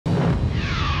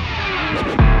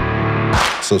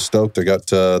So stoked. I got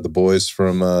the boys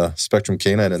from Spectrum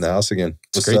Canine in the house again.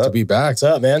 It's great to be back. What's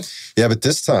up, man? Yeah, but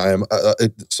this time,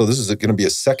 so this is going to be a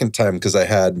second time because I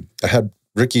had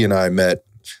Ricky and I met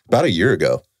about a year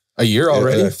ago. A year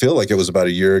already? I feel like it was about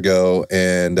a year ago.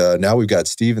 And now we've got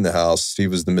Steve in the house.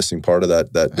 Steve was the missing part of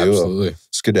that duo. Absolutely.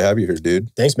 It's good to have you here,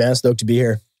 dude. Thanks, man. Stoked to be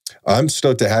here. I'm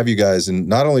stoked to have you guys. And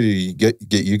not only do you get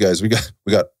you guys, we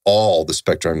got all the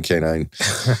Spectrum Canine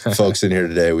folks in here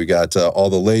today. We got all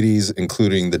the ladies,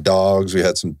 including the dogs. We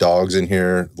had some dogs in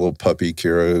here. Little puppy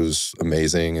Kira, who's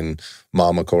amazing, and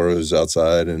Mama Cora, who's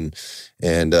outside, and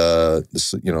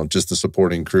this, just the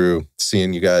supporting crew.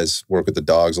 Seeing you guys work with the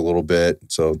dogs a little bit.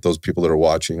 So those people that are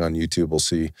watching on YouTube will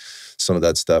see some of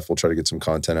that stuff. We'll try to get some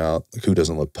content out. Like, who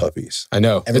doesn't love puppies? I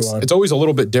know. It's always a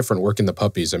little bit different working the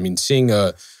puppies. I mean, seeing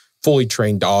a fully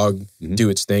trained dog do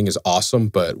its thing is awesome,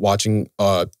 but watching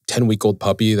a 10-week-old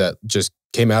puppy that just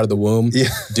came out of the womb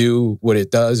do what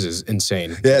it does is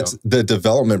insane. Yeah, it's the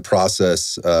development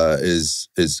process is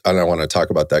and I want to talk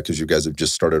about that because you guys have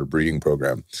just started a breeding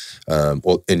program.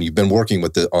 And you've been working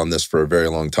with on this for a very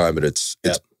long time, but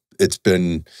it's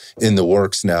been in the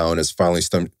works now and it's finally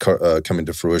coming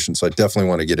to fruition. So I definitely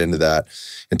want to get into that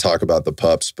and talk about the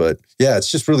pups. But yeah, it's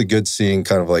just really good seeing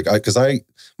kind of like,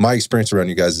 my experience around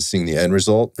you guys is seeing the end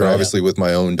result. Right. Obviously with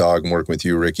my own dog and working with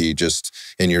you, Ricky, just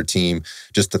in your team,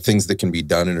 just the things that can be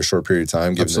done in a short period of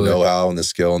time, given the know-how and the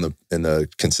skill and the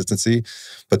consistency.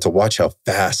 But to watch how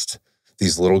fast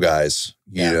these little guys,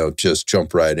 just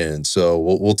jump right in. So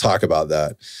we'll talk about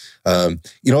that.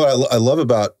 What I love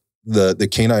about the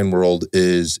canine world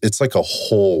is it's like a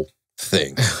whole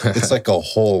thing. It's like a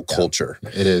whole culture.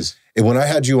 It is. And when I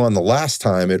had you on the last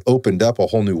time, it opened up a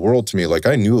whole new world to me. Like,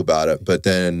 I knew about it, but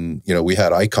then, we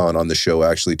had Icon on the show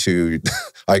actually too.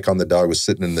 Icon, the dog, was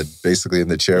sitting basically in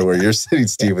the chair where you're sitting,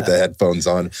 Steve, with the headphones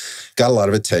on. Got a lot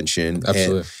of attention.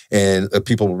 Absolutely. And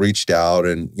people reached out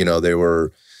and,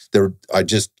 I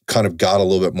just kind of got a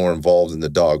little bit more involved in the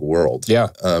dog world. Yeah.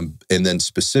 And then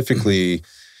specifically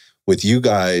with you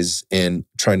guys and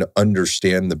trying to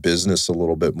understand the business a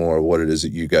little bit more, what it is that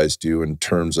you guys do in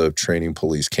terms of training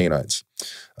police canines.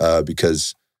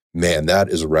 Because, man, that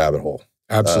is a rabbit hole.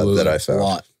 Absolutely. That I found. A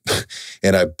lot.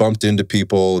 And I bumped into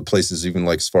people, places even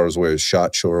like as far away as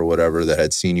SHOT Show or whatever, that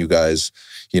had seen you guys,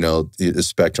 the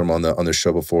Spectrum on the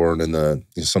show before and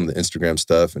in some of the Instagram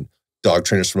stuff, and dog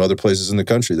trainers from other places in the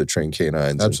country that train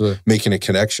canines. Absolutely. Making a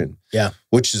connection. Yeah.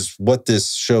 Which is what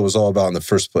this show is all about in the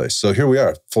first place. So here we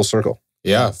are, full circle.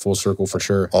 Yeah, full circle for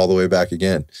sure. All the way back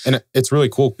again. And it's really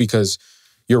cool because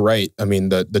you're right. I mean,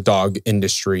 the dog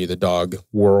industry, the dog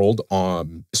world,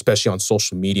 especially on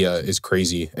social media, is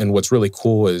crazy. And what's really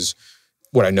cool is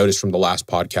what I noticed from the last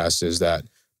podcast is that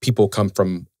people come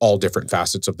from all different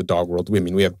facets of the dog world. I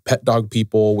mean, we have pet dog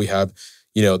people, we have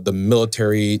the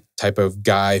military type of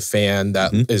guy fan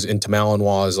that is into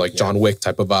Malinois, like John Wick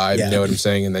type of vibe, you know what I'm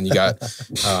saying? And then you got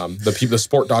the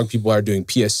sport dog people are doing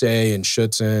PSA and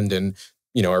Schutzhund and,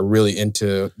 are really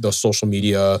into the social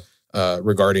media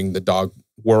regarding the dog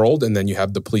world. And then you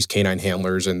have the police canine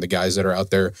handlers and the guys that are out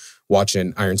there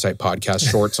watching Iron Sight podcast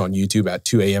shorts on YouTube at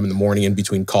 2 a.m. in the morning in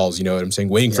between calls, you know what I'm saying?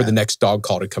 Waiting for the next dog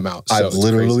call to come out. So I've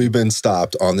literally been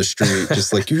stopped on the street,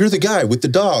 just like, you're the guy with the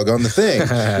dog on the thing,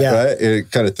 right?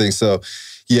 It kind of thing. So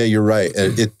yeah, you're right.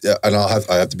 And I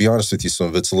have to be honest with you, some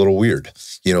of it's a little weird,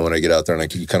 when I get out there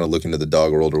and you kind of look into the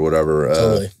dog world or whatever,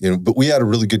 Totally. But we had a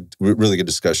really good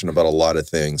discussion about a lot of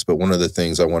things. But one of the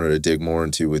things I wanted to dig more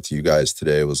into with you guys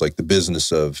today was like the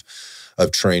business of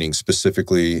training,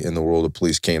 specifically in the world of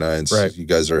police canines. Right. You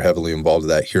guys are heavily involved in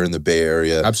that here in the Bay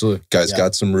Area. Absolutely. Guys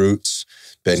got some roots,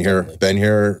 been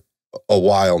here a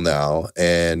while now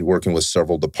and working with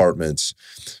several departments.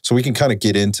 So we can kind of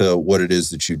get into what it is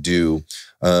that you do.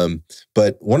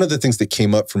 But one of the things that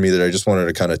came up for me that I just wanted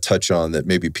to kind of touch on that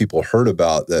maybe people heard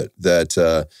about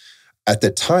that at the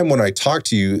time when I talked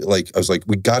to you, like, I was like,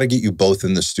 we got to get you both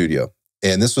in the studio.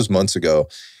 And this was months ago.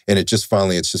 And it's just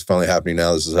finally happening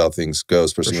now. This is how things go,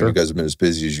 especially when you guys have been as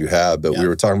busy as you have. But we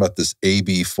were talking about this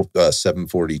AB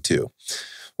 742,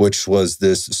 which was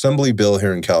this assembly bill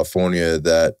here in California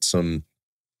that some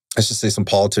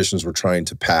politicians were trying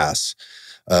to pass.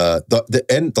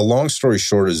 The long story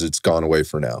short is it's gone away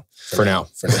for now. For now.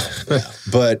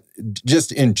 But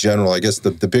just in general, I guess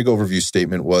the big overview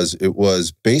statement was it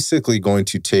was basically going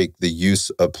to take the use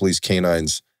of police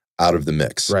canines out of the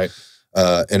mix. Right.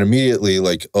 And immediately,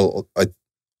 like,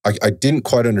 I didn't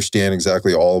quite understand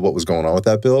exactly all of what was going on with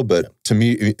that bill, but to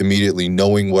me, immediately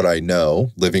knowing what I know,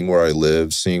 living where I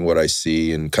live, seeing what I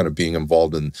see, and kind of being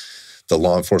involved in the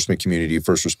law enforcement community,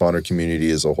 first responder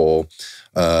community as a whole,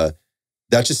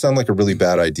 That just sounded like a really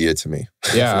bad idea to me.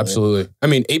 Yeah, absolutely. I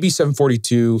mean, AB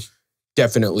 742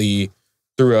 definitely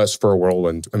threw us for a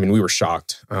whirlwind. I mean, we were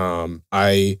shocked.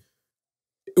 It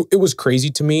was crazy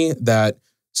to me that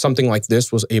something like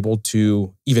this was able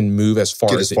to even move as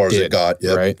far as it got.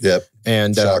 Yep, right? Yep.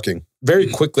 And shocking. Very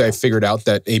quickly, I figured out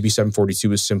that AB 742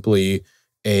 was simply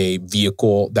a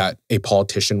vehicle that a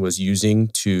politician was using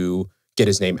to get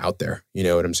his name out there. You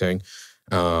know what I'm saying?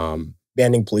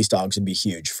 Banning police dogs would be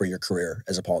huge for your career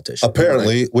as a politician.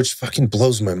 Apparently, which fucking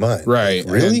blows my mind. Right.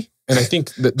 Really? And I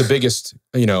think that the biggest,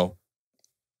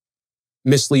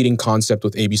 misleading concept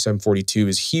with AB 742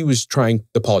 is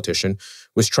the politician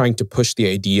was trying to push the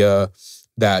idea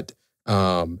that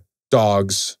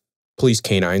dogs, police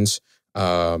canines,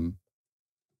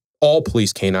 all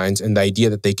police canines, and the idea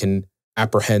that they can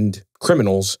apprehend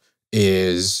criminals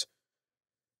is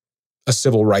a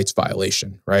civil rights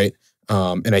violation, right?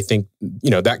 And I think,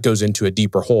 that goes into a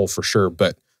deeper hole for sure.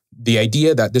 But the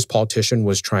idea that this politician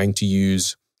was trying to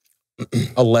use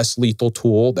a less lethal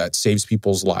tool that saves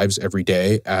people's lives every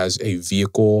day as a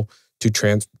vehicle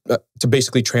to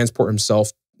basically transport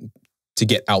himself to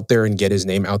get out there and get his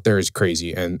name out there is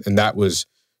crazy. And that was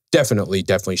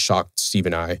definitely shocked Steve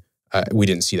and I. We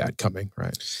didn't see that coming,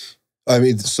 right? I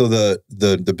mean, so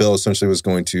the bill essentially was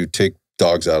going to take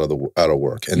dogs out of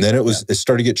work, and then it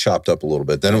started to get chopped up a little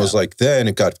bit. Then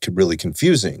it got really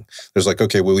confusing. There's like,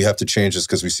 okay, well, we have to change this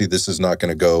because we see this is not going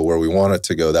to go where we want it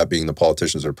to go. That being the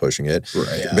politicians are pushing it.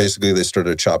 Right. Yeah. Basically, they started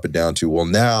to chop it down to, well,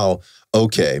 now,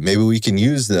 okay, maybe we can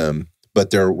use them,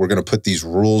 but we're going to put these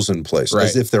rules in place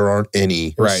as if there aren't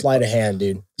any. Right. Sleight of hand,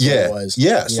 dude. Yeah.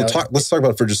 So let's talk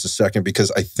about it for just a second,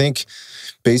 because I think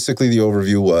basically the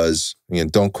overview was, again,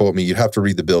 don't quote me, you'd have to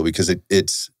read the bill because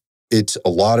it's a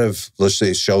lot of, let's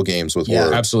say, shell games with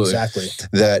words. Absolutely. Exactly.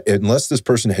 That unless this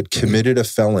person had committed a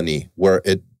felony where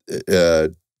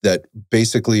that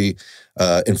basically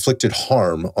inflicted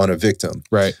harm on a victim.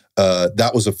 Right.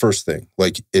 That was the first thing.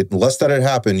 Like, unless that had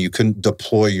happened, you couldn't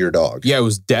deploy your dog. Yeah, it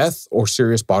was death or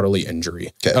serious bodily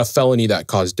injury. Okay. A felony that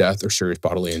caused death or serious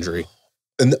bodily injury.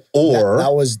 And that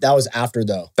was after,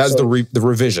 though. That's the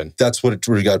revision. That's what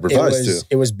it got revised to.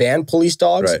 It was banned police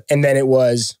dogs, and then it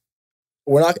was,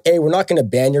 we're not going to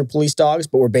ban your police dogs,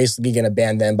 but we're basically going to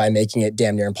ban them by making it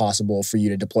damn near impossible for you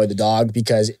to deploy the dog,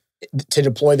 because to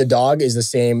deploy the dog is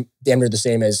damn near the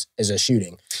same as a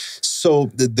shooting. So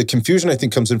the confusion, I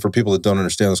think, comes in for people that don't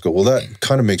understand this. Go, well, that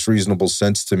kind of makes reasonable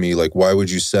sense to me. Like, why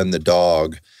would you send the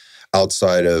dog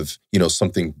outside of,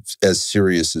 something as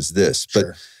serious as this?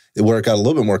 Sure. But where it got a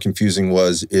little bit more confusing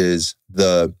is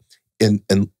that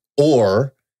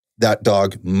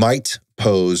dog might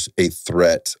pose a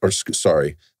threat,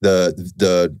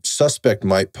 the suspect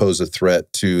might pose a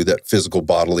threat to that physical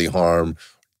bodily harm,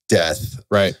 death,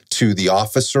 to the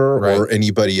officer or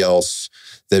anybody else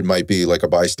that might be like a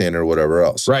bystander or whatever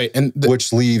else. Right. And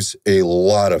which leaves a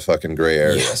lot of fucking gray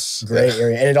area. Yes. Gray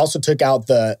area. And it also took out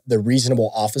the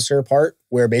reasonable officer part,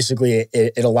 where basically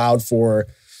it allowed for,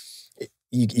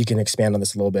 you can expand on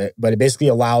this a little bit, but it basically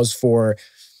allows for,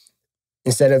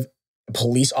 instead of a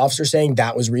police officer saying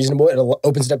that was reasonable, it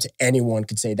opens it up to anyone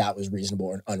could say that was reasonable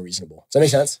or unreasonable. Does that make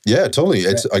sense? Yeah, totally.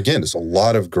 It's a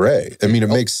lot of gray. I mean, it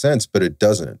makes sense, but it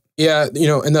doesn't. Yeah,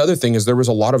 and the other thing is there was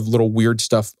a lot of little weird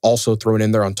stuff also thrown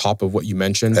in there on top of what you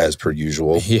mentioned. As per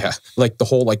usual. Yeah, like the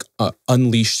whole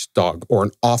unleashed dog or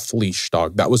an off-leash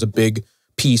dog. That was a big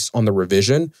piece on the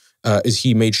revision, is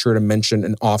he made sure to mention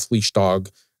an off-leash dog,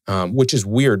 which is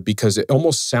weird because it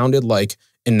almost sounded like,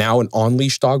 and now an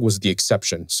on-leash dog was the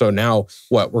exception. So now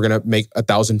we're going to make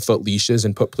 1,000-foot leashes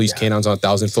and put police canines on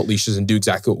 1,000-foot leashes and do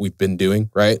exactly what we've been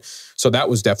doing, right? So that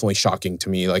was definitely shocking to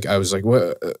me. Like, I was like,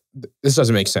 what? This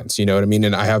doesn't make sense. You know what I mean?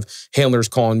 And I have handlers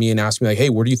calling me and asking me like, hey,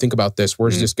 what do you think about this?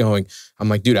 Where's this going? I'm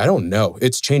like, dude, I don't know.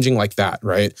 It's changing like that,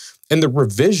 right? And the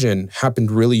revision happened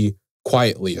really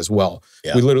quietly as well.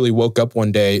 Yeah. We literally woke up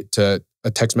one day to a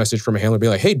text message from a handler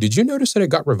being like, hey, did you notice that it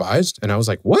got revised? And I was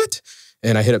like, what?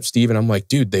 And I hit up Steve and I'm like,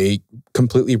 dude, they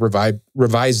completely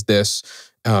revised this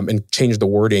and changed the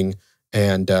wording.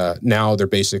 And now they're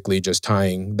basically just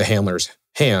tying the handler's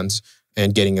hands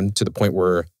and getting them to the point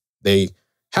where they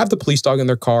have the police dog in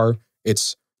their car.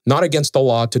 It's not against the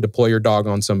law to deploy your dog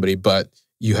on somebody, but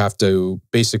you have to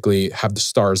basically have the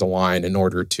stars align in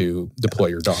order to deploy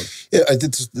your dog. Yeah,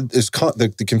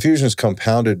 the confusion is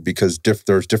compounded because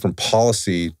there's different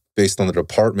policy based on the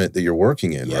department that you're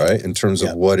working in, right? In terms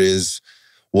of what is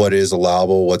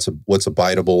allowable, what's a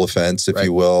biteable offense, if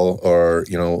you will, or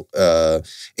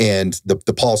and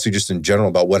the policy just in general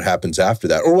about what happens after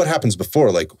that, or what happens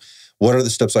before. Like, what are the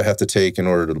steps I have to take in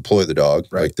order to deploy the dog?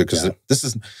 Right? Like, because this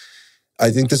is, I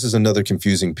think this is another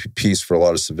confusing piece for a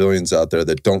lot of civilians out there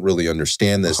that don't really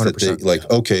understand this. That they like,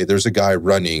 okay, there's a guy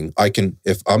running.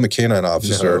 If I'm a canine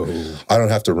officer, I don't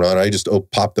have to run. I just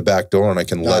pop the back door and I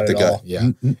can let the guy. Yeah.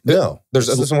 No, it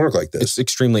doesn't work like this. It's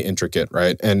extremely intricate,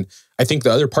 right? And I think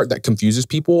the other part that confuses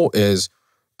people is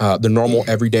the normal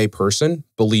everyday person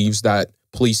believes that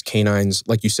police canines,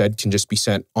 like you said, can just be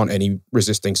sent on any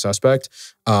resisting suspect,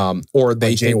 or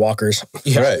they jaywalkers,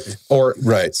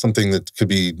 right, something that could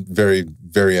be very,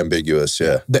 very ambiguous.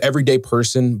 Yeah, the everyday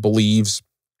person believes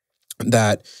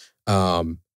that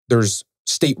there's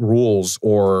state rules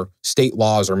or state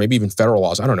laws or maybe even federal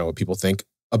laws. I don't know what people think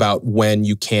about when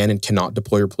you can and cannot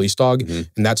deploy your police dog, and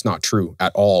that's not true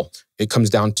at all. It comes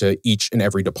down to each and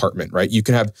every department, right? You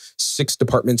can have 6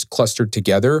 departments clustered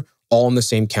together, all in the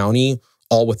same county,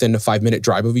 all within a 5-minute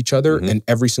drive of each other, and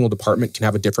every single department can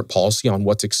have a different policy on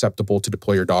what's acceptable to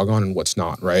deploy your dog on and what's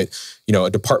not, right? You know,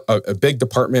 a big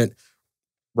department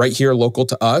right here local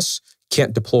to us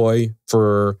can't deploy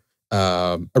for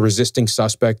a resisting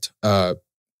suspect that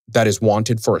is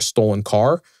wanted for a stolen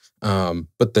car,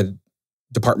 but the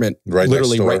department right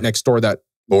next door that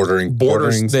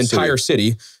borders the entire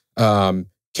city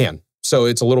can. So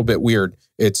it's a little bit weird.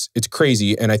 It's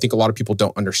crazy, and I think a lot of people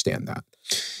don't understand that.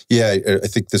 Yeah, I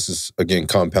think this is, again,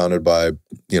 compounded by,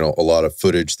 you know, a lot of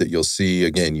footage that you'll see.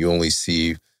 Again, you only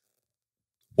see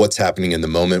what's happening in the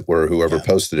moment where whoever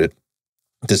posted it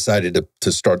decided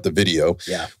to start the video.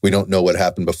 Yeah. We don't know what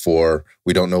happened before.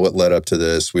 We don't know what led up to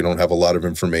this. We don't have a lot of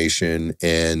information.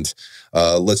 And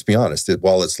let's be honest,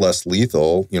 while it's less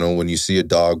lethal, you know, when you see a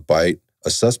dog bite a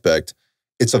suspect,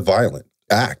 it's a violent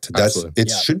act.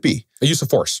 Should be a use of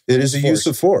force. It is a use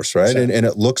of force, right? And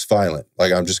it looks violent.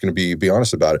 Like, I'm just going to be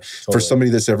honest about it. Totally. For somebody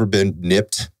that's ever been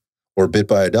nipped or bit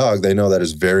by a dog, they know that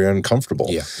is very uncomfortable.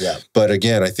 Yeah. But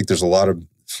again, I think there's a lot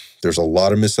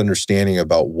of misunderstanding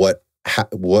about what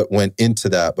went into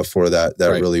that before that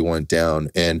really went down.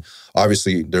 And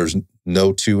obviously, there's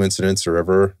no 2 incidents are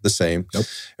ever the same. Nope.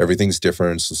 Everything's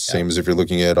different. It's the same as if you're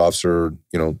looking at officer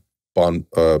worn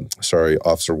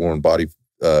body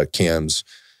cams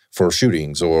for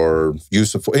shootings or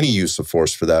any use of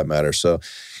force for that matter. So,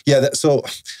 so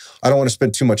I don't want to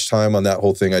spend too much time on that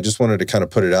whole thing. I just wanted to kind of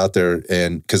put it out there,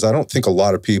 and because I don't think a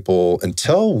lot of people,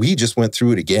 until we just went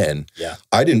through it again,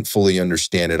 I didn't fully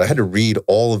understand it. I had to read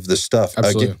all of this stuff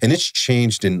again, and it's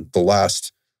changed in the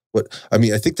last. I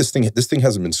think this thing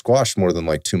hasn't been squashed more than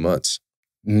like 2 months.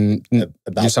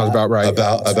 Sounds about right.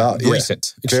 About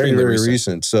recent, very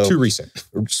recent. So too recent.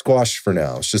 Squash for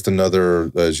now. It's just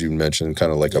another, as you mentioned,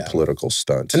 kind of like a political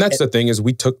stunt. And that's the thing, is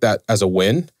we took that as a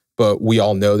win, but we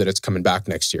all know that it's coming back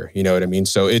next year. You know what I mean?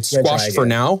 So it's squashed for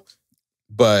now,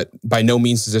 but by no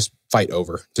means is this fight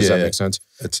over. Does that make sense?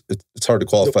 It's hard to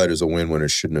qualify it as a win when it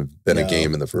shouldn't have been a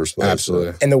game in the first place.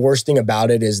 Absolutely. And the worst thing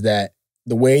about it is that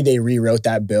the way they rewrote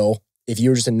that bill, if you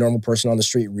were just a normal person on the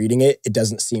street reading it, it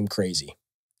doesn't seem crazy.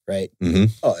 Right?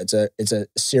 Oh, it's a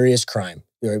serious crime,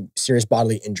 serious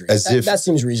bodily injury. That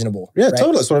seems reasonable. Yeah, right?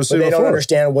 Totally. That's what I was saying before. They don't before.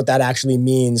 understand what that actually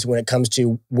means when it comes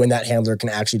to when that handler can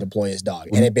actually deploy his dog,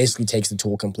 and it basically takes the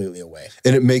tool completely away.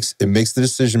 And it makes the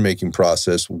decision making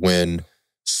process when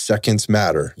seconds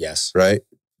matter. Yes. Right.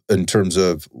 In terms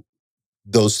of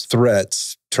those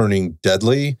threats turning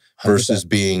deadly 100%. Versus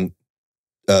being,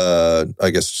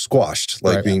 squashed,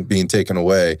 like being taken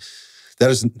away. That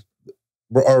isn't.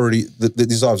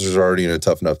 These officers are already in a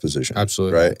tough enough position.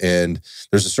 Absolutely. Right. And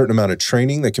there's a certain amount of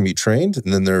training that can be trained.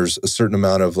 And then there's a certain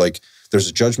amount of there's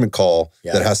a judgment call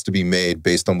that has to be made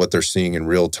based on what they're seeing in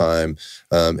real time.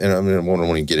 And I don't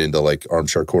want to get into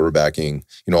armchair quarterbacking,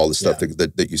 all the stuff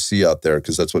that you see out there,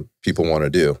 because that's what people want to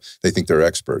do. They think they're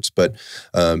experts. But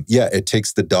it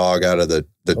takes the dog out of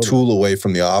the tool away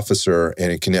from the officer,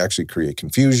 and it can actually create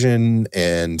confusion.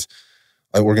 And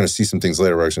we're going to see some things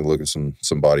later. We're actually going to look at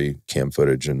some body cam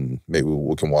footage, and maybe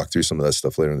we can walk through some of that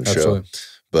stuff later in the show.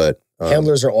 But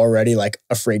handlers are already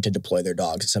afraid to deploy their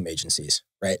dogs at some agencies,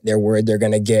 right? They're worried they're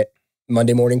going to get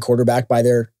Monday morning quarterbacked by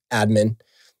their admin.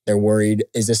 They're worried,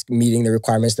 is this meeting the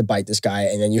requirements to bite this guy?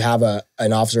 And then you have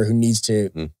an officer who needs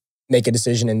to make a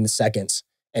decision in seconds,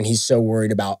 and he's so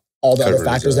worried about all the other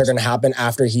factors that are going to happen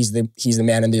after he's the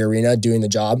man in the arena doing the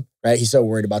job, right? He's so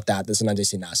worried about that sometimes they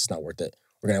say, nah, it's not worth it.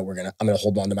 I'm gonna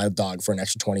hold on to my dog for an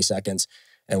extra 20 seconds,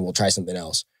 and we'll try something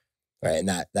else, right? And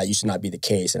that used to not be the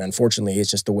case, and unfortunately, it's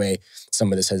just the way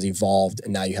some of this has evolved.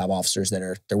 And now you have officers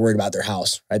they're worried about their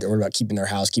house, right? They're worried about keeping their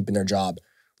house, keeping their job.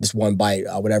 This one bite,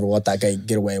 whatever, we'll let that guy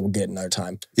get away. We'll get it another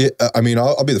time. Yeah, I mean,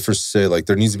 I'll be the first to say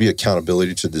there needs to be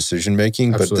accountability to decision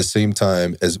making, but at the same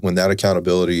time, as when that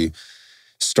accountability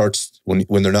starts,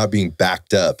 when they're not being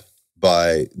backed up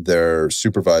by their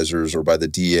supervisors or by the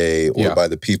DA or by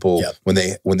the people when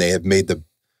they have made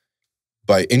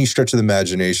by any stretch of the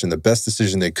imagination, the best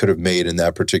decision they could have made in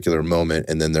that particular moment,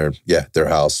 and then their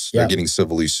house, they're getting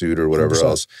civilly sued or whatever 100%.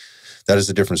 Else. That is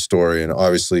a different story. And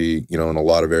obviously, in a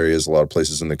lot of areas, a lot of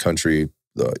places in the country,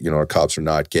 our cops are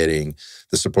not getting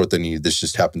the support they need. This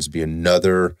just happens to be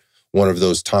another one of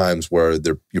those times where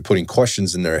you're putting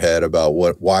questions in their head about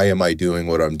why am I doing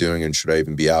what I'm doing, and should I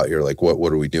even be out here? Like,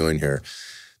 what are we doing here?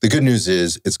 The good news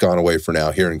is it's gone away for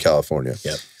now here in California.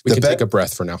 Yep. We can take a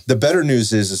breath for now. The better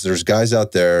news is there's guys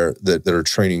out there that are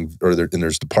training, and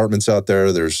there's departments out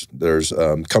there. There's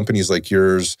companies like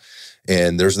yours,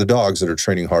 and there's the dogs that are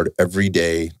training hard every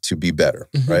day to be better,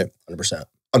 right? 100%.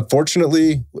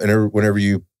 Unfortunately, whenever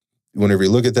you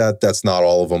look at that, that's not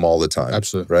all of them all the time.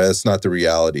 Absolutely. Right? That's not the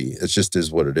reality. It just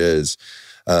is what it is.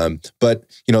 But,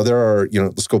 there are,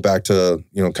 let's go back to,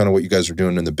 kind of what you guys are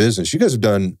doing in the business. You guys have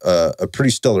done a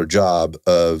pretty stellar job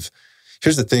of,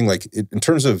 here's the thing, like in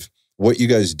terms of what you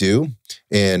guys do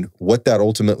and what that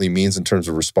ultimately means in terms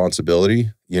of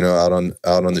responsibility, out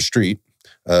on the street.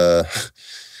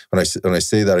 When I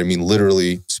say that, I mean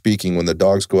literally speaking. When the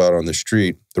dogs go out on the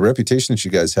street, the reputation that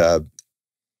you guys have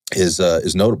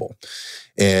is notable,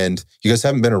 and you guys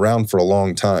haven't been around for a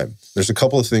long time. There's a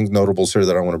couple of things notables here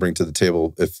that I want to bring to the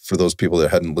table. If for those people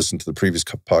that hadn't listened to the previous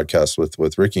podcast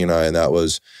with Ricky and I, and that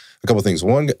was a couple of things.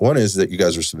 One is that you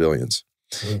guys are civilians,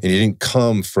 and you didn't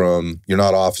come from. You're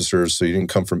not officers, so you didn't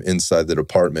come from inside the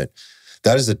department.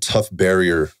 That is a tough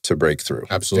barrier to break through.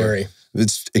 Absolutely. Very.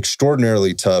 It's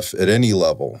extraordinarily tough at any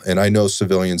level. And I know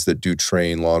civilians that do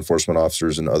train law enforcement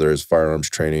officers and others, firearms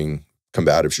training,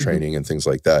 combatives training, and things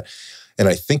like that. And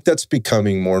I think that's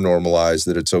becoming more normalized,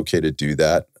 that it's okay to do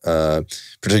that.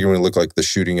 Particularly when you look like the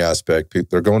shooting aspect,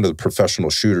 they're going to the professional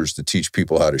shooters to teach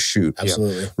people how to shoot.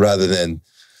 Absolutely. Rather than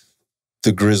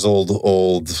the grizzled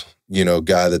old,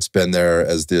 guy that's been there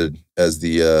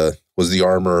was the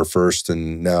armorer first,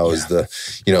 and now is the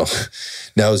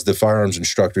firearms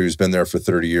instructor who's been there for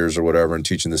 30 years or whatever, and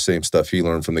teaching the same stuff he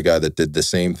learned from the guy that did the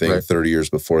same thing 30 years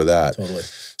before that. Totally.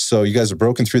 So you guys have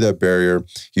broken through that barrier.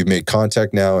 You've made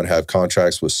contact now and have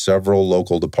contracts with several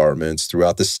local departments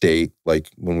throughout the state. Like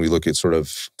when we look at sort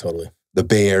of the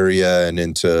Bay Area and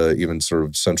into even sort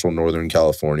of central Northern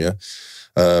California.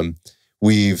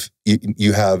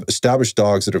 You have established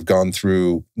dogs that have gone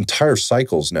through entire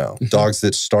cycles now, dogs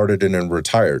that started and then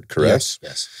retired, correct?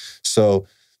 Yes. So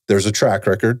there's a track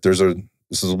record. This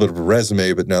is a little bit of a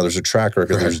resume, but now there's a track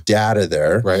record. Right. There's data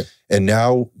there. Right. And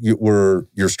now you're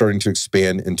starting to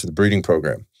expand into the breeding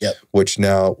program. Yep.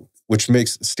 Which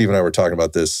makes, Steve and I were talking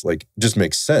about this, like, just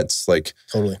makes sense. Like,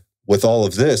 totally. With all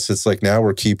of this, it's like now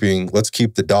let's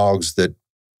keep the dogs that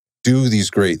do these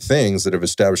great things that have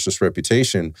established this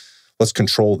reputation. Let's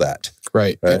control that.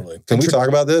 Right. Totally. Can we talk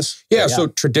about this? Yeah. So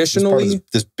traditionally,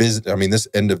 this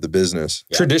end of the business.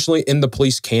 Traditionally in the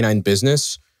police canine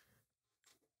business,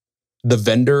 the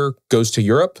vendor goes to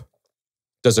Europe,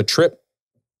 does a trip,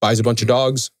 buys a bunch of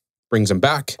dogs, brings them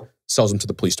back, sells them to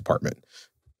the police department.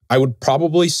 I would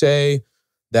probably say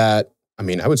that,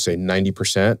 I would say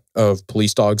 90% of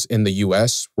police dogs in the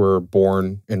US were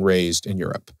born and raised in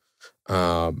Europe.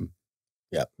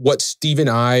 What Steve and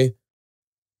I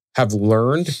have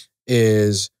learned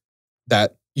is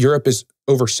that Europe is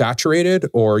oversaturated,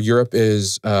 or Europe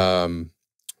is, what's the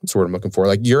word I'm looking for?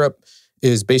 Like Europe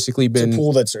is basically been... It's a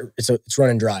pool it's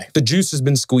running dry. The juice has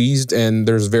been squeezed and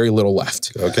there's very little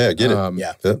left. Okay, I get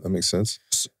it. That makes sense.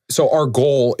 So our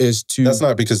goal is to... That's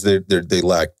not because they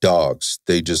lack dogs.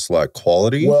 They just lack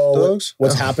quality dogs?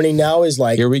 What's happening now is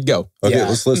like... Here we go. Okay,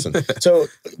 let's listen. So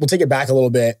we'll take it back a little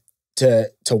bit to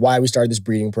why we started this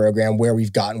breeding program, where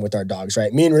we've gotten with our dogs,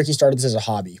 right? Me and Ricky started this as a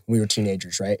hobby when we were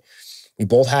teenagers, right? We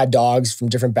both had dogs from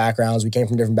different backgrounds. We came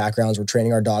from different backgrounds. We're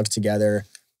training our dogs together.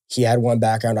 He had one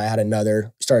background, I had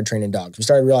another. We started training dogs. We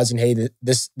started realizing, hey,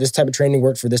 this type of training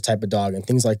worked for this type of dog and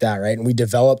things like that, right? And we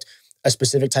developed a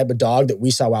specific type of dog that we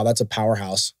saw, wow, that's a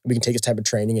powerhouse. We can take this type of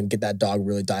training and get that dog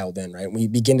really dialed in, right? We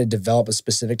begin to develop a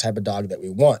specific type of dog that we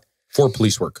want. For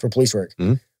police work.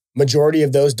 Mm-hmm. Majority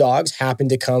of those dogs happen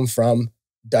to come from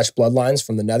Dutch bloodlines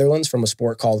from the Netherlands, from a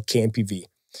sport called KMPV.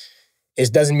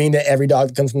 It doesn't mean that every dog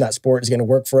that comes from that sport is going to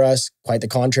work for us. Quite the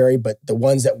contrary, but the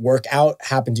ones that work out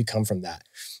happen to come from that.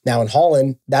 Now in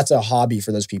Holland, that's a hobby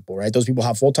for those people, right? Those people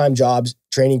have full-time jobs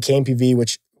training KMPV,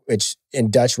 which in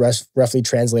Dutch roughly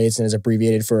translates and is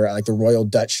abbreviated for like the Royal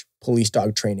Dutch Police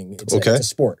Dog Training. It's a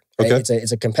sport. Right? Okay.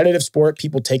 It's a competitive sport.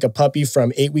 People take a puppy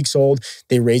from 8 weeks old.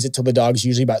 They raise it till the dog's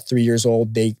usually about 3 years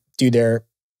old. They do their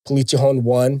Politiehond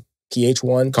 1,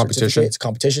 PH1 competition. It's a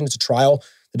competition. It's a trial.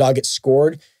 The dog gets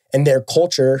scored. And their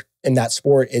culture in that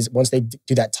sport is once they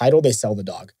do that title, they sell the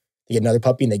dog. They get another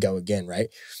puppy and they go again, right?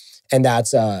 And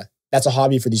that's a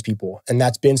hobby for these people. And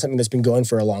that's been something that's been going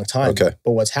for a long time. Okay.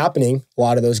 But what's happening, a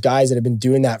lot of those guys that have been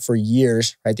doing that for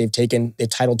years, right? They've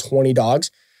titled 20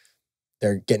 dogs.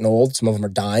 They're getting old. Some of them are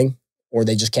dying, or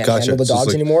they just can't handle the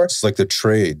dogs anymore. It's like the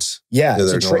trades. Yeah,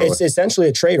 it's essentially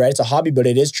a trade, right? It's a hobby, but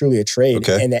it is truly a trade.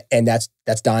 Okay. And that's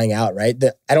dying out, right?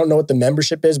 I don't know what the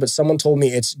membership is, but someone told me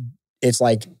it's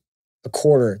like a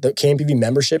quarter. The KMPV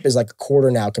membership is like a quarter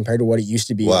now compared to what it used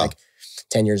to be like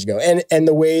 10 years ago. And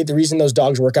the reason those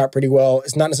dogs work out pretty well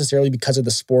is not necessarily because of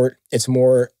the sport. It's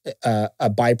more a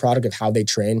byproduct of how they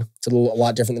train. It's a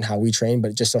lot different than how we train,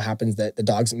 but it just so happens that the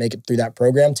dogs that make it through that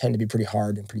program tend to be pretty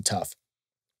hard and pretty tough.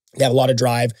 They have a lot of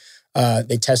drive.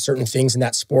 They test certain things in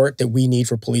that sport that we need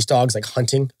for police dogs, like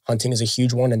hunting. Hunting is a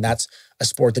huge one, and that's a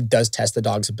sport that does test the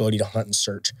dog's ability to hunt and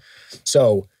search.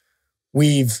 So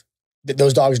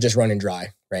those dogs are just running dry,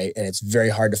 right? And it's very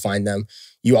hard to find them.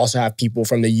 You also have people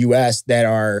from the US that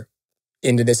are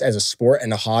into this as a sport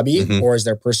and a hobby, or as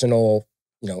their personal,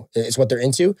 it's what they're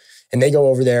into. And they go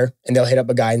over there and they'll hit up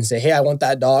a guy and say, hey, I want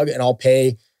that dog and I'll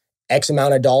pay X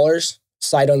amount of dollars,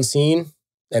 sight unseen.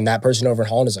 And that person over in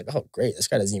Holland is like, oh, great. This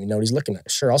guy doesn't even know what he's looking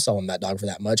at. Sure, I'll sell him that dog for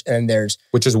that much. And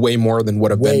which is way more than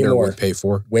what a vendor would pay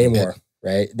for. Way more,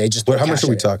 right? They just how much are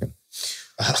we talking?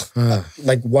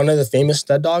 Like one of the famous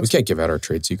stud dogs. We can't give out our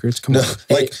trade secrets. Come on.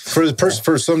 Like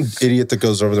for some idiot that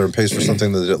goes over there and pays for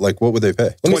something that, like, what would they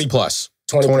pay? 20 plus.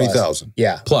 20,000.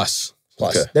 Yeah. Plus.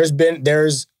 Okay.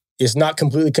 It's not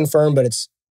completely confirmed, but it's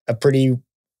a pretty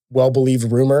well-believed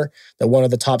rumor that one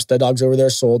of the top stud dogs over there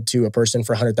sold to a person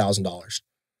for $100,000.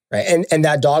 Right. And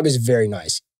that dog is very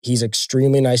nice. He's an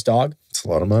extremely nice dog. It's a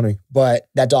lot of money. But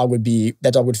that dog would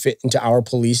fit into our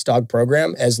police dog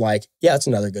program as like, yeah, that's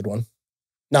another good one.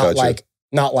 Not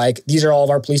like these are all of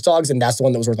our police dogs and that's the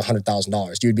one that was worth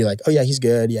 $100,000. You would be like, oh yeah, he's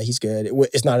good. Yeah, he's good.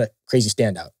 It's not a crazy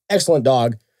standout. Excellent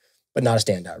dog, but not a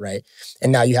standout, right?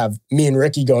 And now you have me and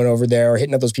Ricky going over there or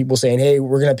hitting up those people saying, hey,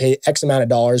 we're going to pay X amount of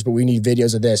dollars, but we need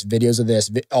videos of this, and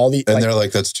they're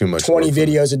like, that's too much. 20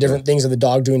 videos of different things of the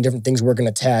dog doing different things we're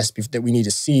going to test that we need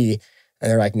to see. And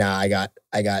they're like, nah, I got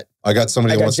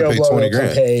somebody who wants to pay 20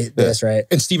 grand. Pay this, right?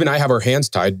 And Steve and I have our hands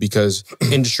tied because of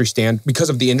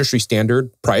the industry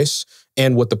standard price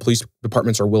and what the police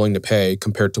departments are willing to pay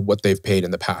compared to what they've paid in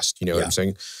the past. You know what I'm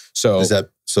saying? So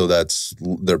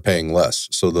they're paying less.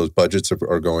 So those budgets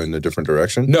are going in a different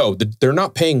direction? No, they're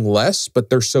not paying less, but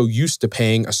they're so used to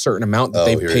paying a certain amount that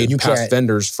they've paid past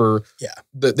vendors for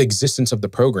the existence of the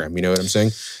program. You know what I'm saying?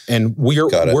 And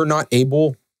we're not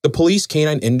able. The police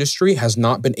canine industry has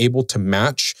not been able to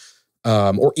match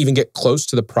or even get close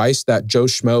to the price that Joe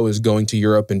Schmo is going to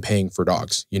Europe and paying for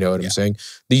dogs. You know what I'm saying?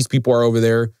 These people are over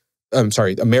there.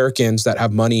 Americans that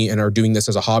have money and are doing this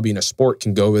as a hobby and a sport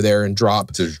can go over there and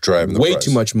drop way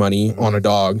too much money on a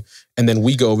dog. And then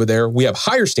we go over there. We have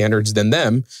higher standards than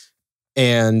them.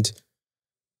 And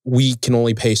we can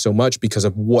only pay so much because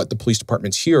of what the police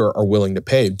departments here are willing to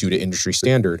pay due to industry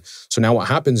standard. So now what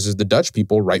happens is the Dutch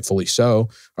people, rightfully so,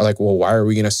 are like, well, why are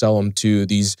we going to sell them to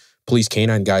these police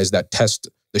canine guys that test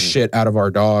the shit out of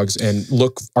our dogs and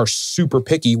are super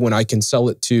picky when I can sell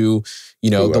it to,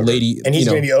 whoever. The lady. And he's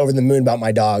going to be over the moon about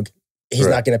my dog. He's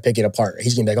not going to pick it apart.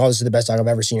 He's going to be like, oh, this is the best dog I've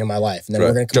ever seen in my life. And then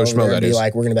we're going to come over there and be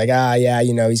like, we're going to be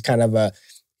like, he's kind of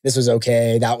this was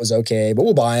okay, that was okay, but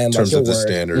we'll buy him. In terms of the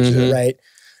standards, right?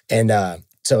 And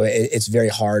so it's very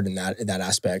hard in that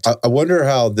aspect. I wonder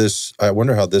how this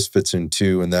fits in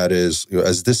too, and that is,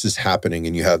 as this is happening,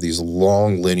 and you have these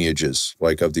long lineages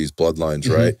like of these bloodlines,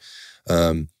 right?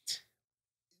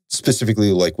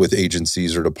 Specifically, like with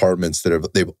agencies or departments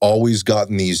they've always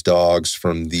gotten these dogs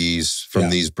from these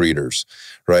breeders,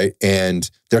 right? And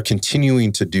they're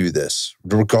continuing to do this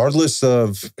regardless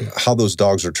of how those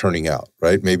dogs are turning out,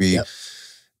 right? Maybe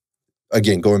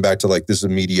again, going back to like this is a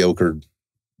mediocre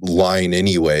line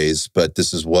anyways, but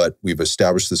this is what we've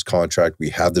established this contract. We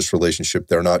have this relationship.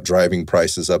 They're not driving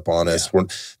prices up on us.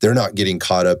 They're not getting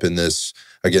caught up in this,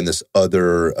 again, this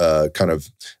other kind of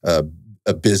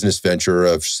a business venture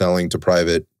of selling to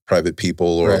private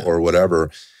people or whatever.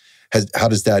 How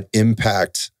does that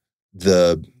impact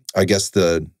the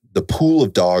pool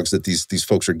of dogs that these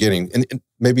folks are getting? And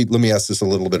maybe let me ask this a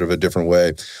little bit of a different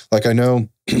way. Like I know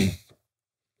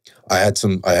I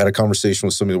had a conversation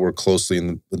with somebody that worked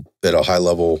closely at a high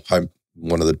level,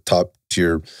 one of the top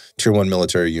tier 1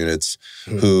 military units,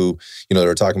 who, they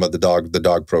were talking about the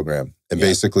dog program. And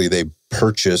basically they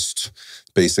purchased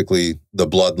the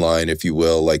bloodline, if you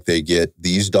will. Like they get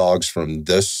these dogs from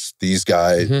these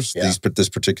guys, this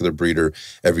particular breeder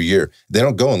every year. They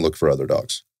don't go and look for other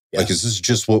dogs. Like, this is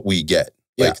just what we get.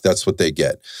 Like that's what they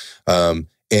get.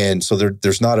 And so they're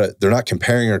not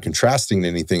comparing or contrasting to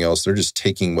anything else. They're just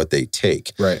taking what they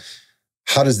take. Right.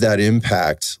 How does that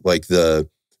impact like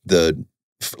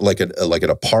like an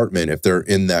apartment if they're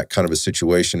in that kind of a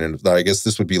situation? And I guess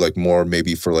this would be like more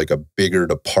maybe for like a bigger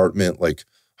department, like,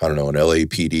 I don't know, an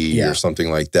LAPD or something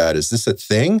like that. Is this a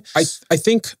thing? I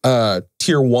think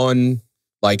tier 1,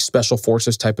 like special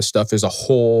forces type of stuff is a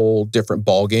whole different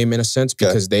ballgame in a sense,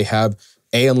 because they have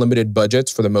A, unlimited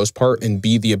budgets for the most part, and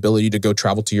B, the ability to go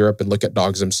travel to Europe and look at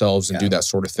dogs themselves and do that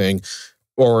sort of thing.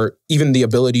 Or even the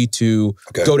ability to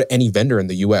go to any vendor in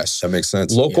the US. That makes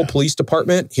sense. Local police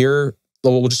department here,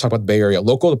 we'll just talk about the Bay Area.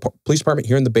 Local police department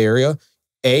here in the Bay Area,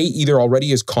 A, either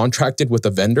already is contracted with a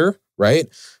vendor, right?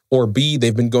 Or B,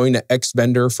 they've been going to X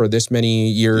vendor for this many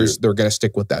years. They're going to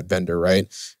stick with that vendor, right?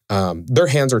 Their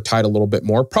hands are tied a little bit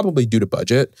more, probably due to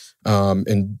budget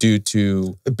and due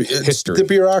to history. The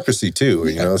bureaucracy too,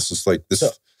 you know, it's just like this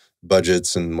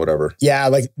budgets and whatever. Yeah,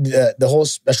 like the whole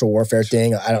special warfare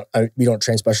thing. We don't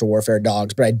train special warfare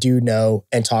dogs, but I do know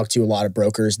and talk to a lot of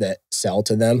brokers that sell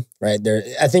to them, right?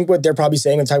 I think what they're probably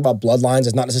saying when talking about bloodlines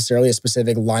is not necessarily a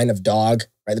specific line of dog,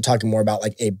 right? They're talking more about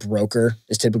like a broker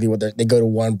is typically what they go to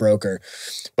one broker.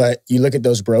 But you look at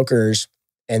those brokers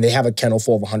and they have a kennel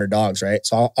full of 100 dogs, right?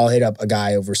 So I'll hit up a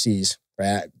guy overseas,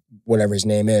 right? Whatever his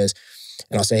name is.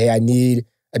 And I'll say, hey, I need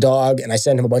a dog. And I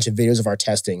send him a bunch of videos of our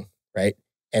testing, right?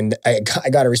 And I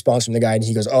got a response from the guy and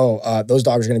he goes, those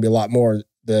dogs are going to be a lot more.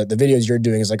 The videos you're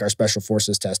doing is like our special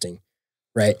forces testing,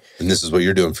 right? And this is what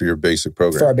you're doing for your basic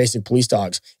program. For our basic police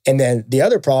dogs. And then the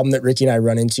other problem that Ricky and I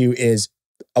run into is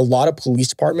a lot of police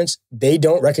departments, they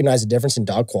don't recognize the difference in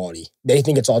dog quality. They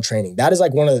think it's all training. That is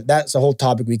like that's a whole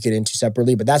topic we get into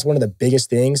separately, but that's one of the biggest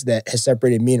things that has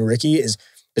separated me and Ricky is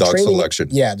the dog training, selection.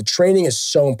 Yeah, the training is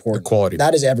so important. The quality.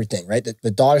 That is everything, right?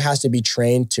 The dog has to be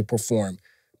trained to perform.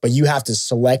 But you have to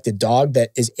select a dog that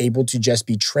is able to just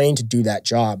be trained to do that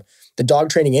job. The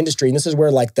dog training industry, and this is where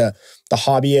like the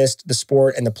hobbyist, the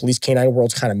sport, and the police canine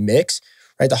worlds kind of mix,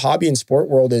 right? The hobby and sport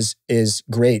world is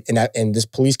great, and this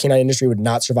police canine industry would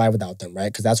not survive without them,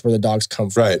 right? Because that's where the dogs come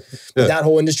from. Right. Yeah. That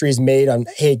whole industry is made on,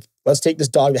 hey, let's take this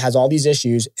dog that has all these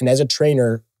issues, and as a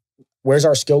trainer, where's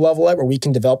our skill level at where we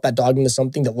can develop that dog into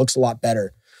something that looks a lot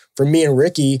better? For me and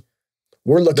Ricky,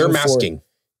 we're looking They're masking.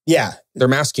 Yeah. They're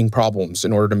masking problems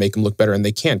in order to make them look better, and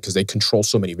they can because they control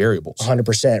so many variables.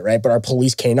 100%, right? But our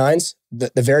police canines,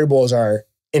 the variables are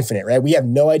infinite, right? We have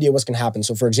no idea what's going to happen.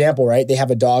 So for example, right, they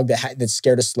have a dog that's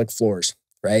scared of slick floors,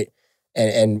 right?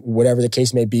 And whatever the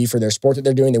case may be for their sport that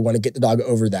they're doing, they want to get the dog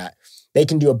over that. They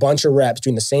can do a bunch of reps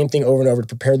doing the same thing over and over to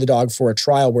prepare the dog for a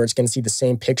trial where it's going to see the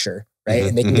same picture, right?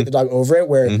 And they can get the dog over it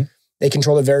where they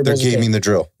control the variables. They're gaming the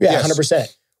drill. Yeah, yes.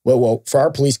 100%. Well, for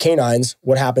our police canines,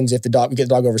 what happens if we get the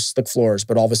dog over slick floors,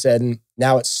 but all of a sudden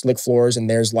now it's slick floors and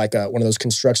there's like one of those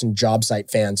construction job site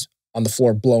fans on the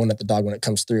floor blowing at the dog when it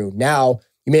comes through. Now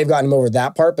you may have gotten him over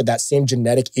that part, but that same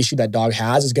genetic issue that dog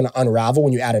has is going to unravel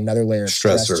when you add another layer of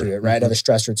stress to it, right? Another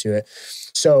stressor to it.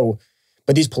 So,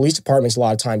 but these police departments a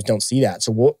lot of times don't see that.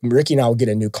 So Ricky and I will get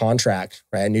a new contract,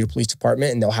 right? A new police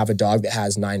department, and they'll have a dog that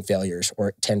has 9 failures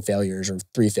or 10 failures or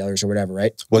 3 failures or whatever,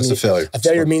 right? What's a failure? A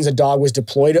failure means a dog was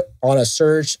deployed on a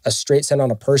search, a straight send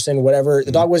on a person, whatever.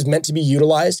 The dog was meant to be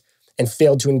utilized and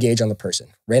failed to engage on the person.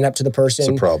 Ran up to the person.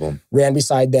 It's a problem. Ran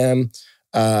beside them,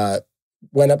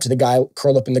 went up to the guy,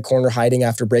 curled up in the corner hiding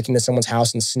after breaking into someone's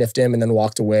house and sniffed him and then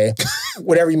walked away.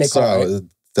 Whatever you may call it.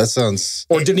 That sounds...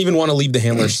 Or didn't even want to leave the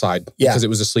handler's side because it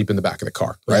was asleep in the back of the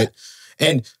car, right? Yeah.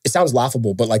 And it sounds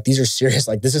laughable, but like these are serious.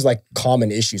 Like this is like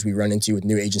common issues we run into with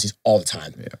new agencies all the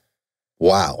time. Yeah.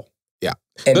 Wow. Yeah.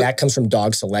 And that comes from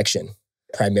dog selection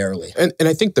primarily. And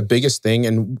I think the biggest thing,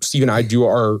 and Steve and I do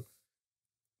our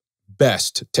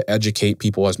best to educate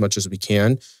people as much as we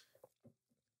can.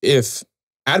 If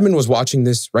admin was watching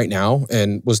this right now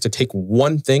and was to take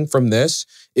one thing from this,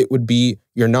 it would be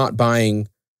you're not buying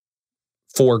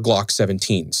 4 Glock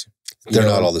 17s. They're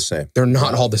not all the same. They're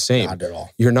not all the same. Not at all.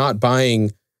 You're not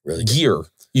buying gear.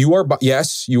 You are,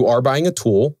 yes, you are buying a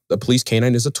tool. The police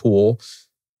canine is a tool,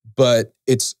 but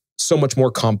it's so much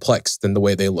more complex than the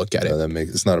way they look at it.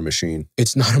 It's not a machine.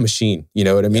 It's not a machine. You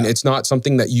know what I mean? It's not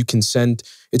something that you can send.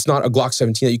 It's not a Glock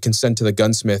 17 that you can send to the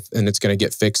gunsmith and it's going to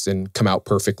get fixed and come out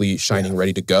perfectly shining,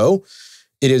 ready to go.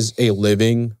 It is a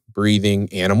living,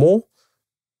 breathing animal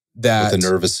that with the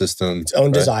nervous system, its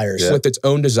own desires, with its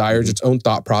own desires, its own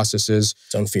thought processes,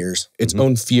 its own fears, its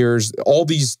own fears, all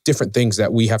these different things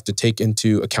that we have to take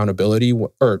into accountability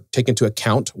or take into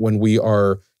account when we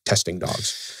are testing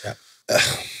dogs. Yeah.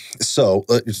 So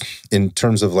in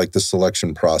terms of like the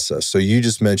selection process, so you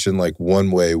just mentioned like one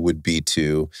way would be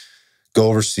to go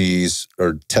overseas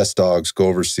or test dogs, go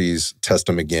overseas, test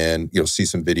them again, see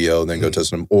some video and then go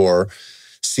test them, or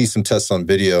see some tests on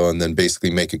video and then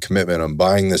basically make a commitment on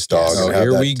buying this dog. Yes. And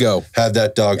here we go. Have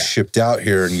that dog shipped out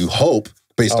here, and you hope,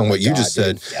 based on what you just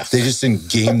said, they just didn't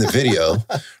game the video,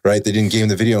 right? They didn't game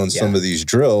the video in some of these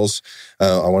drills.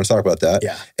 I want to talk about that.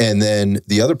 Yeah. And then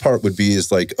the other part would be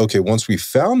is like, okay, once we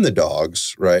found the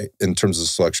dogs, right, in terms of the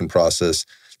selection process,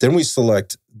 then we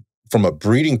select from a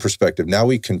breeding perspective. Now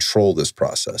we control this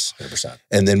process. 100%.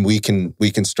 And then we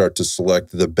can start to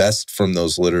select the best from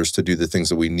those litters to do the things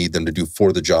that we need them to do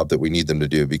for the job that we need them to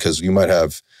do. Because you might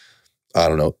have,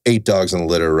 8 dogs in a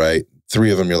litter, right?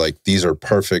 3 of them, you're like, these are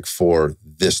perfect for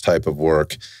this type of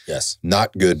work. Yes.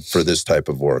 Not good for this type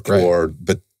of work. Right.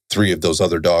 But 3 of those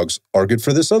other dogs are good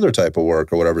for this other type of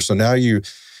work or whatever. So now you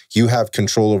have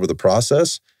control over the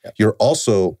process. Yep. You're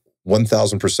also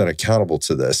 1,000% accountable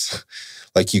to this.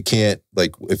 Like you can't,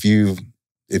 like if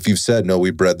you've said, no,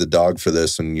 we bred the dog for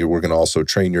this and we're going to also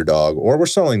train your dog, or we're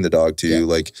selling the dog to you,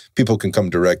 like people can come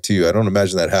direct to you. I don't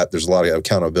imagine that there's a lot of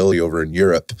accountability over in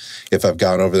Europe. If I've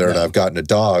gone over there and I've gotten a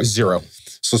dog. Zero.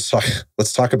 So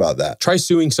let's talk about that. Try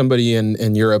suing somebody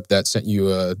in Europe that sent you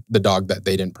the dog that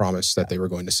they didn't promise that they were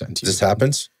going to send to you. This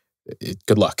happens?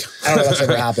 Good luck. I don't know if that's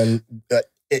ever happened. But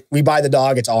we buy the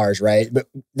dog, it's ours, right? But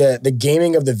the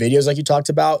gaming of the videos like you talked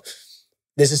about,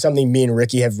 this is something me and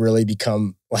Ricky have really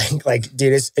become like,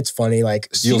 dude, it's funny. Like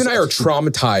Steve and I are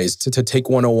traumatized to take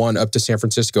 101 up to San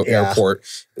Francisco airport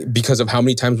because of how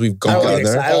many times we've gone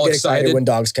there. I don't get excited when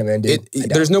dogs come in, dude.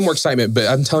 There's no more excitement, but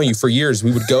I'm telling you, for years,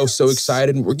 we would go so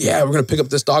excited. We're going to pick up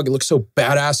this dog. It looks so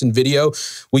badass in video.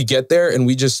 We get there and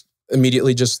we just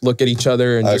immediately just look at each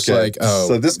other and just like, oh.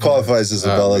 So this qualifies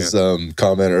Isabella's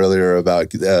comment earlier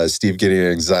about Steve getting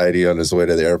anxiety on his way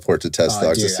to the airport to test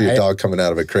dogs, to see a dog coming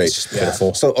out of a crate. It's just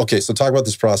pitiful. So, okay, so talk about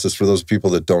this process for those people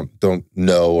that don't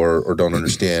know or don't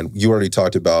understand. You already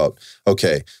talked about,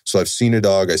 okay, so I've seen a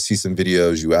dog, I see some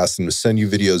videos, you ask them to send you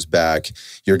videos back,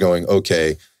 you're going,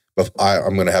 okay, but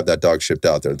I'm going to have that dog shipped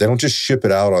out there. They don't just ship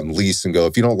it out on lease and go,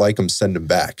 if you don't like them, send them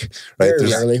back. Right?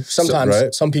 Very rarely.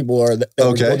 Sometimes some people are that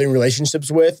we're building relationships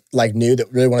with, like new,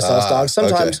 that really want to sell us dogs.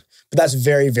 Sometimes, but that's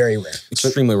very, very rare.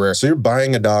 Extremely rare. So you're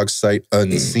buying a dog sight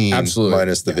unseen, Absolutely.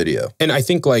 Minus the video. And I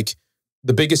think like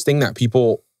the biggest thing that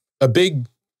a big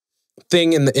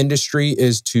thing in the industry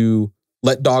is to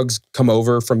let dogs come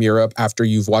over from Europe after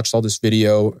you've watched all this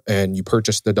video and you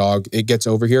purchase the dog. It gets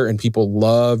over here and people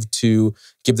love to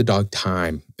give the dog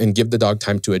time and give the dog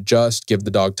time to adjust, give the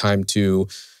dog time to,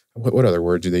 what other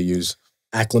word do they use?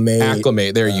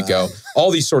 Acclimate. There you go.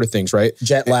 All these sort of things, right?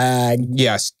 Jet lag.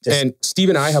 Yes. And Steve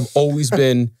and I have always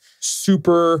been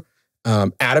super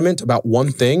adamant about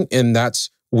one thing, and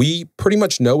that's we pretty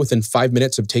much know within 5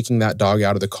 minutes of taking that dog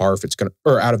out of the car, if it's going to,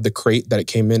 or out of the crate that it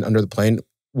came in under the plane,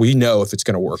 we know if it's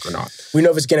going to work or not. We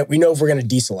know if we're going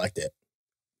to deselect it.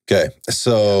 Okay.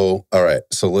 So, all right.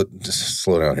 So let's just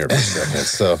slow down here for a second.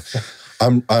 So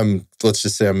let's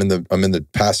just say I'm in the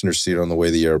passenger seat on the way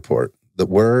to the airport.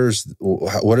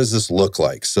 What does this look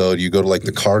like? So you go to like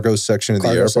the cargo section of the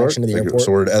airport.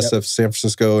 So we're at San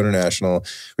Francisco International.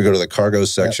 We go to the cargo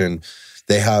section. Yep.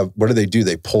 They have, what do?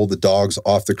 They pull the dogs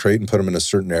off the crate and put them in a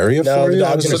certain area for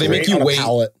you? So they make you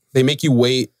wait. They make you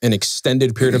wait an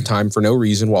extended period of time for no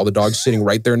reason while the dog's sitting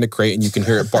right there in the crate and you can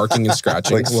hear it barking and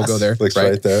scratching. We'll go there.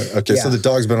 Right there. Okay, so the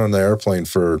dog's been on the airplane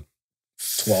for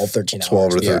 12, 13 hours.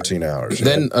 12 or 13 hours. Right?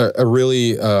 Then a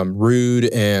really rude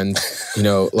and,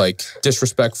 like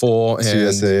disrespectful and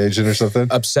CSA agent or something?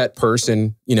 Upset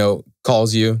person,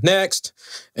 calls you next.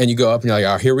 And you go up and you're like,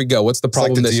 oh, here we go. What's the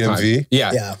problem this DMV? time?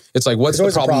 Yeah. It's like, what's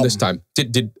the problem this time? You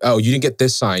didn't get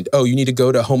this signed. Oh, you need to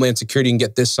go to Homeland Security and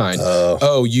get this signed.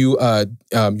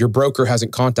 Your broker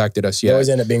hasn't contacted us yet. They always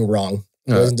end up being wrong.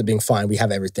 It wasn't to being fine. We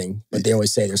have everything, but they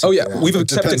always say there's something wrong. It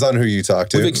depends on who you talk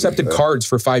to. We've accepted cards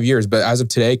for 5 years, but as of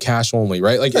today, cash only,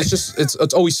 right? Like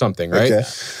it's always something, right? Okay.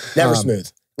 Never smooth.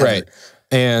 Right.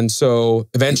 And so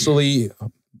eventually,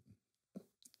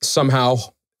 somehow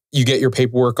you get your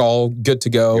paperwork all good to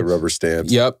go. Your rubber stamp.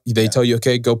 Yep. They tell you,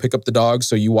 okay, go pick up the dog.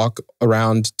 So you walk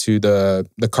around to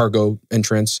the cargo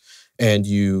entrance and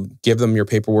you give them your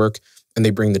paperwork and they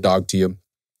bring the dog to you.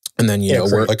 And then,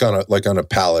 we're like on a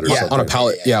pallet or something. On a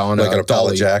pallet. Yeah. On like a a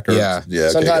pallet jack. Or,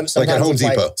 Sometimes like at Home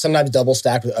Depot. Sometimes double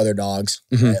stacked with other dogs.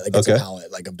 Mm-hmm. Right? Like it's a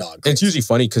pallet like of dogs. And it's usually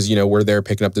funny because, we're there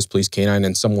picking up this police canine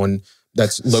and someone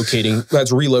that's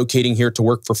relocating here to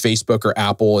work for Facebook or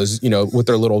Apple is, with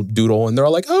their little doodle and they're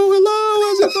all like, oh, hello.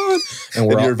 was it going? And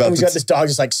we're we got this dog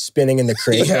just like spinning in the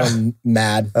crate and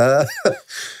mad.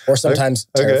 Or sometimes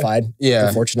terrified. Yeah.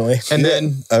 Unfortunately. And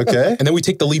then and then we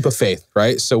take the leap of faith,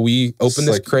 right? So we open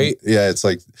this crate. Yeah, it's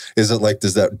like, is it like,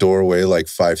 does that door weigh like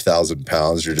 5,000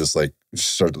 pounds? You're just like,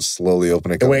 start to slowly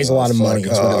open it. It weighs a lot of money.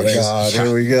 Oh God,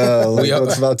 here we go.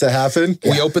 What's about to happen?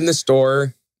 We open this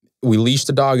door, we leash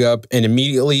the dog up, and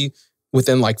immediately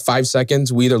within like 5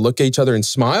 seconds, we either look at each other and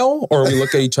smile, or we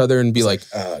look at each other and be like,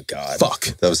 oh God, fuck.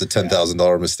 That was a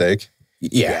 $10,000 mistake.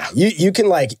 Yeah. You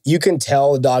can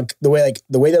tell the dog the way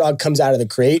the dog comes out of the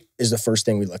crate is the first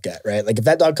thing we look at, right? Like if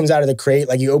that dog comes out of the crate,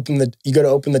 like you go to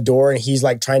open the door and he's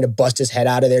like trying to bust his head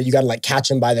out of there. You got to like catch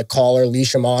him by the collar,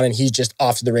 leash him on, and he's just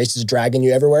off to the races, dragging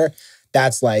you everywhere.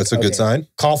 That's a good sign.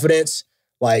 Confidence.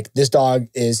 Like this dog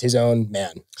is his own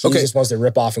man. He just wants to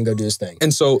rip off and go do his thing.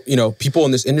 And so, people in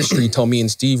this industry tell me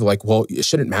and Steve, like, well, it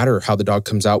shouldn't matter how the dog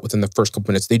comes out within the first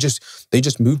couple minutes. They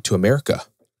just moved to America.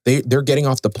 They're getting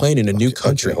off the plane in a new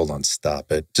country. Okay, hold on,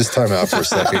 stop it. Just time out for a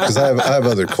second, because I have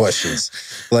other questions.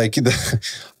 Like,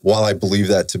 while I believe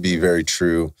that to be very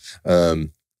true,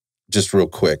 just real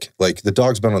quick, like the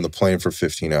dog's been on the plane for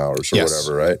 15 hours or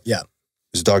whatever, right? Yeah.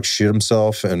 Does the dog shit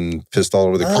himself and pissed all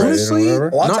over the crate honestly, or whatever?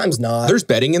 A lot of times not. There's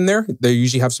bedding in there. They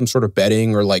usually have some sort of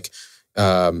bedding or like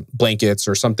blankets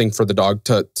or something for the dog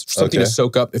to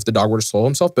soak up if the dog were to swallow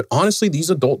himself. But honestly, these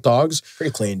adult dogs,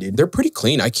 pretty clean, dude. They're pretty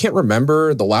clean. I can't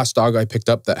remember the last dog I picked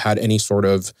up that had any sort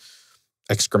of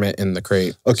excrement in the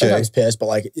crate. Okay. Sometimes piss, but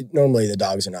like normally the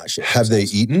dogs are not shit. Have they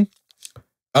eaten?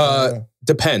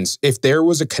 Depends. If there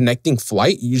was a connecting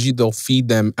flight, usually they'll feed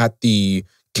them at the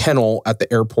kennel at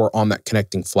the airport on that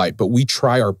connecting flight. But we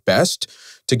try our best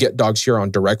to get dogs here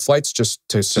on direct flights just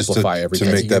to simplify everything.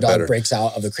 To make that better. Dog breaks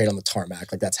out of the crate on the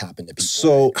tarmac. Like that's happened to people.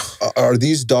 So are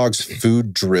these dogs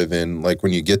food driven? Like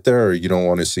when you get there, or you don't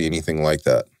want to see anything like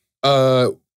that?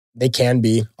 They can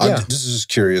be. I'm just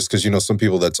curious because some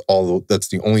people that's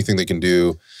the only thing they can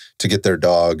do to get their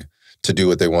dog to do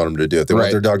what they want them to do. If they want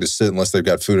their dog to sit, unless they've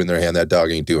got food in their hand, that dog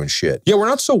ain't doing shit. Yeah, we're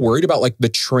not so worried about like the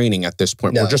training at this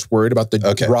point. No. We're just worried about the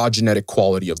raw genetic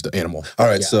quality of the animal. All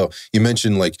right, so you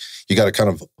mentioned like you got to kind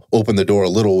of open the door a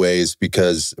little ways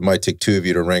because it might take two of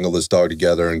you to wrangle this dog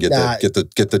together and get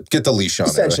the leash on it.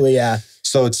 Essentially, yeah.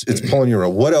 So it's pulling you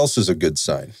around. What else is a good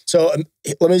sign? So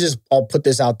I'll put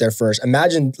this out there first.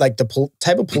 Imagine like the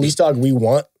type of police dog we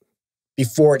want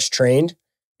before it's trained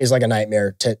is like a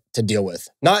nightmare to deal with.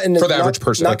 Not in for the average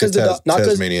person, not because the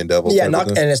Tasmanian devil. Yeah, and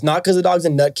it's not because the dog's a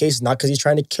nutcase. It's not because he's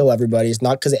trying to kill everybody. It's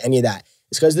not because of any of that.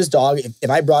 It's because this dog, if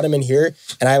I brought him in here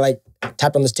and I like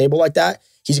tapped on this table like that,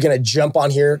 he's gonna jump on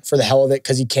here for the hell of it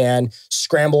because he can,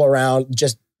 scramble around,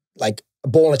 just like a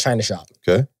bull in a china shop.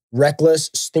 Okay. Reckless.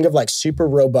 Think of like super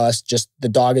robust. Just the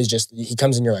dog is he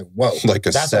comes in, you're like, whoa, like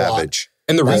a savage.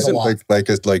 And the reason,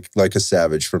 like a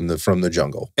savage from the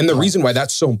jungle. And the reason why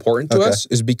that's so important to us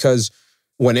is because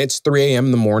when it's 3 a.m.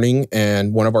 in the morning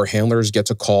and one of our handlers gets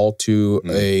a call to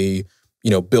a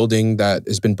building that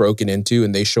has been broken into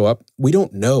and they show up, we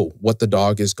don't know what the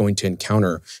dog is going to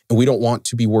encounter, and we don't want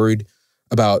to be worried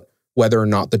about whether or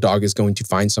not the dog is going to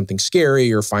find something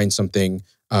scary or find something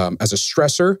as a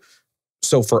stressor.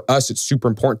 So for us, it's super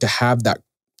important to have that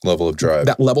level of drive,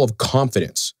 that level of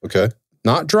confidence. Okay.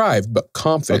 Not drive, but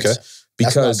confidence. Okay.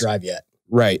 Because that's not drive yet.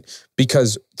 Right.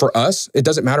 Because for us, it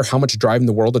doesn't matter how much drive in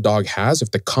the world a dog has.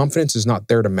 If the confidence is not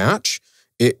there to match,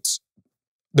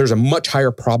 there's a much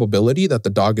higher probability that the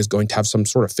dog is going to have some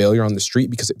sort of failure on the street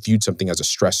because it viewed something as a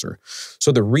stressor.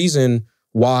 So the reason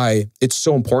why it's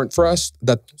so important for us,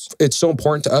 that it's so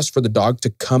important to us for the dog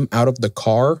to come out of the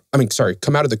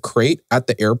crate at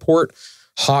the airport,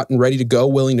 hot and ready to go,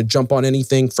 willing to jump on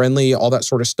anything, friendly, all that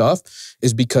sort of stuff,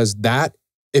 is because that,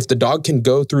 if the dog can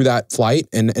go through that flight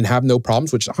and have no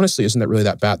problems, which honestly isn't really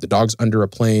that bad. The dog's under a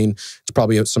plane, it's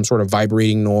probably some sort of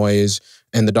vibrating noise,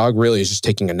 and the dog really is just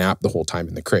taking a nap the whole time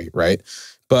in the crate, right?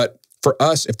 But for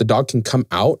us, if the dog can come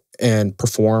out and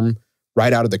perform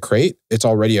right out of the crate, it's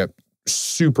already a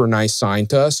super nice sign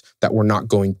to us that we're not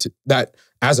going to, that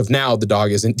as of now, the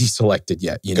dog isn't deselected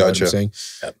yet. You know what I'm saying?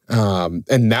 Yep.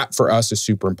 And that for us is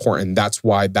super important. And that's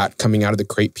why that coming out of the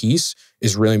crate piece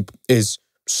is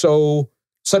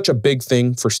such a big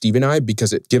thing for Steve and I,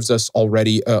 because it gives us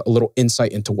already a little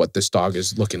insight into what this dog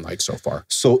is looking like so far.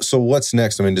 So what's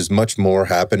next? I mean, does much more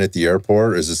happen at the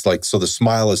airport? Or is this like, so the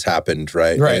smile has happened,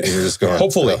 right? Right. And you're just going,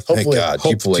 hopefully. Thank God.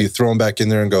 Do you throw them back in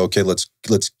there and go, okay, let's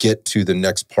get to the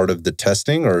next part of the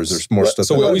testing, or is there more stuff?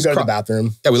 So we always go to the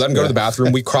bathroom. Yeah, we let them go to the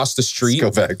bathroom. We cross the street.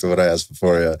 Let's go back to what I asked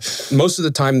before, yeah. Most of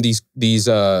the time, these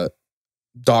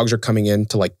dogs are coming in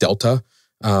to like Delta.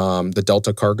 the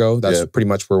Delta Cargo. That's pretty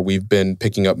much where we've been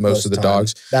picking up most of the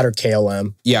dogs. That or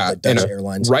KLM. Yeah. And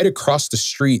airlines. Right across the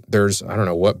street, there's, I don't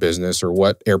know what business or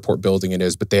what airport building it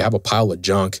is, but they have a pile of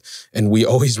junk. And we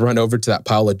always run over to that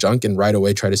pile of junk and right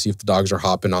away try to see if the dogs are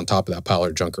hopping on top of that pile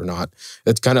of junk or not.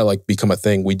 It's kind of like become a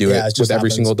thing. We do it with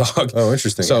every single dog. Oh,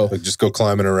 interesting. So like just go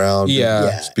climbing around.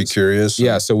 Just be curious.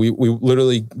 Yeah. So we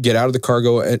literally get out of the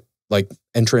cargo at like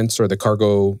entrance or the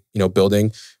cargo,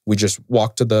 building. We just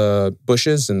walk to the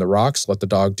bushes and the rocks, let the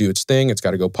dog do its thing. It's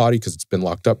got to go potty because it's been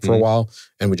locked up for a while.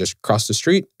 And we just cross the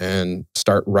street and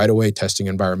start right away testing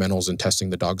environmentals and testing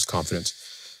the dog's confidence.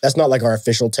 That's not like our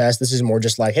official test. This is more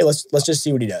just like, hey, let's just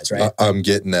see what he does, right? I'm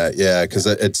getting that. Yeah. Because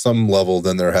at some level,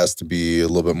 then there has to be a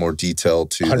little bit more detail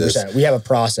to 100%. This. We have a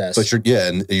process. But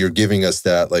you're giving us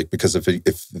that, like, because if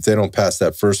they don't pass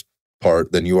that first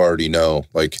part, then you already know,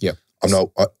 like,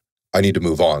 I need to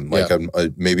move on. Like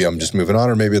maybe I'm just moving on,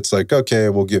 or maybe it's like, okay,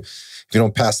 if you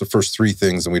don't pass the first 3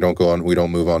 things and we don't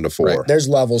move on to 4. Right. There's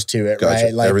levels to it,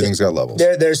 right? Like everything's got levels.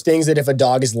 There's things that if a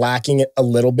dog is lacking a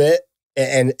little bit,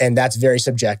 and that's very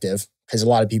subjective, because a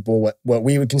lot of people, what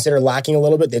we would consider lacking a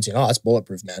little bit, they'd say, oh, that's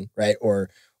bulletproof, man, right? Or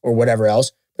whatever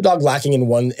else. A dog lacking in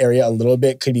one area a little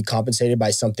bit could be compensated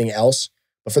by something else.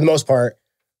 But for the most part,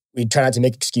 we try not to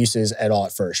make excuses at all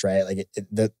at first, right? Like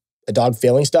a dog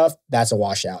failing stuff, that's a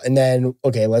washout. And then,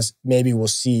 okay, we'll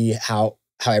see how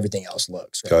everything else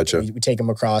looks. Right? Gotcha. We take them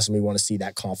across and we want to see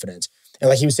that confidence. And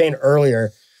like he was saying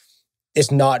earlier, it's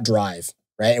not drive,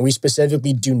 right? And we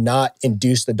specifically do not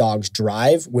induce the dog's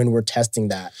drive when we're testing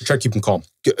that. We try to keep them calm.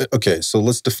 Okay, so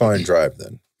let's define drive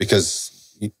then,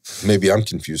 because maybe I'm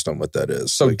confused on what that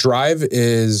is. So drive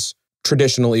is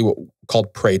traditionally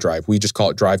called prey drive. We just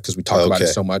call it drive because we talk about it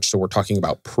so much. So we're talking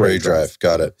about prey drive.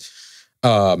 Got it.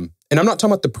 And I'm not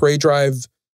talking about the prey drive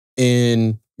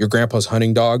in your grandpa's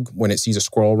hunting dog when it sees a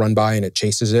squirrel run by and it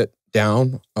chases it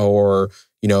down, or,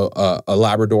 a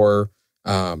Labrador,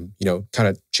 kind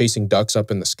of chasing ducks up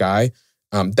in the sky.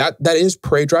 That is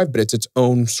prey drive, but it's its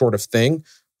own sort of thing.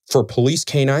 For police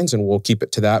canines, and we'll keep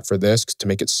it to that for this to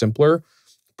make it simpler,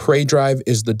 prey drive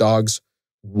is the dog's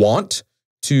want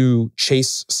to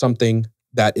chase something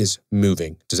that is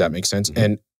moving. Does that make sense?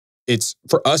 Mm-hmm. And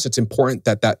for us, it's important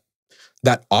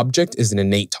that object is an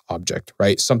innate object,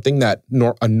 right? Something that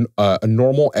a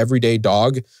normal everyday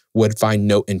dog would find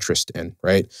no interest in,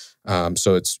 right?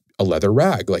 So it's a leather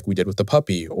rag like we did with the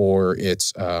puppy, or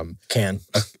it's anything.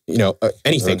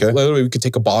 Okay. Literally, we could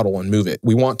take a bottle and move it.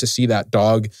 We want to see that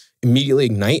dog immediately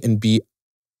ignite and be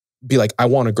like, I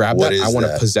want to grab that. I want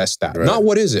to possess that. Right. Not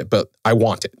what is it, but I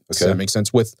want it. Okay. Does that make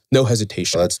sense? With no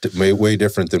hesitation. Well, that's way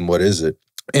different than what is it.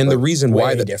 And the reason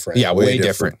why way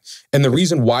different. And the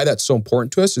reason why that's so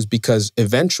important to us is because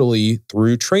eventually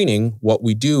through training, what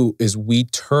we do is we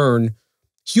turn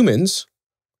humans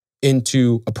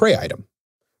into a prey item,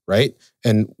 right?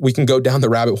 And we can go down the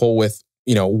rabbit hole with,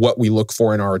 what we look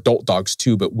for in our adult dogs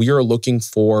too, but we are looking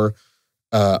for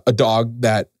a dog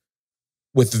that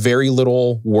with very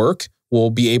little work will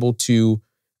be able to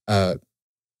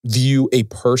view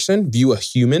a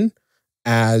human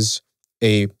as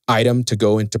a item to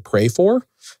go into prey for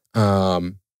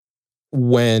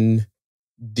when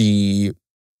the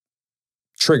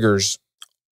triggers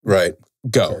go.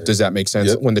 Okay. Does that make sense?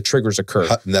 Yep. When the triggers occur.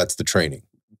 And that's the training.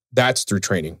 That's through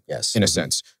training, yes, in a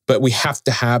sense. But we have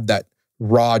to have that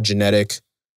raw genetic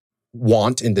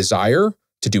want and desire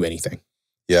to do anything.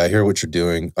 Yeah, I hear what you're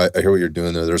doing. I hear what you're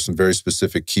doing there. There's some very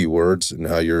specific keywords and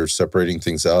how you're separating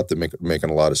things out that making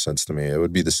a lot of sense to me. It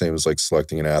would be the same as like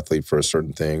selecting an athlete for a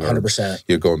certain thing. 100%.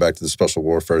 You're going back to the special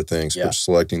warfare things, but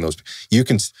selecting those. You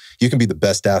can be the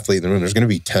best athlete in the room. There's going to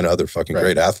be 10 other fucking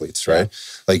great athletes, right?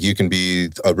 Yeah. Like you can be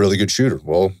a really good shooter.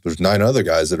 Well, there's 9 other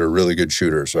guys that are really good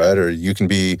shooters, right? Or you can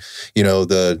be,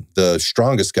 the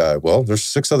strongest guy. Well, there's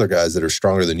 6 other guys that are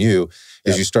stronger than you.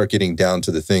 As you start getting down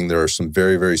to the thing, there are some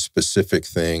very, very specific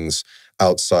things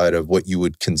outside of what you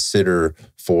would consider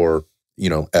for,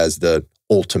 as the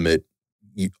ultimate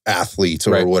athlete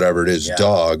or whatever it is,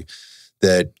 dog,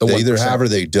 that they either have or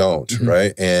they don't,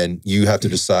 right? And you have to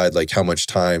decide, like, how much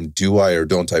time do I or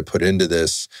don't I put into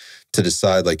this to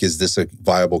decide, like, is this a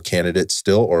viable candidate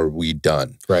still, or are we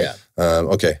done? Right.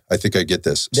 Okay, I think I get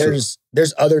this. There's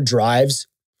other drives.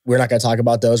 We're not going to talk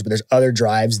about those, but there's other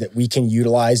drives that we can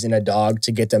utilize in a dog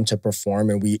to get them to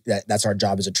perform. And that's our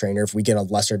job as a trainer. If we get a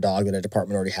lesser dog that a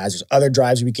department already has, there's other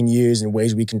drives we can use and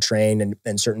ways we can train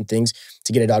and certain things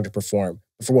to get a dog to perform.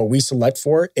 For what we select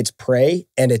for, it's prey,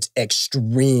 and it's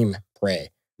extreme prey,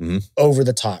 over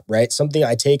the top, right? Something,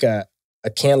 I take a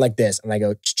can like this and I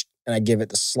go, and I give it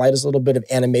the slightest little bit of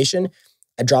animation,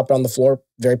 I drop it on the floor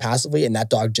very passively, and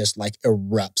that dog just like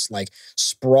erupts, like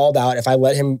sprawled out. If I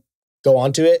let him go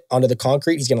onto the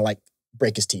concrete, he's gonna like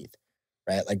break his teeth,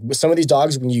 right? Like with some of these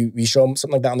dogs, when you show them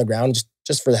something like that on the ground,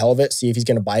 just for the hell of it, see if he's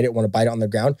gonna want to bite it on the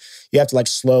ground, you have to like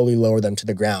slowly lower them to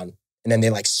the ground. And then they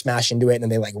like smash into it and then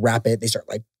they like wrap it. They start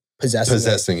like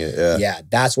possessing it. Yeah. Yeah.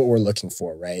 That's what we're looking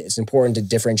for, right? It's important to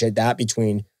differentiate that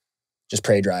between just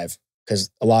prey drive, because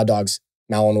a lot of dogs,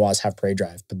 Malinois, have prey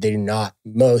drive, but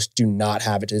most do not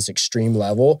have it to this extreme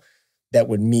level that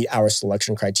would meet our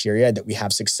selection criteria that we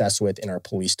have success with in our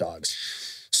police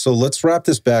dogs. So let's wrap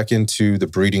this back into the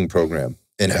breeding program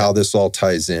and how this all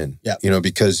ties in. Yeah. You know,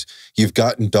 because you've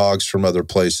gotten dogs from other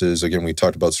places. Again, we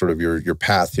talked about sort of your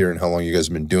path here and how long you guys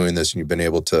have been doing this, and you've been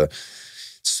able to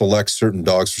select certain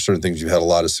dogs for certain things. You've had a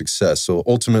lot of success. So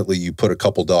ultimately, you put a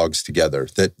couple dogs together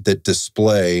that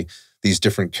display these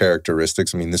different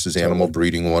characteristics. I mean, this is animal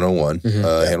breeding 101,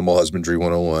 animal husbandry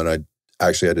 101. I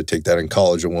actually had to take that in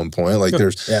college at one point. Like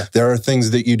there are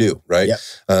things that you do, right? Yeah.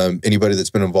 Anybody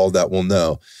that's been involved that will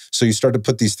know. So you start to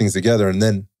put these things together, and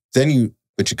then you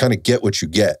kind of get what you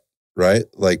get, right?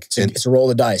 Like it's a roll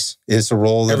of the dice. It's a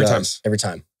roll of the dice. Every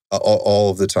time.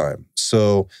 All of the time.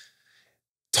 So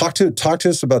talk to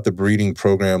us about the breeding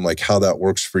program, like how that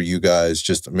works for you guys,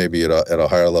 just maybe at a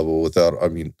higher level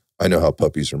I know how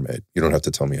puppies are made. You don't have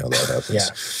to tell me how that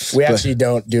happens. We actually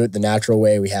don't do it the natural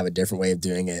way. We have a different way of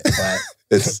doing it, but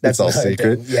that's all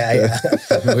secret. Yeah.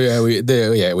 We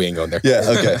ain't going there. Yeah.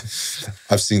 Okay.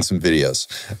 I've seen some videos.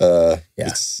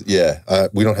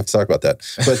 We don't have to talk about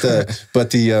that.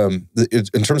 But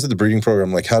in terms of the breeding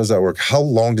program, like how does that work? How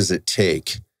long does it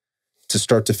take to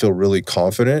start to feel really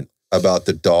confident about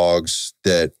the dogs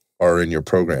that are in your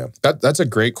program? That's a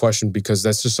great question, because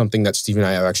that's just something that Steve and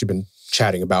I have actually been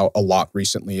chatting about a lot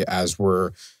recently as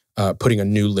we're putting a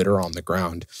new litter on the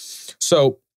ground.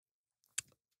 So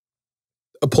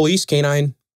a police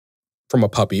canine from a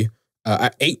puppy,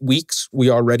 at 8 weeks, we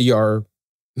already are,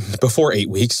 before 8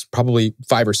 weeks, probably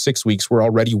 5 or 6 weeks, we're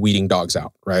already weeding dogs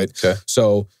out, right? Okay.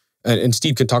 So, and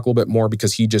Steve can talk a little bit more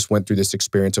because he just went through this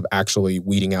experience of actually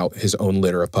weeding out his own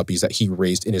litter of puppies that he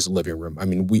raised in his living room. I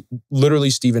mean,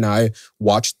 Steve and I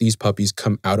watched these puppies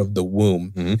come out of the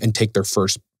womb and take their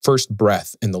first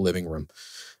breath in the living room.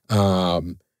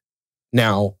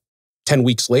 Now, 10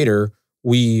 weeks later,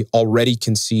 we already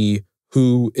can see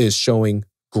who is showing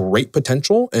great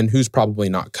potential and who's probably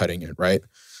not cutting it, right?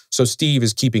 So Steve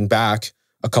is keeping back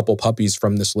a couple puppies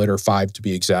from this litter, 5 to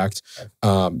be exact,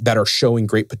 that are showing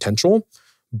great potential.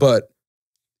 But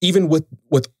even with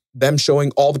them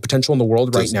showing all the potential in the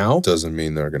world right now, doesn't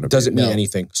mean they're going to doesn't mean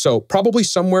anything. So probably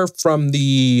somewhere from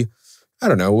the, I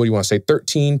don't know, what do you want to say,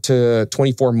 13 to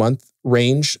 24 month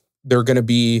range, they're going to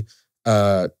be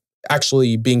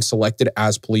actually being selected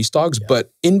as police dogs. Yeah.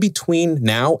 But in between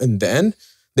now and then,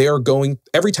 they are going,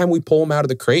 every time we pull them out of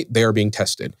the crate, they are being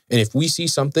tested. And if we see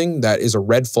something that is a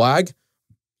red flag,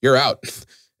 you're out.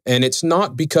 And it's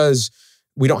not because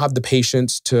we don't have the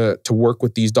patience to work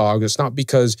with these dogs. It's not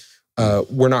because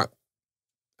we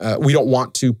don't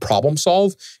want to problem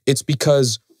solve. It's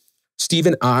because Steve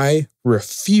and I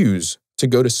refuse to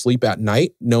go to sleep at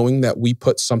night knowing that we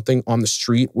put something on the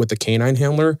street with a canine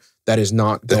handler that is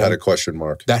not that had a question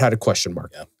mark. That had a question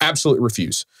mark. Yeah. Absolutely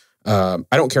refuse. I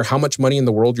don't care how much money in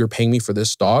the world you're paying me for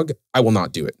this dog. I will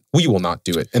not do it. We will not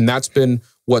do it. And that's been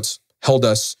what's held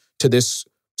us to this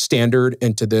standard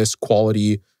and to this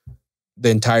quality the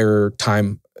entire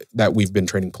time that we've been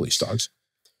training police dogs.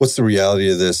 What's the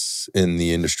reality of this in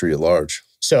the industry at large?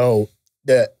 So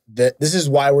this is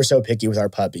why we're so picky with our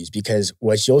puppies, because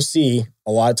what you'll see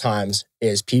a lot of times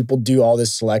is people do all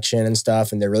this selection and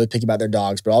stuff, and they're really picky about their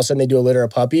dogs, but all of a sudden they do a litter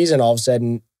of puppies, and all of a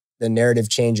sudden the narrative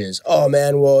changes. Oh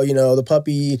man, well, the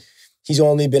puppy, he's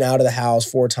only been out of the house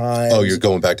 4 times. Oh, you're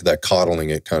going back to that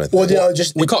coddling it kind of thing. Well,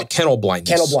 we call it kennel blindness.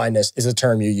 Kennel blindness is a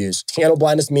term you use. Kennel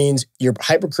blindness means you're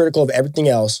hypercritical of everything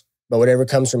else, but whatever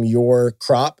comes from your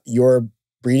crop, your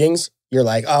breedings, you're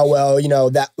like, oh, well, he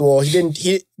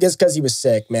just because he was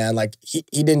sick, man. Like he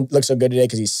didn't look so good today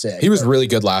because he's sick. He was really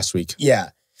good last week. Yeah.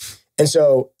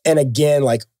 And again,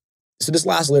 so this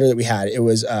last litter that we had, it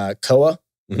was Koa,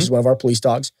 which is one of our police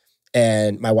dogs,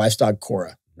 and my wife's dog,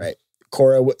 Cora, right?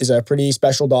 Cora is a pretty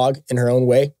special dog in her own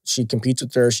way. She competes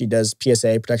with her. She does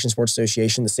PSA, Protection Sports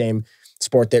Association, the same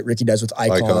sport that Ricky does with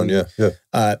Icon.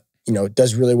 Yeah.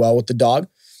 Does really well with the dog.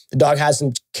 The dog has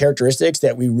some characteristics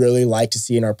that we really like to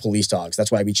see in our police dogs.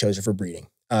 That's why we chose it for breeding.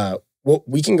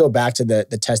 We can go back to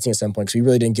the testing at some point because we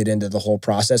really didn't get into the whole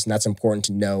process, and that's important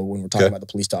to know when we're talking about the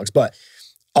police dogs. But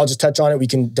I'll just touch on it. We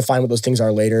can define what those things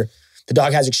are later. The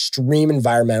dog has extreme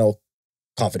environmental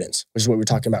confidence, which is what we were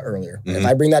talking about earlier. If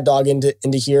I bring that dog into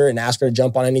here and ask her to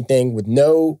jump on anything with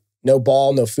no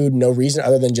ball, no food, no reason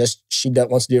other than just she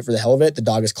wants to do it for the hell of it, the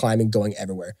dog is climbing, going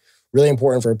everywhere. Really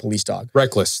important for a police dog.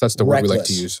 Reckless. That's the word we like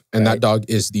to use. And that dog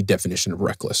is the definition of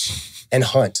reckless. And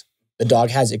hunt. The dog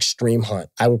has extreme hunt.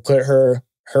 I would put her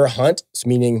hunt,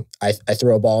 meaning I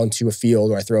throw a ball into a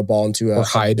field or I throw a ball into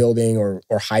a building or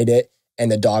hide it.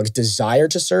 And the dog's desire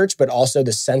to search, but also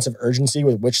the sense of urgency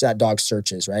with which that dog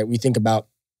searches, right? We think about,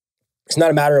 it's not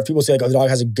a matter of people say like, oh, the dog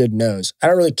has a good nose. I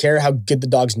don't really care how good the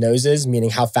dog's nose is, meaning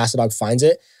how fast the dog finds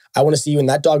it. I want to see when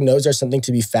that dog knows there's something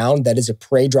to be found that is a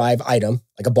prey drive item,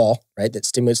 like a ball, right? That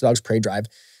stimulates the dog's prey drive.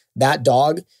 That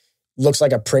dog looks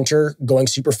like a printer going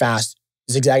super fast,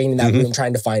 zigzagging in that room,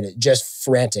 trying to find it, just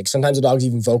frantic. Sometimes the dogs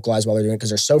even vocalize while they're doing it because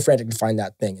they're so frantic to find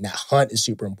that thing. And that hunt is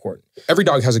super important. Every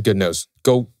dog has a good nose.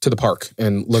 Go to the park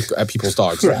and look at people's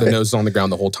dogs. The nose is on the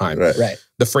ground the whole time. Right.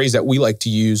 The phrase that we like to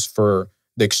use for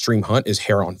the extreme hunt is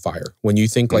hair on fire. When you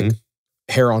think like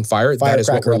hair on fire, that is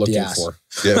what we're looking for.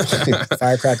 Yeah.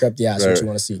 Firecracker up the ass, what you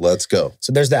want to see. Let's go.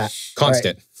 So there's that.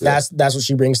 Constant. Right? That's what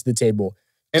she brings to the table.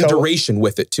 And duration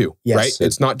with it too, right?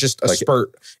 It's not just a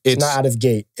spurt. It's not out of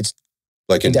gate. It's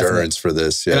like endurance for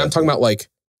this. Yeah. And I'm talking about like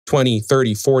 20,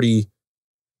 30, 40,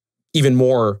 even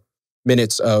more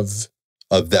minutes of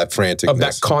that franticness. Of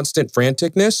that constant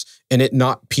franticness and it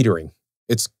not petering.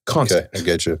 It's constant. Okay, I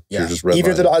get you. Yeah.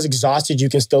 Even if the dog is exhausted, you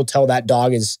can still tell that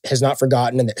dog has not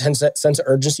forgotten and the sense of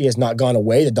urgency has not gone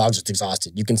away. The dog's just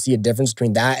exhausted. You can see a difference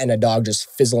between that and a dog just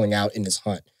fizzling out in his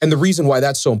hunt. And the reason why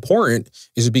that's so important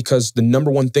is because the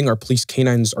number one thing our police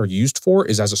canines are used for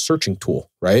is as a searching tool,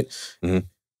 right?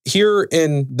 Here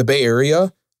in the Bay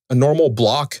Area, a normal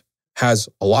block has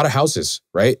a lot of houses,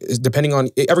 right? Depending on,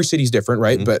 every city's different,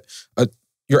 right? But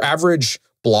your average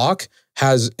block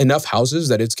has enough houses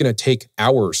that it's going to take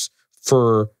hours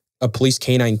for a police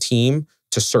canine team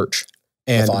to search.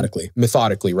 And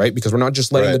methodically, right? Because we're not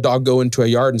just letting the dog go into a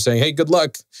yard and saying, hey, good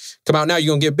luck, come out now,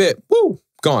 you're going to get bit. Woo,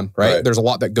 gone, right? There's a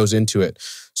lot that goes into it.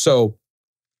 So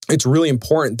it's really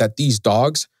important that these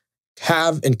dogs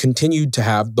have and continue to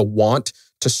have the want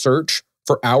to search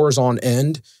for hours on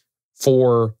end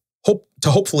to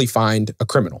hopefully find a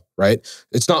criminal, right?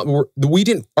 It's not,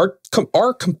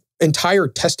 our entire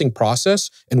testing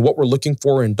process and what we're looking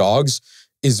for in dogs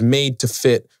is made to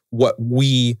fit what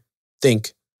we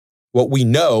think, what we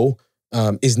know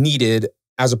is needed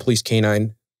as a police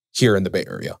canine here in the Bay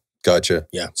Area. Gotcha.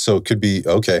 Yeah. So it could be,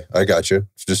 okay, I got you.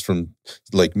 Just from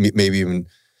like maybe even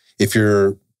if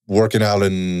you're working out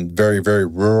in very, very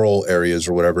rural areas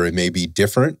or whatever, it may be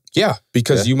different. Yeah,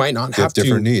 because you might not have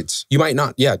different needs. You might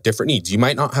not, different needs. You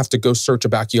might not have to go search a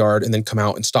backyard and then come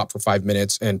out and stop for 5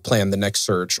 minutes and plan the next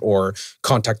search or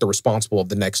contact the responsible of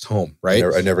the next home, right?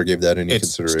 I never gave that any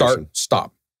consideration.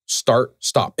 Start,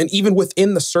 stop. And even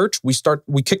within the search, we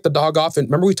kick the dog off. And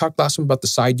remember we talked last time about the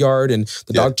side yard and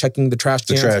the dog checking the trash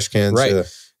cans? The trash cans,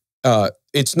 right.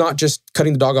 It's not just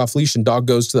cutting the dog off leash and dog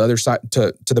goes to the other side,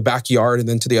 to the backyard and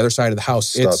then to the other side of the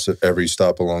house. Stops at every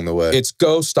stop along the way. It's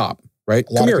go, stop, right?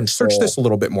 Come here and search this a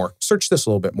little bit more. Search this a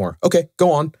little bit more. Okay,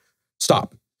 go on.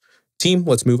 Stop. Team,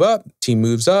 let's move up. Team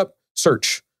moves up.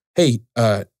 Search. Hey,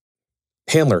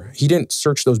 handler, he didn't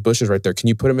search those bushes right there. Can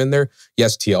you put him in there?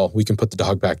 Yes, TL, we can put the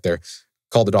dog back there.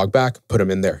 Call the dog back, put him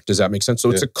in there. Does that make sense?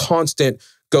 So it's a constant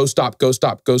go, stop, go,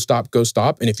 stop, go, stop, go,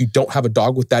 stop. And if you don't have a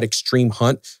dog with that extreme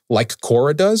hunt like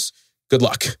Cora does, good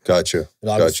luck. Gotcha. The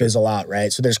dog will fizzle out,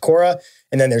 right? So there's Cora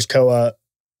and then there's Koa.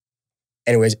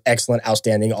 Anyways, excellent,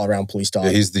 outstanding, all-around police dog.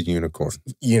 Yeah, he's the unicorn.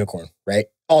 Unicorn, right?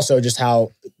 Also, just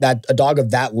how that a dog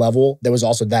of that level that was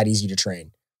also that easy to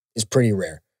train is pretty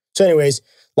rare. So anyways,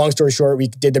 long story short, we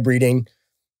did the breeding.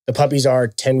 The puppies are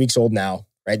 10 weeks old now,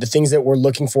 right? The things that we're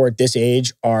looking for at this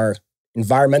age are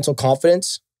environmental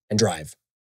confidence and drive.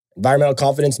 Environmental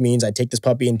confidence means I take this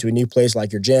puppy into a new place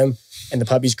like your gym and the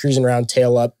puppy's cruising around,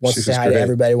 tail up, wants to say hi to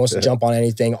everybody, wants to jump on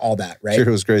anything, all that, right? Sure,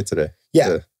 it was great today.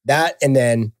 Yeah. That and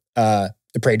then the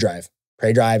prey drive.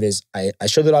 Prey drive is I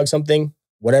show the dog something,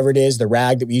 whatever it is, the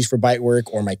rag that we use for bite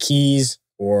work or my keys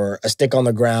or a stick on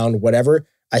the ground, whatever.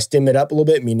 I stim it up a little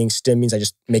bit, meaning stim means I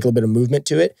just make a little bit of movement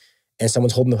to it. And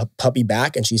someone's holding the puppy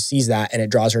back and she sees that and it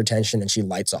draws her attention and she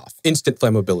lights off. Instant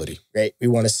flammability. Right? We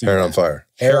want to see hair on fire.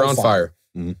 Hair on fire.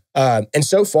 Mm-hmm. And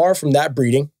so far from that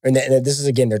breeding, and this is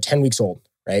again, they're 10 weeks old,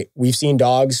 right? We've seen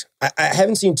dogs. I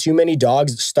haven't seen too many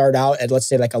dogs start out at, let's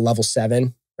say, like a level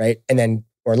 7, right? And then,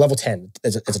 or level 10.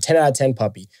 It's a 10 out of 10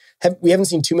 puppy. We haven't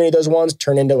seen too many of those ones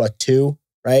turn into a 2,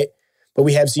 right? But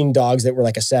we have seen dogs that were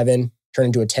like a 7 turn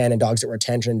into a 10 and dogs that were a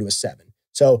 10 turn into a 7.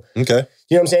 So, okay,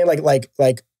 you know what I'm saying?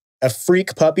 Like a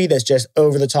freak puppy that's just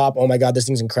over the top. Oh my God, this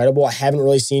thing's incredible. I haven't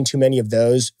really seen too many of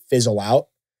those fizzle out,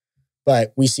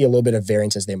 but we see a little bit of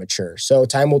variance as they mature. So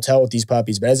time will tell with these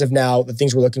puppies. But as of now, the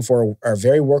things we're looking for are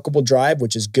very workable drive,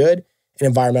 which is good, and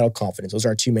environmental confidence. Those are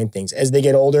our two main things. As they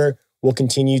get older, we'll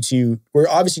continue to, we're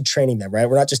obviously training them, right?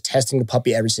 We're not just testing the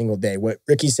puppy every single day. What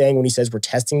Ricky's saying when he says we're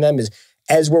testing them is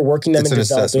as we're working them and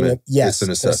developing them. Yes,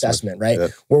 it's an assessment, right? Yeah.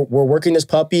 We're working this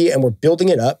puppy and we're building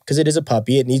it up because it is a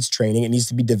puppy. It needs training. It needs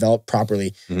to be developed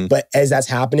properly. Mm-hmm. But as that's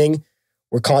happening,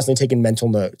 we're constantly taking mental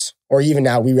notes. Or even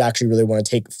now, we actually really want to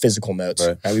take physical notes.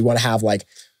 Right? We want to have like,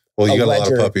 well, you got a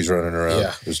lot of puppies running around.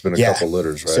 Yeah. There's been a couple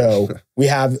litters, right? So we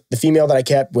have the female that I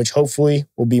kept, which hopefully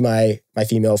will be my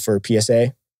female for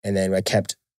PSA. And then I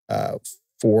kept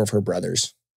 4 of her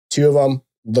brothers. 2 of them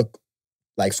look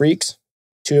like freaks.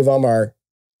 2 of them are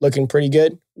looking pretty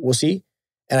good. We'll see.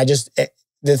 And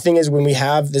the thing is, when we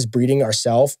have this breeding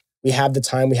ourselves, we have the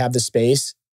time, we have the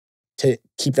space to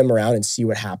keep them around and see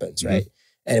what happens, right?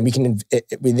 And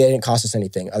they didn't cost us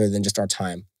anything other than just our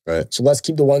time. Right. So let's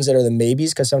keep the ones that are the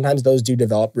maybes, because sometimes those do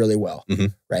develop really well,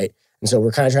 right? And so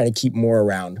we're kind of trying to keep more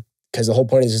around, because the whole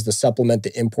point is just to supplement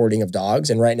the importing of dogs.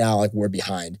 And right now, like, we're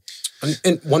behind.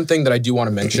 And one thing that I do want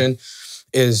to mention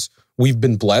is we've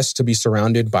been blessed to be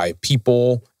surrounded by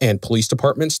people and police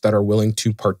departments that are willing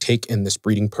to partake in this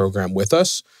breeding program with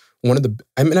us.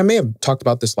 I may have talked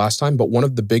about this last time, but one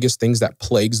of the biggest things that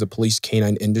plagues the police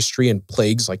canine industry and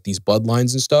plagues like these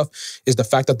bloodlines and stuff is the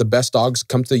fact that the best dogs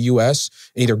come to the US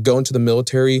and either go into the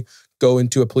military, go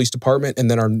into a police department, and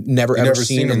then are never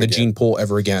seen in the gene pool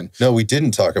ever again. No, we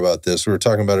didn't talk about this. We were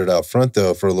talking about it out front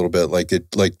though for a little bit.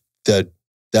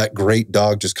 That great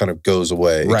dog just kind of goes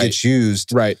away. Right. It gets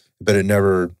used, right, but it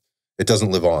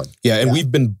doesn't live on. Yeah, and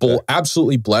we've been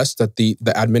absolutely blessed that the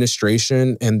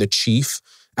administration and the chief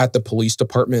at the police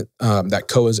department that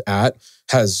Koa's at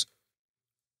has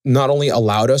not only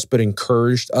allowed us, but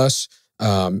encouraged us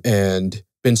and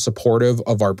been supportive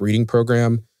of our breeding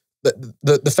program.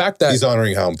 The fact that he's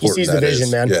honoring how important he sees the vision,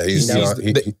 is. Man. Yeah,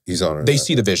 he's honoring. They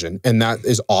see the vision, and that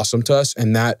is awesome to us.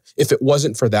 And that, if it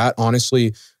wasn't for that,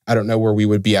 honestly, I don't know where we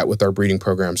would be at with our breeding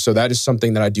program. So that is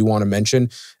something that I do want to mention,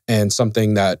 and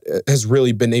something that has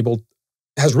really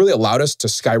allowed us to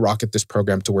skyrocket this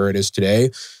program to where it is today,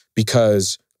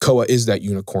 because Koa is that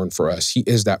unicorn for us. He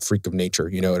is that freak of nature.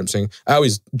 You know what I'm saying? I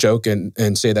always joke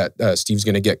and say that Steve's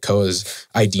going to get Koa's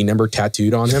ID number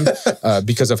tattooed on him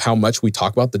because of how much we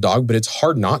talk about the dog, but it's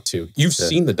hard not to. You've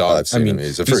seen the dog. I've seen him.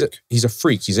 He's a freak. He's a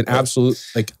freak. He's an absolute,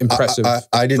 impressive I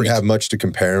didn't freak. have much to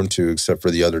compare him to except for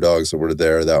the other dogs that were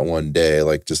there that one day.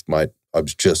 I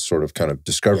was just sort of kind of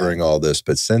discovering all this.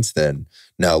 But since then,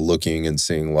 now looking and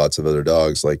seeing lots of other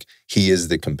dogs, like, he is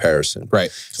the comparison.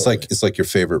 Right. It's like your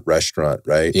favorite restaurant,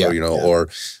 right? Yeah. Or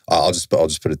I'll just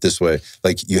put it this way.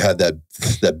 Like, you had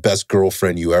that best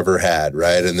girlfriend you ever had,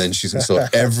 right? And then so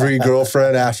every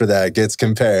girlfriend after that gets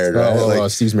compared, right? Oh,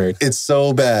 Steve's married. It's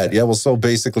so bad. Yeah, well, so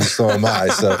basically so am I.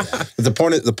 So the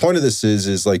point of this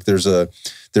is like there is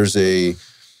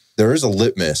a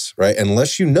litmus, right?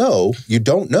 Unless you know, you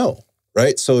don't know.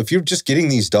 Right? So if you're just getting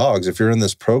these dogs, if you're in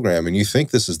this program and you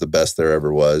think this is the best there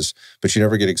ever was, but you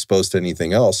never get exposed to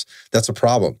anything else, that's a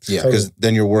problem. Yeah. Because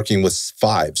then you're working with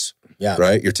 5s. Yeah.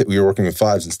 Right? You're working with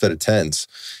 5s instead of 10s.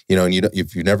 And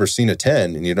if you've never seen a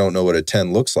 10 and you don't know what a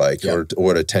 10 looks like, or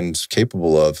what a 10's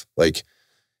capable of, like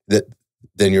that,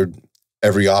 then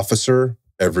every officer,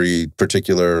 every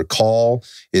particular call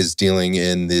is dealing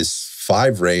in this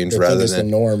 5 range rather than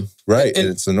the norm. Right. And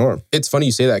it's the norm. It's funny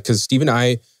you say that, because Steve and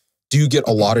I do get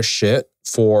a lot of shit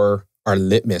for our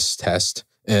litmus test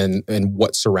and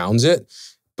what surrounds it.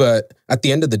 But at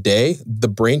the end of the day, the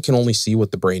brain can only see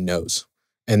what the brain knows.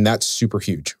 And that's super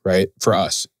huge, right? For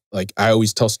us. Like, I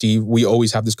always tell Steve, we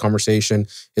always have this conversation.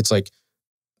 It's like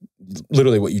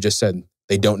literally what you just said.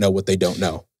 They don't know what they don't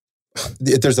know.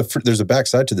 There's a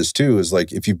backside to this too, is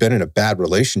like, if you've been in a bad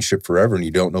relationship forever and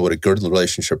you don't know what a good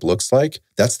relationship looks like,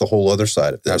 that's the whole other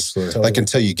side of this. Absolutely. Like,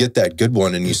 until you get that good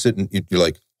one and you sit and you're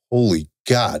like, holy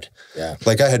God. Yeah.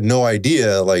 Like, I had no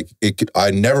idea,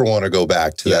 I never want to go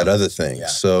back to that other thing. Yeah.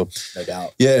 So, no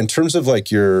doubt. Yeah, in terms of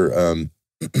like your,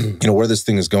 where this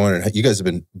thing is going, and you guys have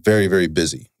been very, very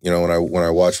busy. When I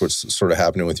watch what's sort of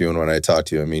happening with you and when I talk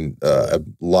to you, I mean, a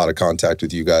lot of contact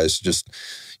with you guys, just,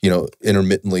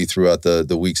 intermittently throughout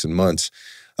the weeks and months.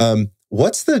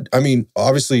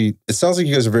 Obviously, it sounds like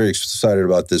you guys are very excited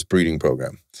about this breeding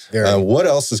program. What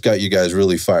else has got you guys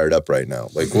really fired up right now?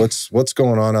 Like, what's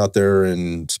going on out there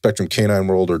in Spectrum Canine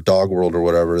world or dog world or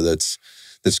whatever that's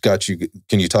that's got you.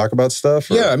 Can you talk about stuff?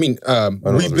 Yeah, I mean,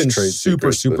 we've been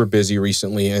super busy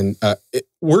recently, and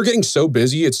we're getting so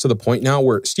busy. It's to the point now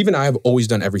where Steve and I have always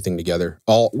done everything together.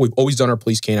 We've always done our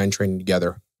police canine training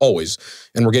together, always.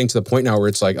 And we're getting to the point now where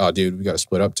it's like, oh, dude, we got to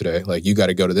split up today. Like, you got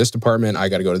to go to this department. I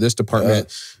got to go to this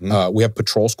department. Yeah. We have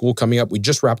patrol school coming up. We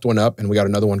just wrapped one up, and we got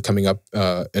another one coming up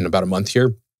in about a month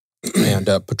here. And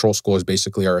patrol school is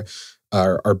basically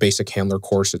our basic handler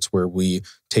course. It's where we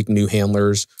take new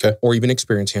handlers or even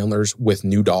experienced handlers with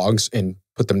new dogs and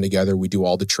put them together. We do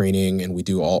all the training, and we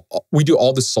do all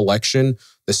the selection,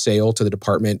 the sale to the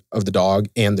department of the dog,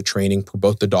 and the training for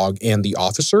both the dog and the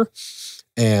officer.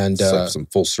 And it's like some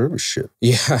full service shit.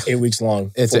 Yeah. 8 weeks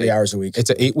long, it's 40 hours a week. It's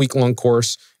an 8-week long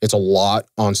course. It's a lot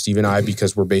on Steve and I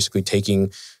because we're basically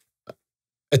taking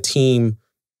a team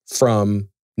from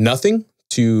nothing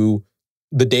to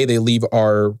the day they leave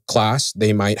our class,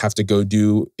 they might have to go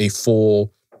do a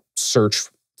full search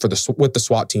with the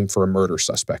SWAT team for a murder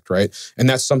suspect, right? And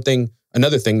that's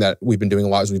another thing that we've been doing a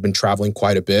lot is we've been traveling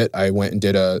quite a bit. I went and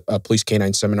did a police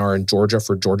canine seminar in Georgia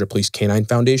for Georgia Police Canine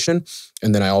Foundation.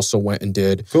 And then I also went and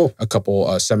did a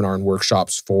couple seminar and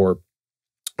workshops for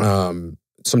some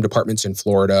departments in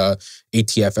Florida.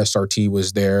 ATF SRT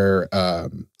was there,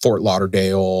 Fort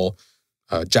Lauderdale,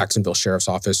 Jacksonville Sheriff's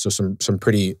Office. So some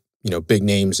pretty, big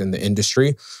names in the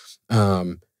industry.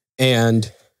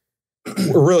 And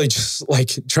we're really just like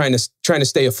trying to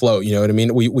stay afloat. You know what I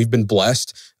mean? We've been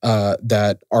blessed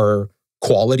that our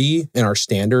quality and our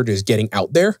standard is getting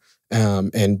out there.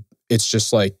 And it's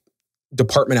just like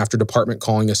department after department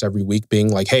calling us every week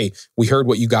being like, hey, we heard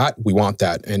what you got. We want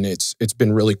that. And it's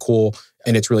been really cool,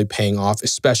 and it's really paying off,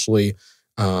 especially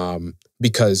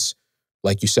because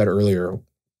like you said earlier,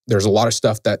 there's a lot of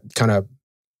stuff that kind of,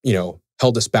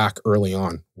 held us back early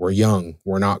on. We're young.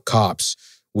 We're not cops.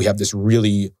 We have this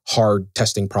really hard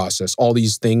testing process. All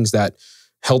these things that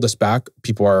held us back,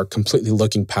 people are completely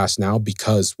looking past now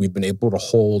because we've been able to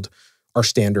hold our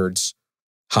standards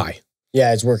high.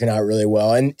 Yeah, it's working out really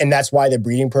well. And that's why the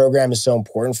breeding program is so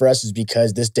important for us, is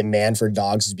because this demand for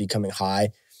dogs is becoming high.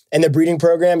 And the breeding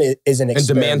program is an experiment. And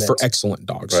demand for excellent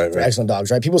dogs. Right. For excellent dogs,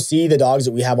 right? People see the dogs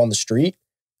that we have on the street.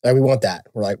 Like, we want that.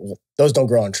 We're like, well, those don't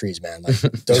grow on trees, man. Like,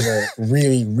 those are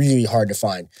really, really hard to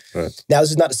find. Right. Now, this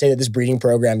is not to say that this breeding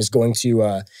program is going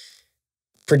to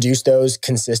produce those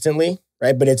consistently,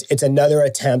 right? But it's another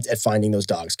attempt at finding those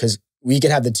dogs, because we could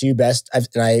have the two best.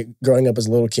 Growing up as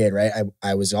a little kid, right?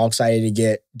 I was all excited to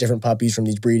get different puppies from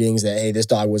these breedings that, hey, this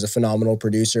dog was a phenomenal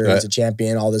producer. Right. He's a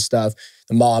champion, all this stuff.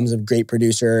 The mom's a great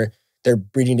producer. They're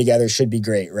breeding together, should be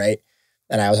great, right?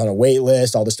 And I was on a wait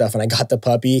list, all this stuff, and I got the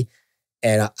puppy.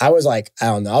 And I was like, I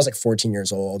don't know, I was like 14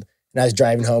 years old. And I was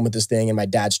driving home with this thing in my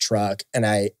dad's truck. And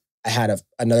I had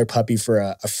another puppy for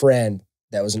a friend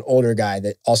that was an older guy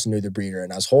that also knew the breeder.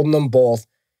 And I was holding them both.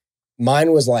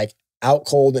 Mine was like out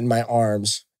cold in my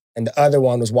arms. And the other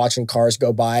one was watching cars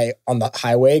go by on the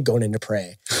highway going into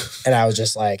prey. And I was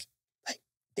just like,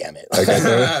 damn it.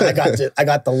 I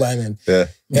got the lemon. Yeah.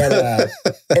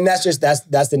 And that's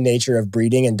the nature of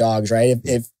breeding and dogs, right?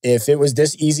 If it was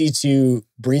this easy to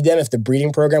breed them, if the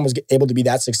breeding program was able to be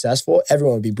that successful,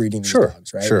 everyone would be breeding these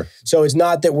dogs, right? Sure. So it's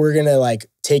not that we're gonna like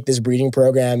take this breeding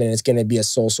program and it's gonna be a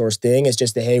sole source thing. It's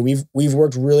just that, hey, we've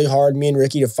worked really hard, me and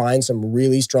Ricky, to find some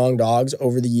really strong dogs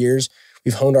over the years.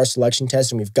 We've honed our selection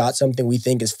tests, and we've got something we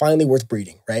think is finally worth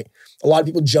breeding, right? A lot of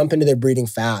people jump into their breeding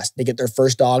fast. They get their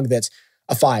first dog that's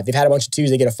a 5. They've had a bunch of 2s,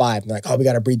 they get a 5. And they're like, oh, we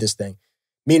got to breed this thing.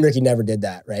 Me and Ricky never did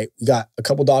that, right? We got a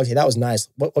couple dogs. Hey, that was nice.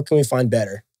 What can we find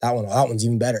better? That one. Oh, that one's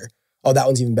even better. Oh, that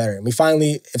one's even better. And we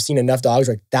finally have seen enough dogs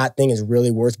like that thing is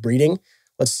really worth breeding.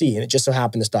 Let's see. And it just so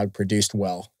happened this dog produced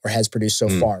well, or has produced so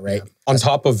far, right? Yeah. On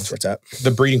top of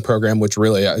the breeding program, which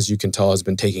really, as you can tell, has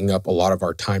been taking up a lot of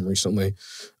our time recently.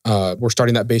 We're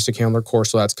starting that basic handler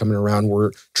course, so that's coming around.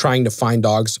 We're trying to find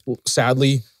dogs.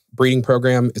 Sadly, breeding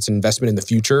program, it's an investment in the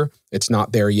future. It's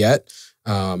not there yet.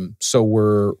 So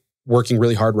we're working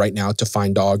really hard right now to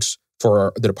find dogs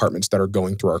for the departments that are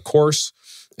going through our course.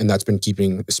 And that's been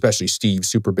keeping, especially Steve,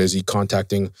 super busy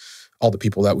contacting all the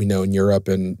people that we know in Europe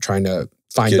and trying to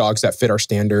find dogs that fit our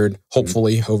standard,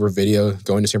 hopefully over video,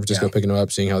 going to San Francisco, picking them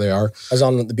up, seeing how they are. I was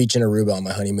on the beach in Aruba on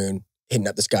my honeymoon, hitting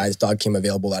up this guy. This dog came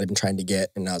available that I've been trying to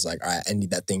get. And I was like, all right, I need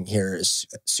that thing here as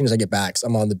soon as I get back. So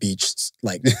I'm on the beach,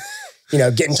 like...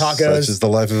 getting tacos. Such is the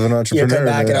life of an entrepreneur. Come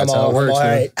back and I'm all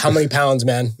right. How many pounds,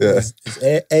 man? Yeah.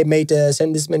 Hey, mate,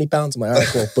 send this many pounds. I'm like, all right,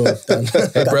 cool, boom, done.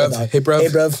 Hey,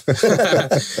 bruv.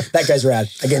 That guy's rad.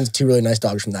 Again, 2 really nice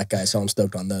dogs from that guy, so I'm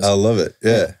stoked on those. I love it.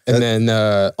 Yeah. And then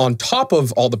on top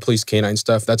of all the police canine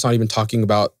stuff, that's not even talking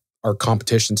about our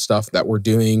competition stuff that we're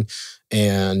doing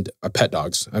and pet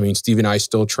dogs. I mean, Steve and I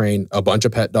still train a bunch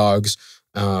of pet dogs.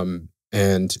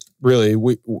 And really,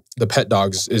 the pet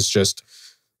dogs is just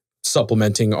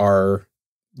supplementing our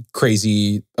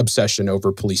crazy obsession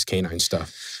over police canine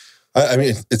stuff. I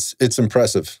mean, it's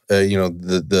impressive.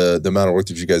 The amount of work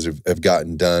that you guys have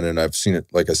gotten done, and I've seen it,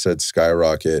 like I said,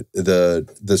 skyrocket.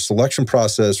 The selection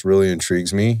process really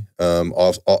intrigues me.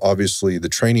 Obviously, the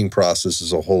training process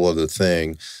is a whole other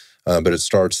thing, but it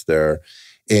starts there.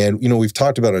 And we've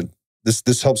talked about it.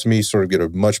 This helps me sort of get a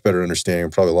much better understanding,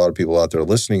 probably a lot of people out there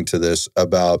listening to this,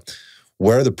 about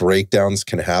where the breakdowns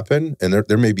can happen. And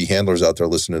there may be handlers out there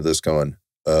listening to this going,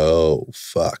 oh,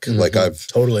 fuck. Mm-hmm. Like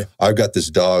Totally. I've got this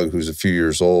dog who's a few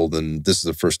years old, and this is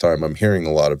the first time I'm hearing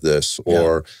a lot of this.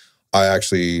 Or I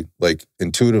actually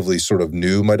intuitively sort of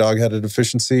knew my dog had a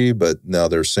deficiency, but now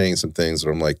they're saying some things that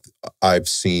I'm like, I've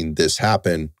seen this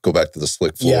happen. Go back to the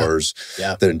slick floors,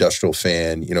 the industrial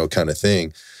fan, kind of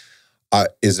thing.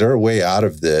 Is there a way out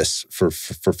of this for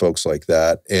folks like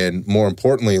that? And more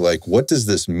importantly, what does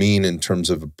this mean in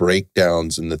terms of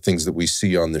breakdowns and the things that we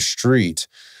see on the street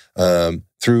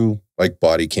through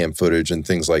body cam footage and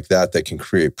things like that can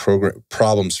create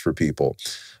problems for people?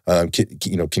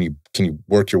 Can you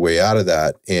work your way out of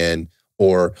that?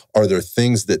 Or are there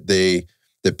things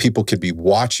that people could be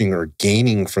watching or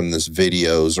gaining from this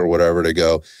videos or whatever to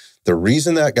go, the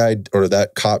reason that guy or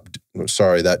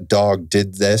that dog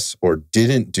did this or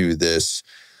didn't do this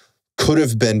could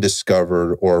have been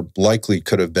discovered, or likely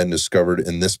could have been discovered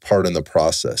in this part in the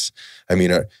process? I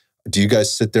mean, do you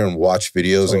guys sit there and watch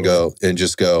videos and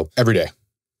just go every day?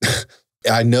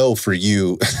 I know for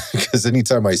you, because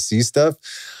anytime I see stuff,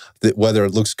 that whether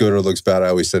it looks good or looks bad, I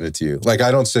always send it to you. I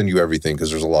don't send you everything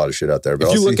because there's a lot of shit out there. But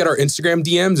if you look at our Instagram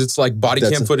DMs, it's like body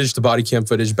cam footage to body cam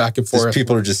footage, back and forth.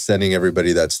 People are just sending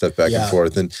everybody that stuff back and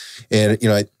forth. And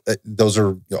those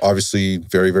are obviously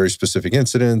very, very specific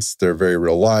incidents. They're very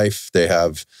real life. They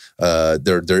have,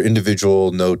 they're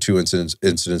individual. No two incidents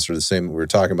are the same that we were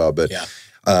talking about. But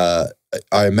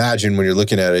I imagine when you're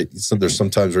looking at it, there's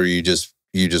sometimes where you just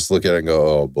look at it and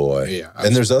go, oh boy. Yeah,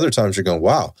 and there's other times you're going,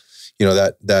 wow.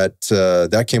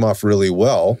 That came off really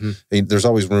well. Mm-hmm. I mean, there's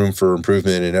always room for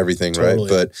improvement and everything, right?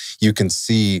 But you can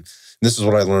see, this is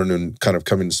what I learned in kind of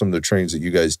coming to some of the trainings that you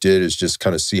guys did, is just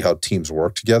kind of see how teams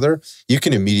work together. You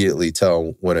can immediately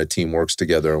tell when a team works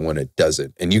together and when it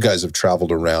doesn't. And you guys have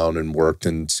traveled around and worked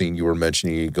and seen, you were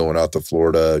mentioning going out to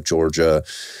Florida, Georgia,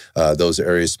 those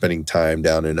areas, spending time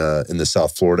down in the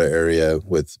South Florida area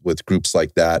with groups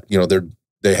like that.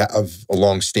 They have a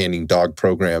long-standing dog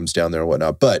programs down there and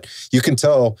whatnot. But you can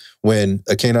tell when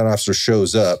a canine officer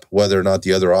shows up, whether or not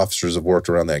the other officers have worked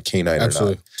around that canine or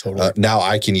not. Totally. Now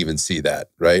I can even see that,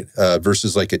 right?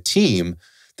 Versus a team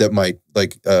that might,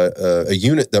 a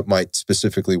unit that might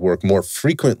specifically work more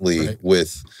frequently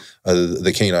with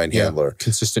the canine handler.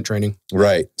 Consistent training.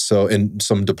 Right. So, and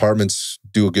some departments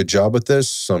do a good job with this.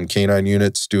 Some canine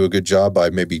units do a good job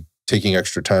by maybe taking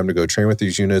extra time to go train with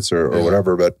these units or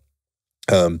whatever. But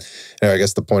and I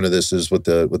guess the point of this is with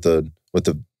the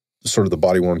sort of the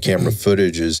body worn camera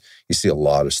footage is you see a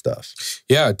lot of stuff.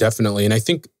 Yeah, definitely. And I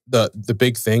think the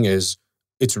big thing is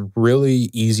it's really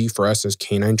easy for us as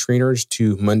canine trainers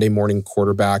to Monday morning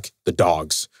quarterback the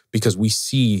dogs, because we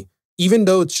see, even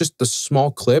though it's just the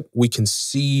small clip, we can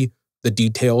see the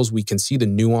details, we can see the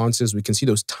nuances, we can see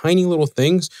those tiny little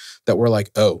things that we're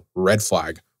like, oh, red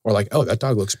flag, or like, oh, that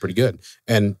dog looks pretty good.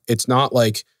 And it's not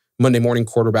like Monday morning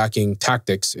quarterbacking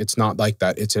tactics. It's not like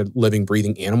that. It's a living,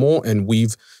 breathing animal. And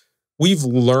we've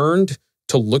learned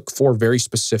to look for very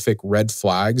specific red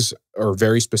flags or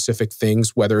very specific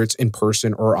things, whether it's in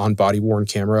person or on body worn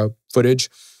camera footage.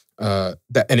 And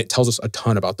it tells us a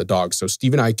ton about the dog. So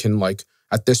Steve and I can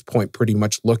at this point pretty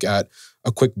much look at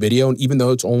a quick video. And even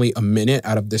though it's only a minute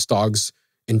out of this dog's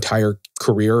entire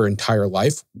career, entire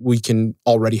life, we can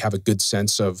already have a good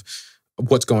sense of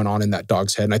what's going on in that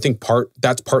dog's head. And I think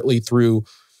that's partly through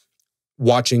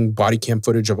watching body cam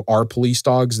footage of our police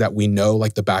dogs that we know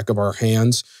like the back of our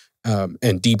hands,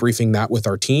 and debriefing that with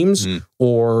our teams,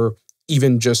 or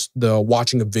even just the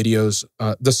watching of videos,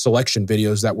 the selection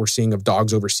videos that we're seeing of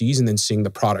dogs overseas, and then seeing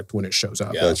the product when it shows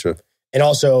up. Yeah. Gotcha. And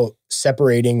also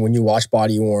separating, when you watch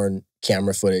body worn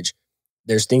camera footage,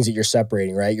 there's things that you're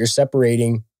separating, right? You're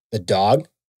separating the dog,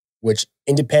 which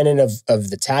independent of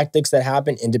the tactics that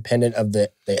happen, independent of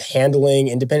the handling,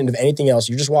 independent of anything else,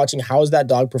 you're just watching how is that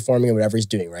dog performing in whatever he's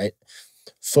doing, right?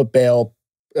 Foot bail,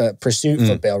 pursuit,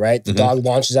 foot bail, right? The dog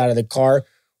launches out of the car,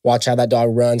 watch how that dog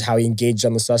runs, how he engages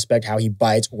on the suspect, how he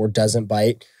bites or doesn't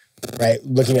bite, right?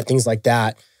 Looking at things like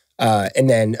that. And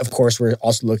then, of course, we're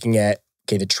also looking at,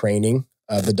 the training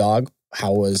of the dog.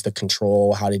 How was the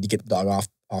control? How did you get the dog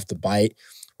off the bite.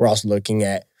 We're also looking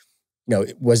at,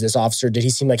 was this officer, did he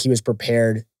seem like he was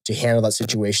prepared to handle that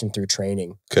situation through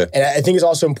training? Okay. And I think it's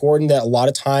also important that a lot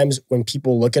of times when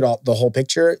people look at the whole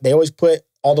picture, they always put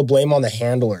all the blame on the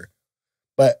handler.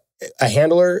 But a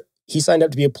handler, he signed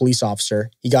up to be a police officer.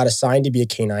 He got assigned to be a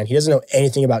canine. He doesn't know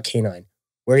anything about canine.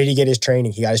 Where did he get his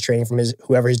training? He got his training from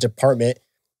whoever his department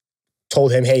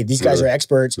told him, hey, these guys are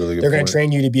experts. They're going to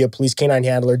train you to be a police canine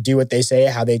handler, do what they say,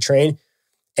 how they train.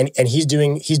 And he's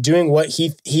doing what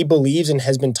he believes and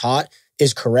has been taught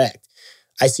is correct.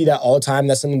 I see that all the time.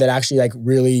 That's something that actually like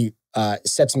really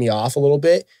sets me off a little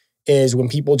bit, is when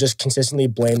people just consistently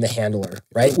blame the handler,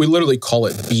 right? We literally call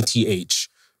it BTH.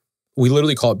 We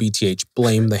literally call it BTH,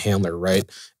 blame the handler, right?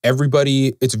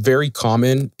 Everybody, it's very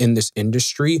common in this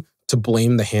industry to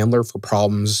blame the handler for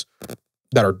problems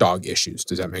that are dog issues.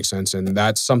 Does that make sense? And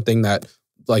that's something that,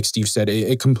 like Steve said,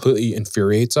 it completely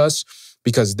infuriates us,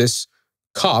 because this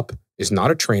cop is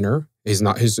not a trainer. His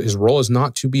role is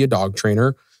not to be a dog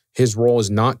trainer. His role is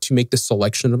not to make the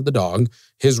selection of the dog.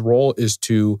 His role is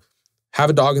to have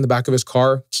a dog in the back of his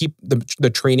car, keep the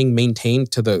training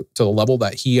maintained to the level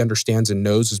that he understands and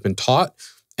knows has been taught,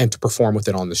 and to perform with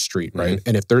it on the street, right? Mm-hmm.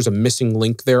 And if there's a missing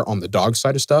link there on the dog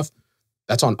side of stuff,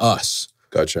 that's on us.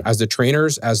 Gotcha. As the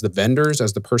trainers, as the vendors,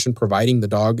 as the person providing the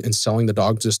dog and selling the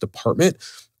dog to this department,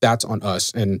 that's on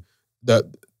us. And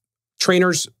the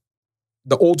trainers,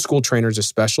 the old school trainers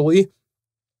especially,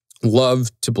 love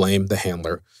to blame the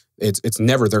handler. It's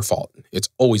never their fault. It's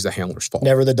always the handler's fault.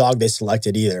 Never the dog they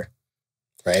selected either,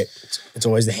 right? It's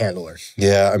always the handler.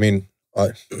 Yeah, I mean,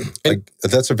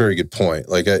 that's a very good point.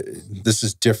 Like, this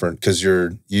is different because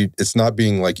it's not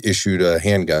being like issued a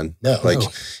handgun. No,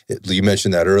 you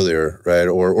mentioned that earlier, right?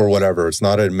 Or whatever. It's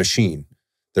not a machine.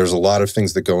 There's a lot of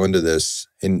things that go into this,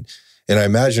 and I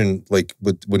imagine like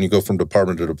when you go from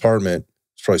department to department,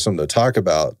 it's probably something to talk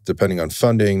about. Depending on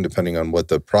funding, depending on what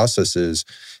the process is,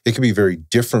 it can be very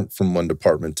different from one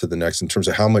department to the next in terms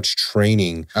of how much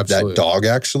training that dog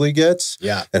actually gets,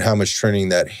 and how much training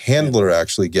that handler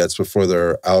actually gets before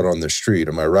they're out on the street.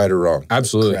 Am I right or wrong?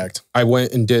 Absolutely. Correct. I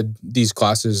went and did these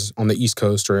classes on the East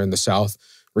Coast or in the South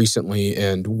recently,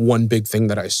 and one big thing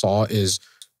that I saw is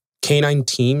canine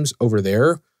teams over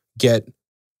there get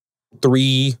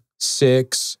 3,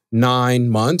 6, 9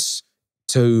 months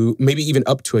to maybe even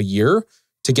up to a year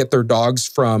to get their dogs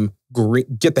from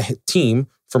get the team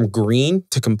from green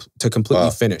to completely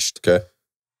finished. Okay.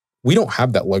 We don't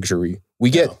have that luxury. We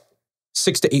get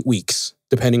 6 to 8 weeks,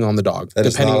 depending on the dog.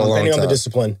 Depending on the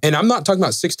discipline. And I'm not talking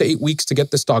about 6 to 8 weeks to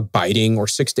get this dog biting, or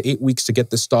 6 to 8 weeks to get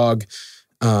this dog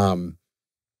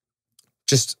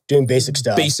just doing basic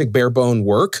stuff. Basic bare bone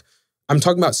work. I'm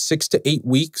talking about 6 to 8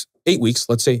 weeks,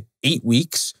 let's say 8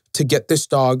 weeks to get this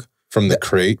dog from the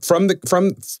crate, from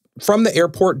the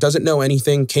airport, doesn't know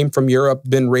anything, came from Europe,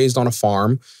 been raised on a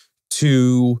farm,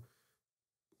 to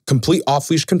complete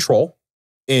off-leash control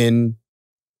in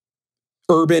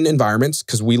urban environments,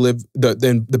 because we live,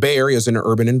 the Bay Area is in an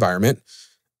urban environment,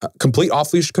 complete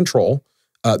off-leash control,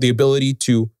 the ability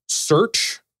to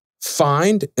search,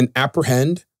 find, and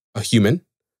apprehend a human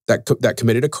that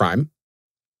committed a crime,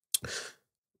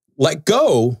 let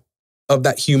go of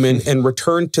that human and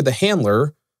return to the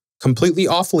handler completely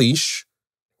off leash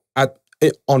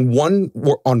on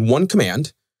one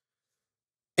command.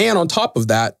 And on top of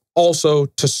that, also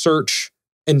to search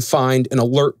and find and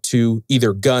alert to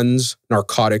either guns,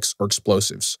 narcotics, or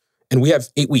explosives. And we have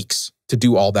 8 weeks to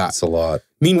do all that. That's a lot.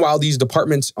 Meanwhile, these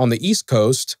departments on the East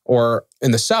Coast or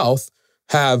in the South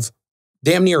have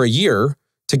damn near a year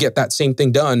to get that same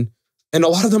thing done. And a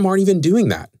lot of them aren't even doing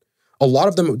that. A lot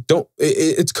of them don't.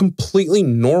 It's completely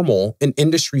normal and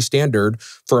industry standard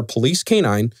for a police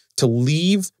canine to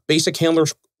leave basic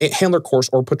handler course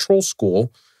or patrol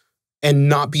school and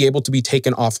not be able to be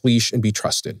taken off leash and be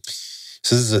trusted.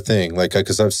 So this is the thing, like,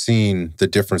 because I've seen the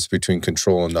difference between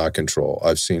control and not control.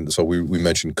 So we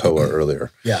mentioned Koa earlier.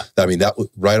 Yeah. I mean, that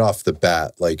right off the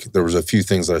bat, like there was a few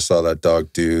things that I saw that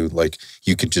dog do, like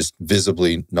you could just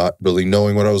visibly, not really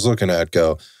knowing what I was looking at,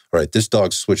 go, all right, this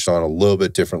dog switched on a little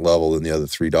bit different level than the other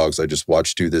 3 dogs I just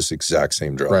watched do this exact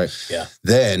same drill. Right. Yeah.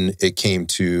 Then it came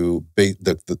to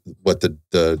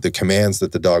the commands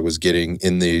that the dog was getting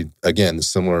in the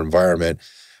similar environment,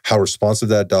 how responsive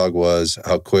that dog was,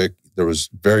 how quick. There was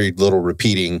very little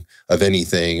repeating of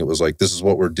anything. It was like, this is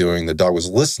what we're doing. The dog was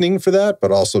listening for that,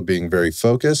 but also being very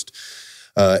focused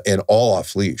and all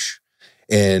off leash.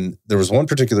 And there was one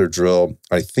particular drill,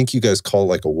 I think you guys call it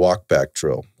like a walk back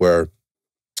drill, where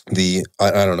I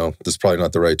don't know, this is probably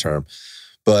not the right term,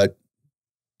 but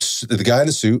the guy in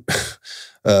the suit,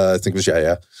 I think it was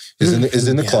is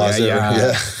in the closet.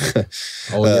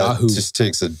 Oh, Yahoo! Just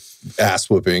takes a ass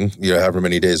whooping, however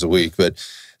many days a week. But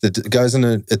the guy's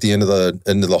at the end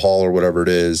of the hall or whatever it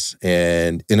is,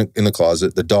 and in the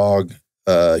closet, the dog,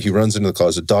 he runs into the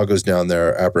closet. Dog goes down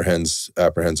there, apprehends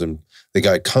him. The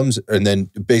guy comes, and then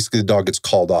basically the dog gets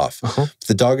called off.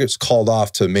 The dog gets called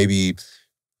off to maybe,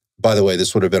 by the way,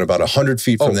 this would have been about 100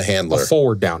 feet from the handler. A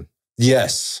forward down.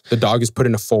 Yes. The dog is put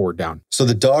in a forward down. So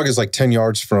the dog is like 10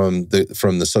 yards from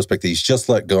the suspect that he's just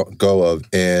let go of,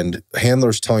 and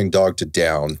handler's telling dog to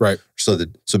down. Right. So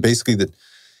basically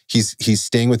he's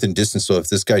staying within distance. So if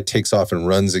this guy takes off and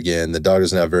runs again, the dog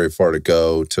doesn't have very far to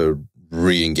go to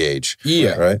re-engage.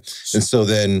 Yeah. Right. And so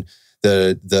then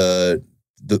the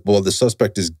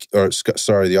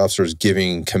officer is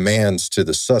giving commands to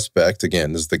the suspect.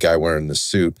 Again, this is the guy wearing the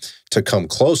suit, to come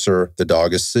closer. The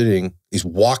dog is sitting. He's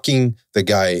walking the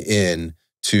guy in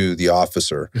to the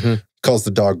officer. Calls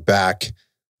the dog back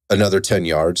another 10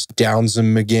 yards, downs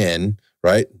him again,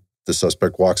 right? The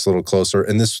suspect walks a little closer.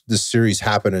 And this series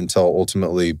happened until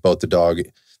ultimately both the dog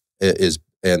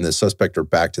and the suspect are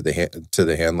back to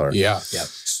the handler. Yeah.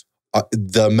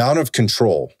 The amount of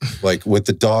control, like with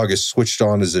the dog as switched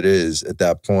on as it is at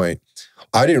that point,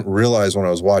 I didn't realize when I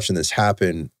was watching this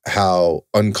happen how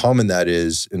uncommon that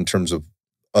is in terms of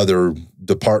other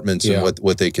departments and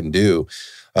what they can do.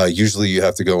 Usually you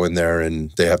have to go in there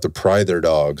and they have to pry their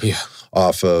dog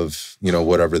off of,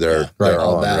 whatever they're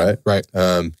on, right? Right.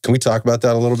 Can we talk about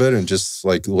that a little bit and just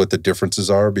like what the differences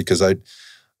are? Because I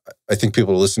think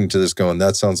people are listening to this going,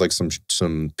 that sounds like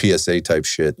some PSA type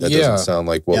shit. That doesn't sound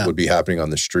like what would be happening on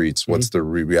the streets. What's the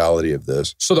reality of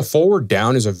this? So the forward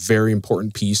down is a very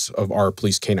important piece of our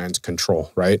police canine's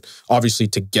control, right? Obviously,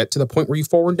 to get to the point where you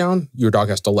forward down, your dog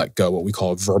has to let go, what we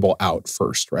call a verbal out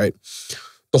first, right?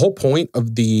 The whole point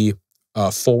of the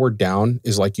forward down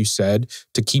is, like you said,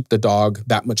 to keep the dog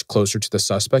that much closer to the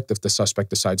suspect if the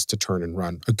suspect decides to turn and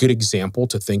run. A good example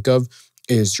to think of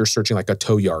is you're searching like a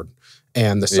tow yard.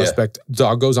 And the suspect,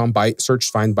 dog goes on bite,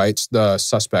 search, find, bites the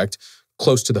suspect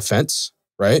close to the fence,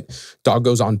 right? Dog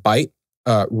goes on bite,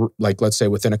 like let's say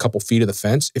within a couple feet of the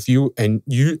fence. If you and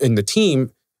the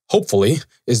team, hopefully,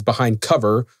 is behind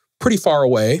cover pretty far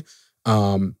away,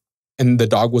 and the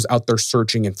dog was out there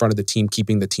searching in front of the team,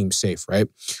 keeping the team safe, right?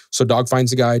 So dog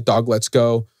finds the guy, dog lets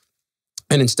go.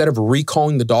 And instead of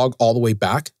recalling the dog all the way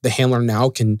back, the handler now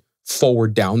can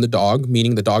forward down the dog,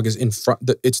 meaning the dog is in front.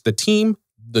 It's the team,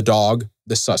 the dog,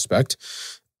 the suspect.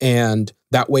 And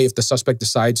that way, if the suspect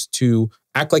decides to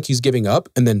act like he's giving up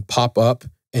and then pop up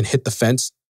and hit the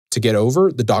fence to get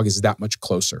over, the dog is that much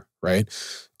closer, right?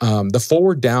 The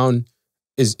forward down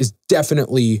is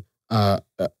definitely a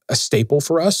staple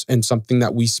for us and something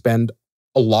that we spend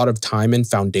a lot of time in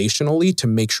foundationally to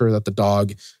make sure that the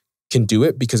dog can do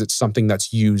it because it's something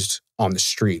that's used on the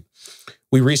street.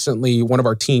 One of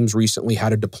our teams recently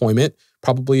had a deployment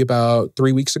probably about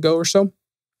 3 weeks ago or so.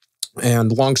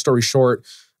 And long story short,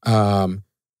 the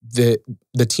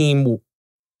team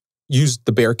used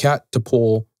the Bearcat to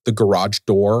pull the garage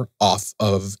door off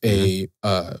of a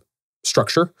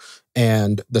structure,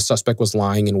 and the suspect was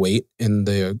lying in wait in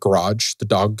the garage. The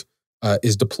dog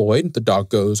is deployed. The dog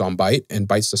goes on bite and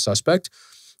bites the suspect.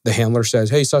 The handler says,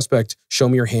 "Hey, suspect, show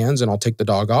me your hands and I'll take the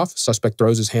dog off." Suspect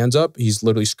throws his hands up. He's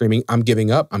literally screaming, "I'm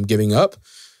giving up, I'm giving up."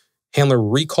 Handler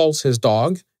recalls his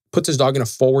dog, puts his dog in a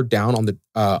forward down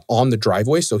on the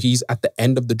driveway. So he's at the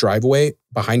end of the driveway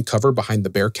behind cover, behind the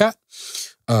Bearcat.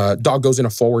 Dog goes in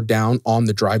a forward down on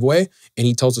the driveway and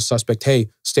he tells the suspect, "Hey,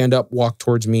 stand up, walk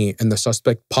towards me." And the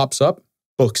suspect pops up,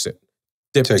 books it,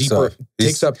 takes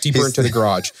up deeper into the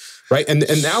garage, right? And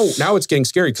now it's getting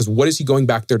scary because what is he going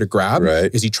back there to grab? Right.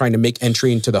 Is he trying to make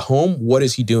entry into the home? What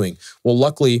is he doing? Well,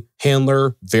 luckily,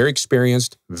 handler, very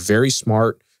experienced, very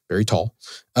smart, very tall,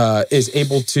 is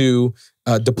able to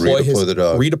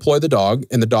redeploy the dog,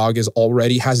 and the dog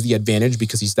has the advantage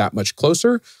because he's that much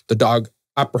closer. The dog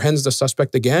apprehends the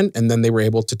suspect again, and then they were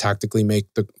able to tactically make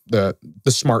the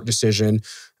smart decision.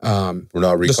 We're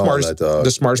not recalling that dog.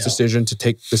 The smartest decision to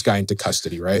take this guy into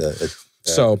custody, right?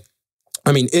 So,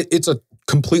 I mean, it's a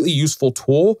completely useful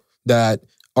tool that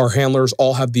our handlers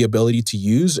all have the ability to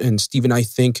use. And Steve and I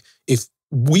think if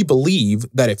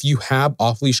you have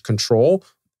off-leash control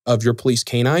of your police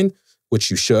canine, which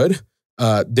you should,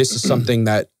 this is something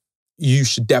that you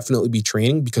should definitely be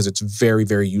training because it's very,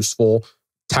 very useful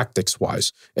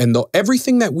tactics-wise. And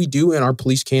everything that we do in our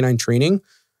police canine training,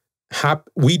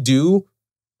 we do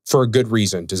for a good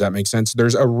reason. Does that make sense?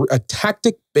 There's a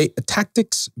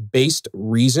tactics-based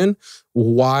reason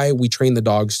why we train the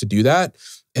dogs to do that.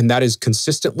 And that is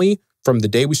consistently, from the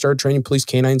day we started training police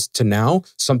canines to now,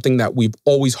 something that we've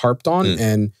always harped on,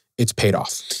 and it's paid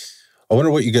off. I wonder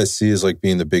what you guys see as like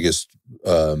being the biggest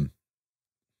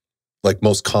like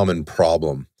most common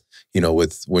problem, you know,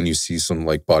 with when you see some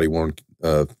like body worn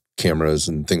cameras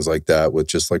and things like that, with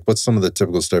just like, what's some of the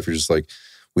typical stuff you're just like,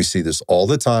 we see this all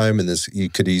the time and this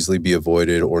could easily be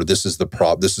avoided, or this is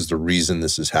the reason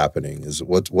this is happening? Is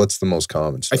what's the most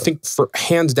common stuff? I think for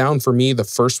hands down for me, the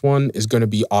first one is going to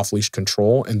be off-leash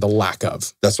control and the lack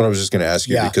of. That's what I was just going to ask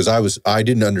you, because I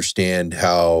didn't understand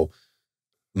how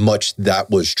much that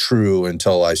was true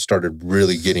until I started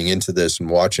really getting into this and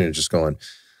watching it, just going,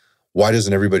 why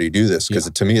doesn't everybody do this? Because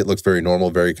to me, it looked very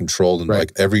normal, very controlled. And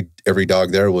like every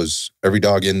dog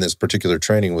in this particular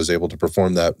training was able to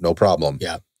perform that no problem.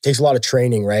 Yeah. It takes a lot of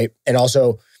training, right? And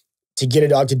also to get a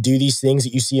dog to do these things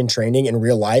that you see in training in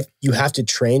real life, you have to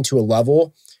train to a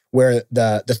level where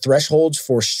the thresholds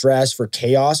for stress, for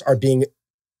chaos are being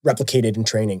replicated in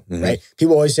training, right?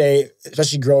 People always say,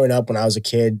 especially growing up when I was a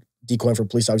kid, decoying for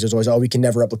police dogs, there's always, we can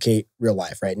never replicate real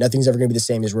life, right? Nothing's ever going to be the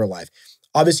same as real life.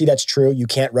 Obviously, that's true. You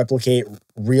can't replicate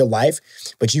real life,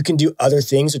 but you can do other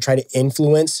things to try to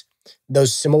influence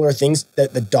those similar things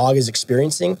that the dog is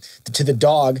experiencing. To the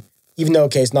dog, even though,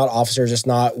 okay, it's not officers, it's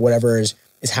not whatever is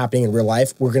happening in real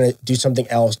life, we're going to do something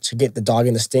else to get the dog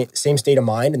in the same state of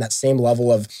mind and that same level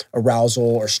of arousal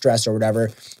or stress or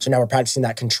whatever. So now we're practicing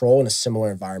that control in a similar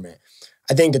environment.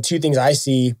 I think the two things I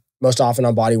see most often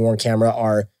on body-worn camera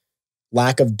are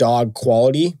lack of dog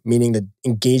quality, meaning the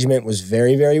engagement was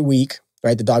very, very weak.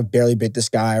 Right, the dog barely bit this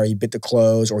guy, or he bit the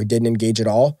clothes, or he didn't engage at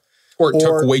all. Or it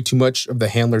took way too much of the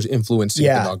handler's influence to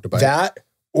get the dog to bite. That,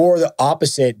 or the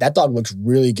opposite, that dog looks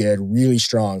really good, really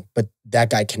strong, but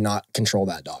that guy cannot control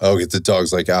that dog. Oh, the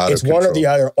dog's like out of control. It's one or the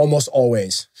other, almost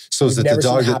always. So is it the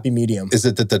dog happy medium? Is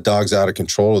it that the dog's out of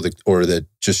control, or that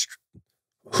just,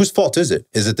 whose fault is it?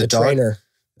 Is it the dog? Trainer?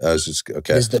 I was just,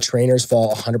 okay. It's the trainer's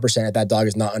fault 100% that that dog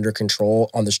is not under control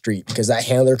on the street, because that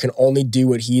handler can only do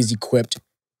what he is equipped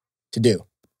to do,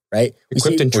 right?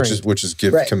 Equipped and trained. Which is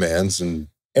give commands and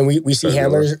we see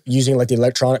handlers using like the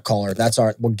electronic collar. That's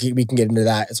we can get into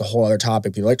that. It's a whole other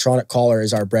topic. The electronic collar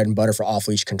is our bread and butter for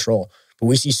off-leash control. But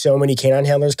we see so many canine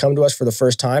handlers come to us for the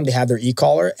first time. They have their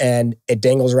e-collar and it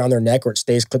dangles around their neck or it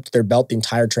stays clipped to their belt the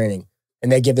entire training.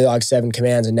 And they give the dog 7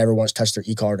 commands and never once touch their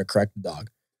e-collar to correct the dog.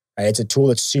 Right? It's a tool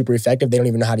that's super effective. They don't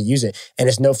even know how to use it. And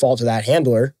it's no fault to that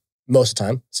handler. Most of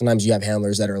the time. Sometimes you have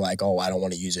handlers that are like, oh, I don't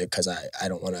want to use it because I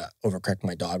don't want to overcorrect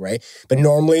my dog, right? But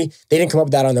normally, they didn't come up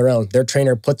with that on their own. Their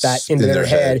trainer put that into their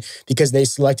head because they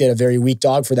selected a very weak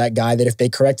dog for that guy that if they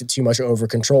correct it too much or over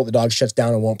control, the dog shuts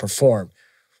down and won't perform,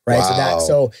 right? Wow.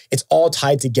 So it's all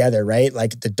tied together, right?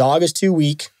 Like the dog is too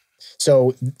weak.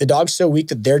 So the dog's so weak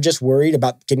that they're just worried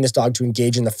about getting this dog to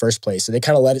engage in the first place. So they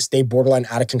kind of let it stay borderline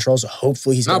out of control. So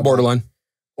hopefully he's not borderline.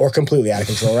 Or completely out of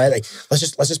control, right? Like let's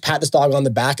just pat this dog on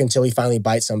the back until he finally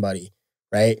bites somebody,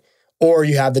 right? Or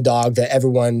you have the dog that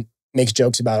everyone makes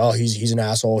jokes about, oh, he's an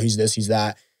asshole, he's this, he's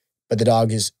that. But the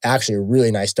dog is actually a really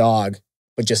nice dog,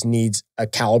 but just needs a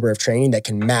caliber of training that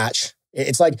can match.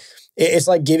 It's like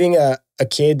giving a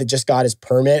kid that just got his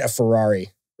permit a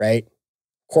Ferrari, right?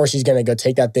 Of course, he's gonna go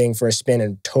take that thing for a spin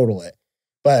and total it.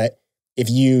 But if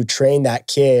you train that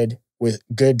kid with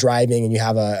good driving and you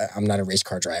have I'm not a race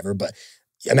car driver, but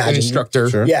imagine an instructor.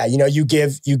 Sure. Yeah, you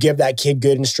give that kid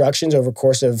good instructions over the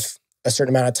course of a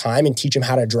certain amount of time and teach him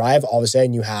how to drive. All of a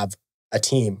sudden, you have a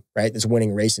team, right? That's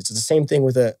winning races. It's the same thing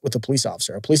with a police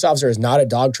officer. A police officer is not a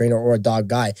dog trainer or a dog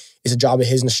guy. It's a job of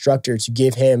his instructor to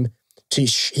give him. He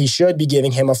should be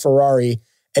giving him a Ferrari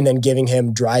and then giving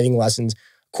him driving lessons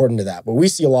according to that. What we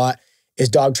see a lot is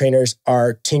dog trainers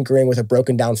are tinkering with a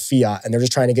broken down Fiat and they're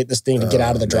just trying to get this thing to get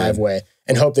out of the driveway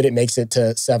and hope that it makes it to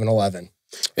 7-Eleven.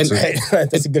 And right?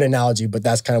 That's a good analogy, but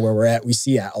that's kind of where we're at. We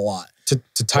see that a lot.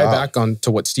 To tie back on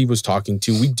to what Steve was talking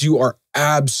to, we do our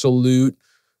absolute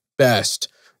best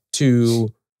to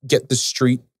get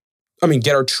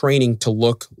our training to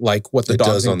look like what the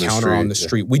dogs encounter on the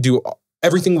street. We do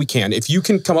everything we can. If you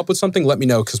can come up with something, let me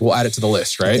know because we'll add it to the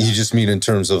list, right? You just mean in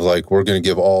terms of like, we're going to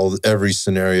give every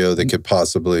scenario that could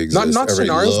possibly exist. Not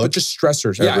scenarios, but just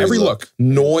stressors. Every look.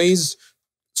 Noise,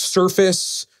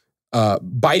 surface,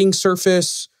 biting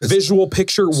surface, visual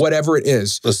picture, whatever it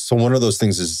is. So one of those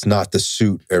things is not the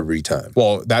suit every time.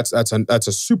 Well, that's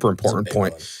a super important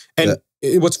point. And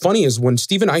what's funny is when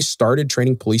Steve and I started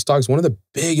training police dogs, one of the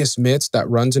biggest myths that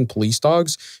runs in police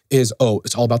dogs is,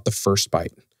 it's all about the first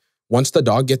bite. Once the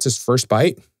dog gets his first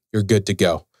bite, you're good to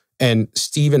go. And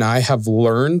Steve and I have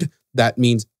learned that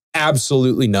means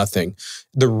absolutely nothing.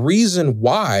 The reason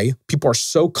why people are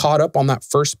so caught up on that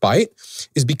first bite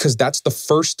is because that's the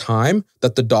first time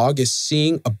that the dog is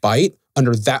seeing a bite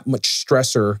under that much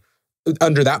stress,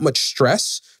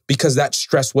 because that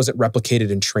stress wasn't replicated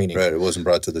in training. Right, it wasn't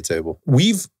brought to the table.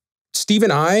 We've Steve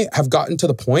and I have gotten to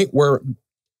the point where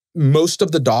most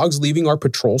of the dogs leaving our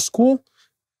patrol school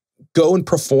go and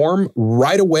perform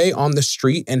right away on the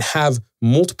street and have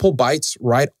multiple bites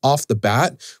right off the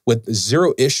bat with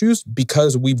zero issues,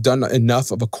 because we've done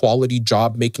enough of a quality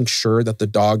job making sure that the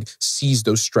dog sees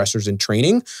those stressors in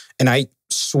training. And I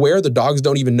swear the dogs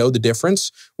don't even know the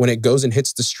difference when it goes and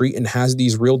hits the street and has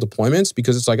these real deployments,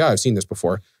 because it's like, oh, I've seen this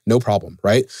before, no problem,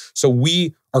 right? So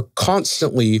we are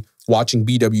constantly watching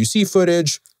BWC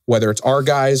footage, whether it's our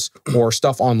guys or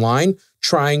stuff online,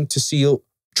 trying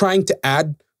to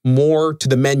add more to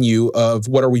the menu of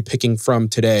what are we picking from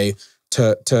today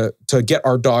to get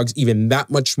our dogs even that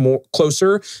much more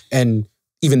closer and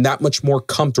even that much more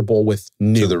comfortable with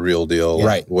new. To the real deal,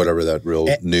 right? Whatever that real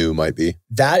new might be.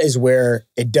 That is where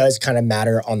it does kind of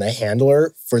matter on the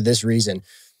handler for this reason.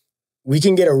 We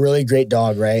can get a really great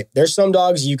dog, right? There's some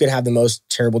dogs you could have the most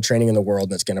terrible training in the world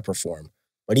that's going to perform.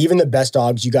 But even the best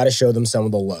dogs, you got to show them some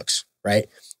of the looks, right?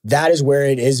 That is where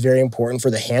it is very important for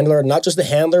the handler, not just the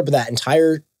handler, but that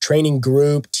entire training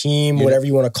group, team, whatever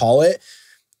you want to call it,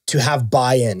 to have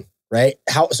buy-in, right?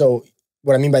 So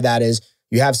what I mean by that is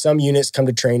you have some units come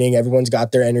to training, everyone's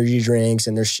got their energy drinks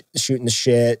and they're shooting the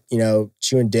shit,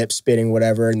 chewing dip, spitting,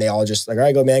 whatever. And they all just like, all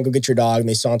right, go man, go get your dog. And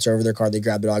they saunter over their car, they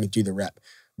grab the dog and do the rep.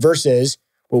 Versus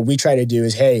what we try to do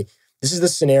is, hey, this is the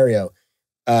scenario.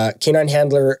 Canine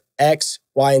handler X,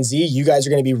 Y, and Z, you guys are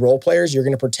going to be role players. You're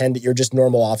going to pretend that you're just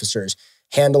normal officers.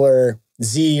 Handler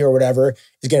Z or whatever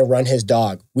is going to run his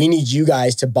dog. We need you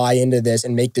guys to buy into this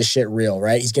and make this shit real,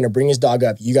 right? He's going to bring his dog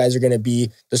up. You guys are going to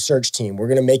be the search team. We're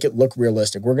going to make it look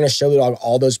realistic. We're going to show the dog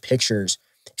all those pictures,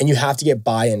 and you have to get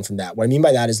buy-in from that. What I mean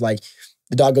by that is like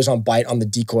the dog goes on bite on the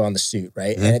decoy on the suit,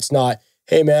 right? Mm-hmm. And it's not,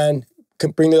 hey man,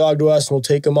 bring the dog to us and we'll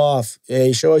take him off.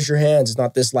 Hey, show us your hands. It's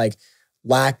not this like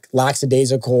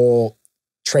lackadaisical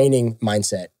training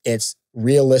mindset. It's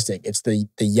realistic. It's the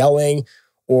yelling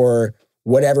or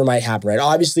whatever might happen, right?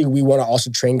 Obviously, we want to also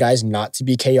train guys not to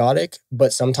be chaotic,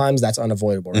 but sometimes that's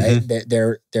unavoidable, right?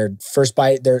 Mm-hmm. Their first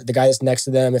bite, the guy that's next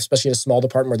to them, especially in a small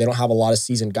department where they don't have a lot of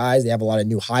seasoned guys, they have a lot of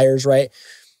new hires, right?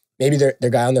 Maybe their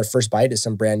guy on their first bite is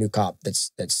some brand new cop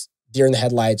that's deer in the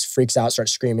headlights, freaks out,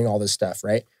 starts screaming, all this stuff,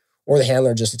 right? Or the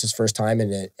handler just, it's his first time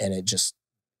and it just,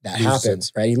 that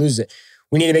happens, right? He loses it.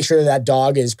 We need to make sure that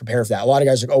dog is prepared for that. A lot of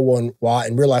guys are like, oh, well,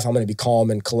 in real life, I'm going to be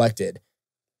calm and collected.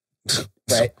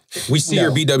 Right? We see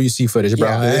your BWC footage, bro.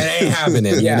 Yeah. It ain't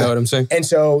happening. You know what I'm saying? And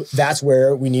so that's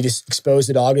where we need to expose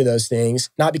the dog to those things.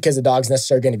 Not because the dog's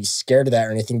necessarily going to be scared of that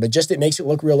or anything, but just it makes it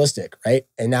look realistic, right?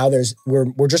 And now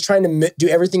we're just trying to do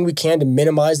everything we can to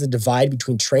minimize the divide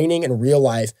between training and real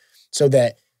life so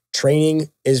that training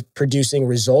is producing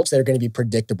results that are going to be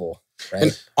predictable. Right?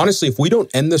 And honestly, if we don't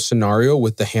end the scenario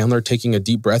with the handler taking a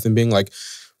deep breath and being like,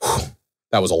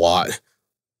 that was a lot,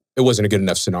 it wasn't a good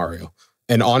enough scenario.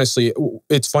 And honestly,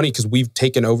 it's funny because we've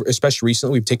taken over, especially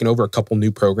recently, we've taken over a couple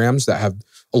new programs that have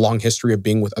a long history of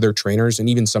being with other trainers and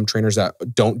even some trainers that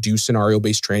don't do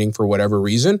scenario-based training for whatever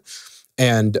reason.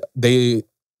 And they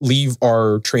leave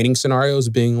our training scenarios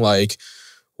being like,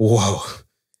 whoa,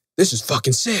 this is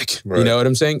fucking sick. Right. You know what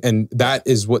I'm saying? And that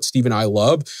is what Steve and I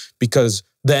love, because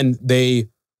then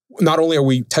not only are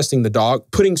we testing the dog,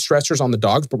 putting stressors on the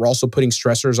dogs, but we're also putting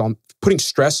stress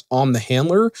on the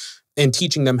handler and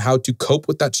teaching them how to cope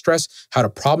with that stress, how to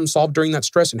problem solve during that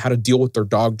stress, and how to deal with their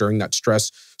dog during that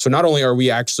stress. So not only are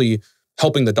we actually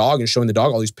helping the dog and showing the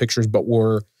dog all these pictures, but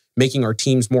we're making our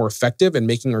teams more effective and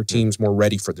making our teams more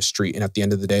ready for the street. And at the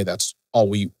end of the day, that's all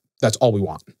we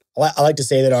want. I like to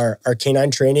say that our canine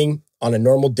training on a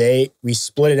normal day, we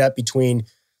split it up between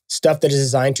stuff that is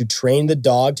designed to train the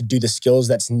dog to do the skills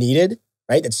that's needed,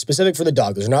 right? That's specific for the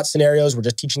dog. Those are not scenarios. We're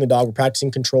just teaching the dog. We're practicing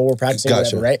control. We're practicing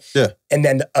whatever, right? Yeah. And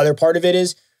then the other part of it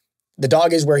is the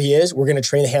dog is where he is. We're going to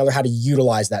train the handler how to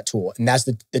utilize that tool. And that's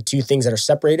the two things that are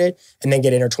separated and then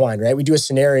get intertwined, right? We do a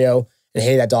scenario and,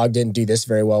 hey, that dog didn't do this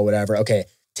very well, whatever. Okay,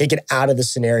 take it out of the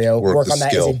scenario. Work on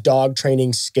that as a dog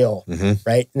training skill,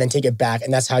 right? And then take it back.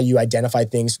 And that's how you identify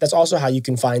things. That's also how you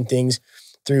can find things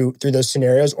through those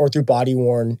scenarios or through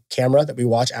body-worn camera that we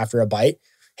watch after a bite.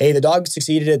 Hey, the dog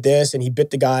succeeded at this and he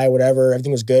bit the guy, whatever,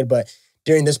 everything was good. But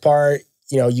during this part,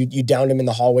 you downed him in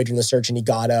the hallway during the search and he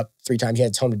got up 3 times. You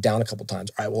had to tell him to down a couple times.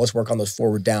 All right, well, let's work on those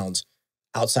forward downs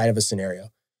outside of a scenario.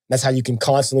 That's how you can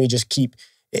constantly just keep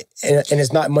it. And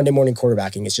it's not Monday morning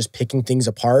quarterbacking. It's just picking things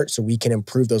apart so we can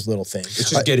improve those little things. It's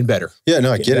just getting better. Yeah,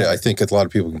 no, I get it. I think a lot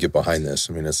of people can get behind this.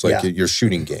 I mean, it's like your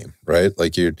shooting game, right?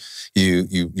 Like you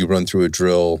run through a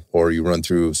drill or you run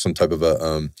through some type of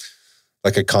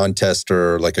like a contest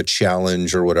or like a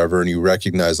challenge or whatever, and you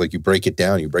recognize, like you break it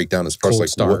down. You break down as far as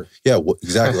like,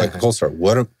 exactly, like a cold start.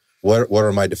 what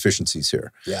are my deficiencies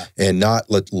here? Yeah. And not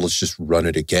let's just run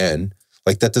it again.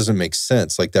 Like that doesn't make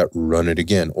sense. Like that, run it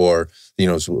again. Or, you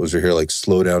know, as we're here, like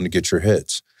slow down to get your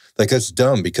hits. Like that's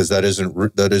dumb because that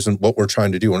isn't what we're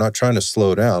trying to do. We're not trying to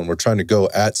slow down. We're trying to go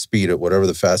at speed at whatever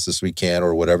the fastest we can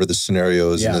or whatever the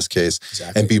scenario is in this case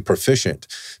and be proficient.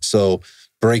 So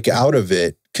break out of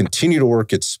it, continue to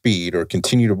work at speed or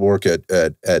continue to work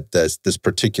at this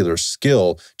particular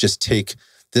skill. Just take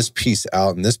this piece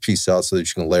out and this piece out so that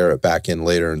you can layer it back in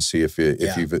later and see if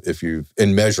you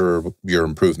and measure your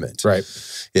improvement. Right.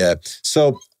 Yeah.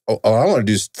 So what I want to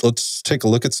do is let's take a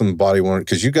look at some body worn,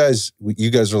 because you guys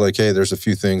are like, hey, there's a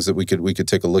few things that we could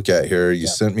take a look at here. You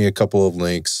sent me a couple of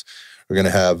links. We're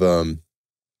gonna have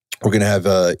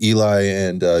Eli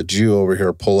and Gio over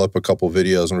here pull up a couple of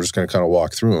videos, and we're just gonna kind of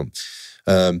walk through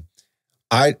them.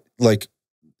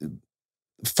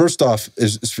 First off,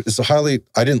 is highly.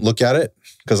 I didn't look at it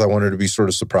because I wanted to be sort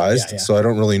of surprised, so I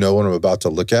don't really know what I'm about to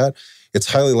look at. It's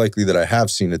highly likely that I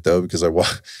have seen it though, because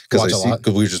because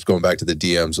we were just going back to the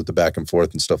DMs with the back and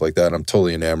forth and stuff like that. And I'm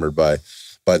totally enamored by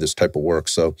this type of work.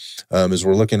 So as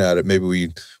we're looking at it,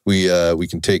 maybe we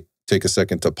can take a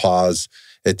second to pause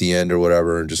at the end or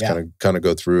whatever and just kind of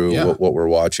go through what we're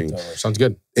watching. Sounds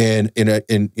good. And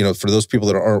you know, for those people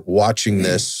that aren't watching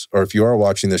this, or if you are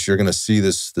watching this, you're going to see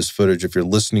this footage. If you're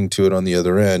listening to it on the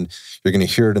other end, you're going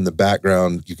to hear it in the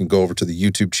background. You can go over to the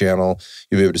YouTube channel.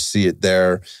 You'll be able to see it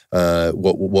there,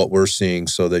 what we're seeing,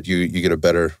 so that you get a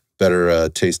better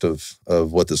taste of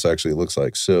what this actually looks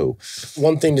like. So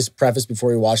one thing to preface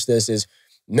before we watch this is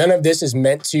none of this is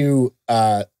meant to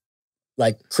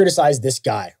like criticize this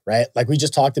guy, right? Like we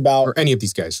just talked about. Or any of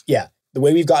these guys. Yeah. The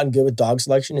way we've gotten good with dog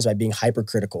selection is by being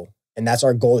hypercritical. And that's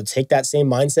our goal, to take that same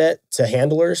mindset to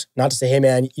handlers, not to say, hey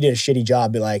man, you did a shitty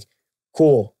job, but like,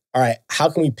 cool. All right, how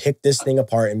can we pick this thing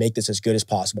apart and make this as good as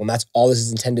possible? And that's all this is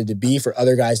intended to be, for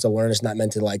other guys to learn. It's not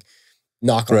meant to like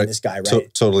knock on this guy,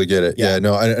 right? Totally get it. Yeah,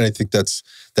 no, and I think that's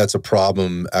a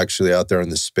problem actually out there in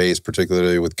the space,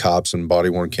 particularly with cops and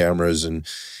body-worn cameras, and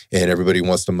everybody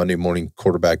wants to Monday morning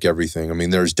quarterback everything. I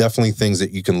mean, there's definitely things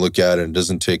that you can look at, and it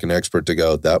doesn't take an expert to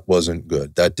go, that wasn't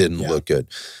good. That didn't look good.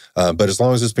 But as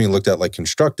long as it's being looked at like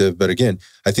constructive, but again,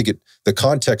 I think the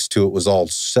context to it was all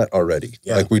set already.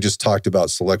 Yeah. Like we just talked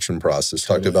about selection process,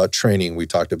 talked about training. We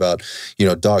talked about, you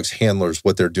know, dogs, handlers,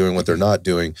 what they're doing, what they're not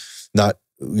doing, not,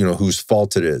 you know, whose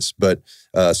fault it is, but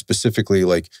specifically,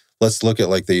 like, let's look at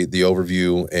like the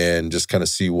overview and just kind of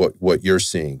see what you're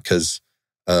seeing. Because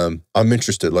I'm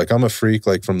interested. Like, I'm a freak,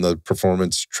 like from the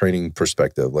performance training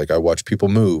perspective. Like, I watch people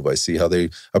move. I see how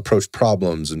they approach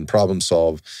problems and problem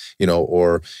solve, you know,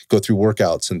 or go through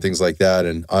workouts and things like that.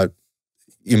 And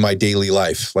in my daily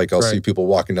life, like I'll see people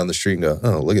walking down the street and go,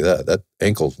 oh, look at that. That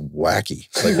ankle's wacky.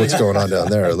 Like, what's going on down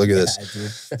there? Look at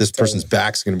this. This person's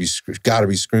back's going to be, got to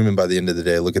be screaming by the end of the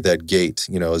day. Look at that gait,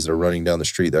 you know, as they're running down the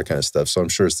street, that kind of stuff. So I'm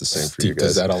sure it's the same for you guys.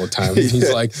 Does that all the time.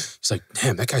 He's like,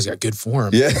 damn, that guy's got good form.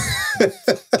 Yeah.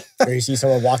 Or you see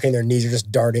someone walking, their knees are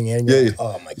just darting in. You're like,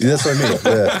 oh my God. That's what I mean.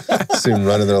 Yeah. See him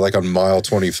running there like on mile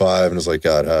 25, and it's like,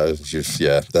 God,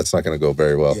 that's not going to go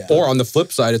very well. Yeah. Or on the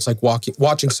flip side, it's like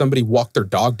watching somebody walk their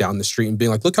dog down the street and being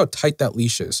like, look how tight that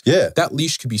leash is. Yeah. That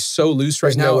leash could be so loose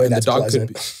right now, and the dog could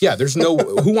be. Yeah, there's no,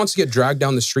 who wants to get dragged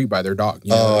down the street by their dog?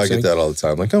 You know I get that all the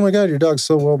time. Like, oh my God, your dog's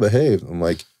so well behaved. I'm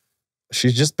like,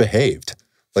 she's just behaved.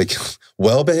 Like,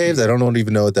 well behaved? I don't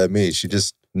even know what that means. She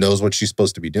just knows what she's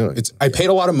supposed to be doing. I paid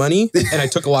a lot of money and I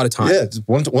took a lot of time. Yeah,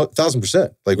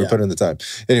 1,000%. Like, we put in the time.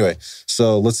 Anyway,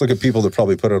 so let's look at people that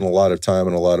probably put in a lot of time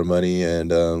and a lot of money, and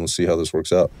we'll see how this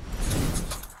works out.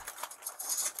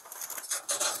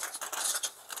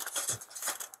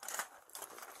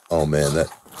 Oh man, that.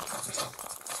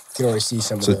 You can already see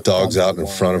some of the dog's out in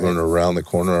front of him and around the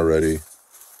corner already.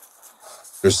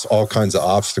 There's all kinds of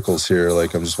obstacles here.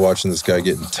 Like, I'm just watching this guy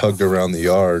getting tugged around the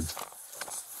yard.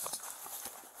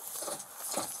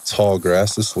 Tall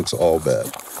grass. This looks all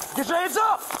bad. Get your hands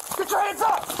up! Get your hands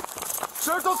up!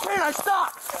 Search those canines,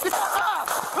 stop!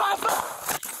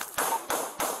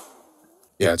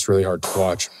 Yeah, it's really hard to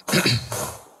watch.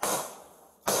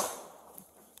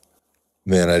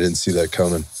 Man, I didn't see that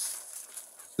coming.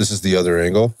 This is the other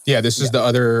angle? Yeah, this is the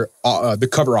other, the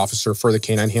cover officer for the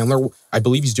canine handler. I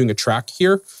believe he's doing a track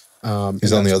here.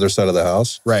 He's on the other side of the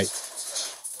house? Right.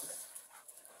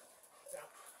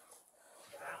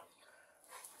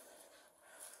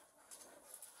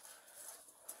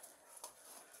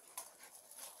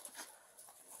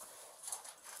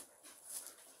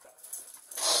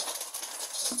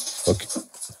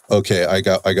 Okay, I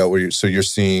got where you're, so you're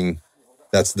seeing,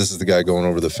 this is the guy going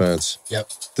over the fence. Yep.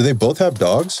 Do they both have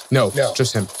dogs? No,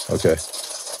 just him. Okay.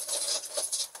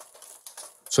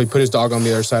 So he put his dog on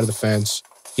the other side of the fence.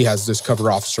 He has this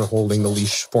cover officer holding the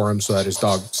leash for him so that his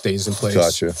dog stays in place.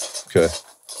 Gotcha. Okay.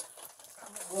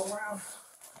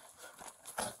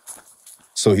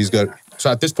 So he's got... So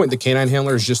at this point, the canine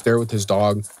handler is just there with his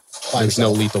dog. There's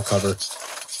no lethal cover.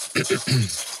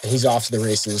 And he's off to the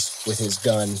races with his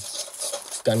gun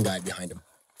guide behind him.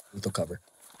 Lethal cover.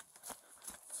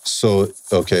 So,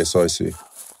 okay, so I see.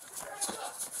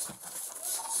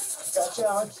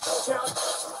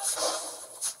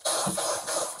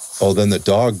 Oh, then the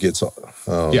dog gets...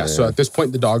 Oh, yeah, man. so at this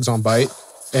point, the dog's on bite,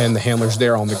 and the handler's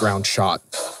there on the ground shot.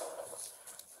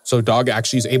 So dog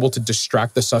actually is able to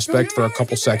distract the suspect for a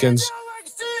couple seconds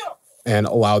and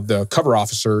allowed the cover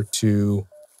officer to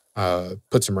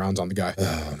put some rounds on the guy.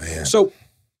 Oh, man. So...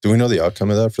 Do we know the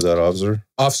outcome of that for that officer?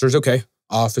 Officer's okay.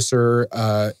 Officer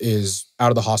is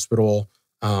out of the hospital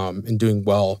and doing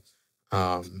well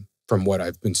from what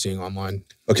I've been seeing online.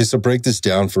 Okay, so break this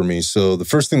down for me. So the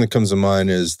first thing that comes to mind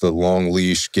is the long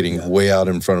leash getting way out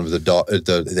in front of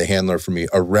the handler for me,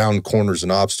 around corners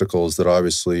and obstacles that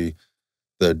obviously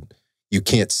you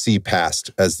can't see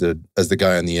past as the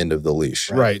guy on the end of the leash.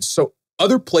 Right. So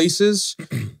other places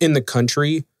in the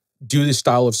country do this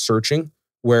style of searching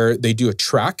where they do a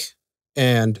track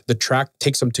and the track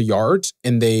takes them to yards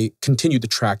and they continue the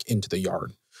track into the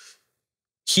yard.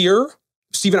 Here,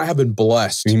 Steve and I have been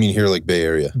blessed. You mean here like Bay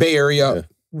Area? Bay Area,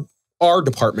 our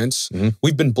departments,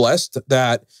 we've been blessed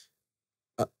that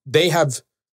they have,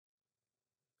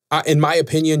 in my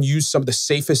opinion, used some of the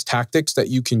safest tactics that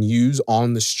you can use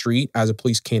on the street as a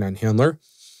police canine handler.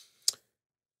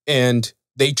 And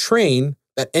they train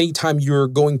that anytime you're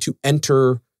going to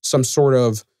enter some sort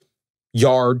of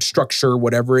yard, structure,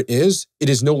 whatever it is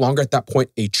no longer at that point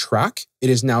a track. It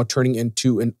is now turning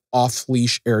into an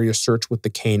off-leash area search with the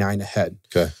canine ahead.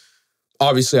 Okay.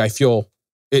 Obviously, I feel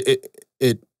it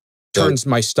turns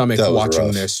my stomach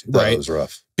watching this, right? That was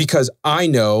rough. Because I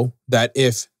know that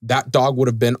if that dog would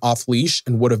have been off-leash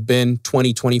and would have been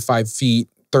 20, 25 feet,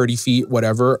 30 feet,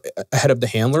 whatever, ahead of the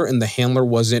handler, and the handler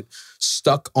wasn't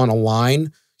stuck on a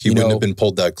line, he wouldn't have been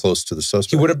pulled that close to the suspect.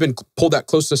 He would have been pulled that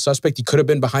close to the suspect. He could have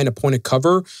been behind a point of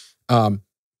cover.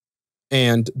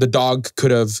 And the dog could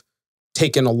have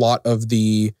taken a lot of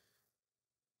the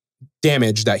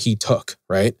damage that he took,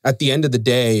 right? At the end of the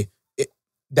day,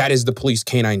 that is the police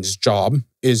canine's job,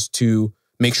 is to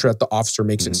make sure that the officer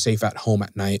makes it safe at home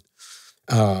at night.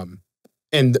 And,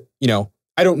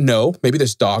 I don't know, maybe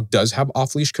this dog does have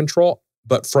off-leash control,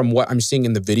 but from what I'm seeing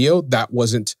in the video, that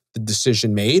wasn't the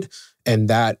decision made. And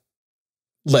that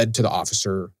led to the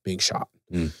officer being shot.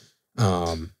 It's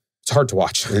hard to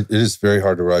watch. It is very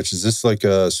hard to watch. Is this like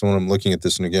so when I'm looking at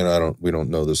this, and again, we don't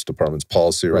know this department's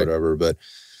policy or whatever, but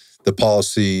the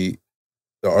policy,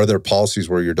 are there policies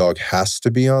where your dog has to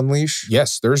be on leash?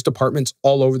 Yes, there's departments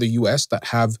all over the US that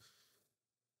have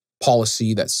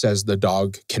policy that says the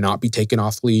dog cannot be taken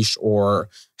off leash or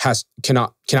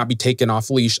cannot be taken off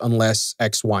leash unless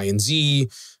X, Y, and Z.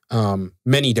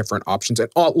 Many different options.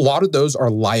 And a lot of those are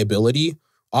liability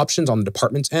options on the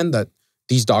department's end, that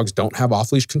these dogs don't have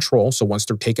off-leash control. So once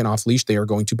they're taken off leash, they are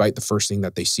going to bite the first thing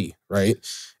that they see, right?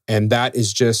 And that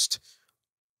is just,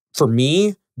 for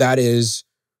me, that is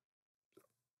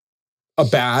a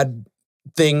bad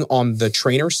thing on the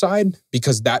trainer side,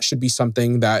 because that should be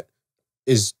something that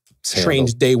is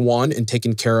trained day one and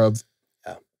taken care of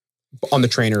on the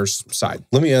trainer's side.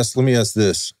 Let me ask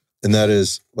this. And that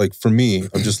is, like, for me,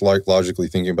 I'm just like logically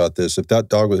thinking about this. If that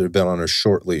dog would have been on a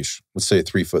short leash, let's say a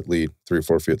 3 foot lead, 3 or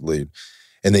 4 foot lead,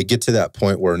 and they get to that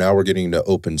point where now we're getting into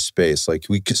open space, like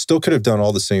we still could have done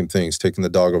all the same things, taken the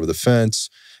dog over the fence,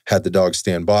 had the dog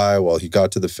stand by while he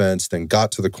got to the fence, then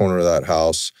got to the corner of that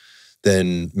house,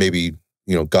 then maybe,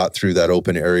 got through that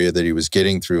open area that he was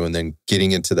getting through, and then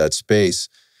getting into that space.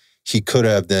 He could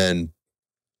have then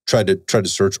tried to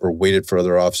search or waited for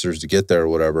other officers to get there or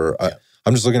whatever. Yeah.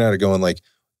 I'm just looking at it going like,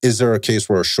 is there a case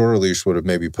where a shorter leash would have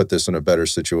maybe put this in a better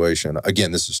situation?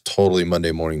 Again, this is totally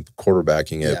Monday morning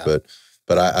quarterbacking it,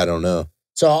 but I don't know.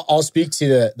 So I'll speak to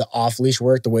the off-leash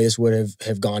work, the way this would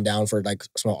have gone down for like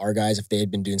some of our guys if they had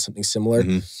been doing something similar.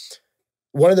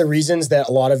 One of the reasons that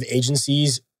a lot of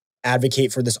agencies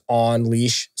advocate for this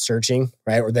on-leash searching,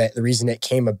 right, or the reason it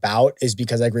came about is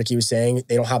because, like Ricky was saying,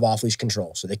 they don't have off-leash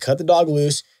control. So they cut the dog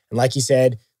loose, and like he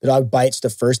said, the dog bites the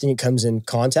first thing it comes in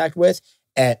contact with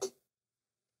at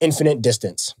infinite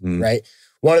distance, right?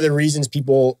 One of the reasons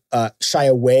people shy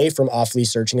away from off-leash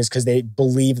searching is because they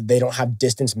believe that they don't have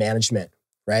distance management,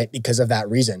 right? Because of that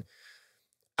reason.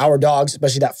 Our dogs,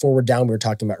 especially that forward down we were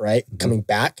talking about, right? Coming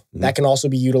back, that can also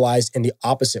be utilized in the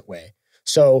opposite way.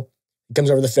 So He comes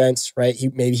over the fence, right?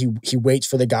 He waits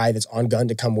for the guy that's on gun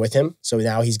to come with him. So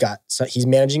now he's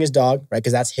managing his dog, right?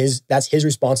 Because that's his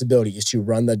responsibility is to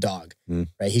run the dog,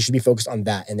 right? He should be focused on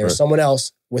that. And there's someone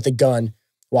else with a gun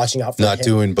watching out for him. Not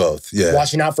doing both, yeah.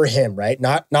 Watching out for him, right?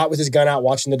 Not with his gun out,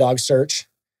 watching the dog search,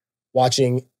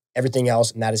 watching everything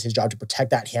else, and that is his job to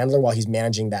protect that handler while he's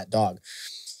managing that dog.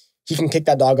 He can kick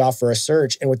that dog off for a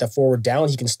search, and with the forward down,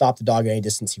 he can stop the dog at any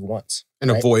distance he wants. And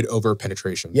avoid over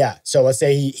penetration. Yeah. So let's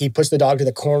say he puts the dog to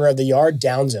the corner of the yard,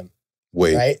 downs him.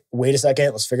 Wait. Right? Wait a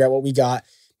second. Let's figure out what we got.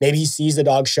 Maybe he sees the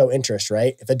dog show interest,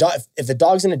 right? If the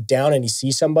dog's in a down and he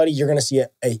sees somebody, you're going to see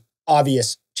a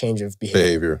obvious change of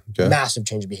behavior. Okay. Massive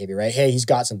change of behavior, right? Hey, he's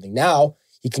got something. Now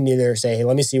he can either say, hey,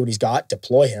 let me see what he's got,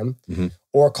 deploy him,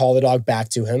 or call the dog back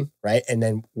to him, right? And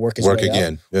then work his way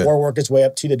again. up, or work his way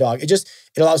up to the dog. It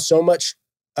allows so much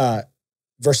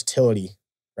versatility,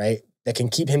 right? That can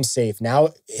keep him safe. Now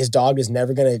his dog is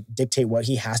never going to dictate what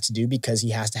he has to do because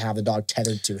he has to have the dog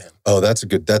tethered to him. Oh, that's a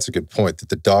good point. That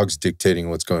the dog's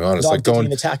dictating what's going on. It's like going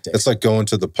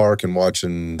to the park and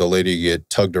watching the lady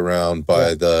get tugged around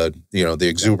by the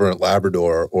exuberant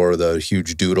Labrador or the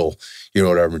huge doodle,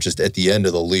 whatever. Just at the end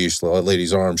of the leash, the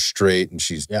lady's arm straight and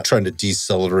she's trying to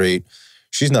decelerate.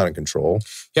 She's not in control.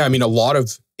 Yeah, I mean, a lot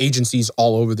of agencies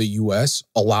all over the U.S.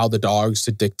 allow the dogs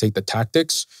to dictate the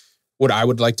tactics. What I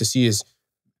would like to see is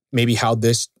maybe how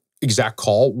this exact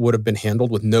call would have been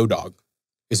handled with no dog.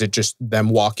 Is it just them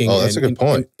walking that's a good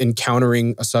point.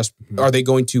 Encountering a suspect? Are they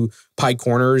going to pie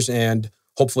corners and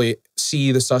hopefully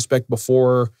see the suspect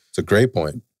before? It's a great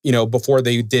point. Before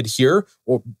they did here,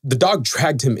 or the dog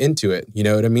dragged him into it. You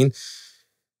know what I mean?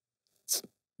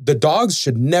 The dogs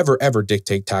should never, ever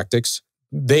dictate tactics.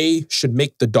 They should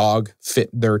make the dog fit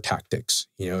their tactics.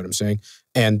 You know what I'm saying?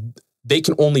 And they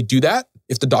can only do that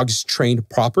if the dog is trained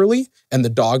properly and the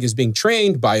dog is being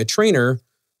trained by a trainer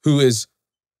who is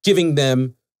giving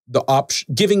them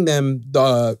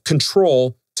the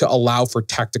control to allow for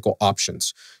tactical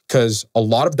options. Because a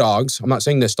lot of dogs, I'm not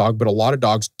saying this dog, but a lot of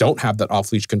dogs don't have that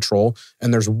off-leash control.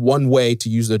 And there's one way to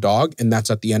use the dog, and that's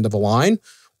at the end of a line,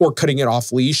 or cutting it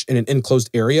off leash in an enclosed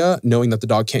area, knowing that the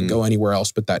dog can't go anywhere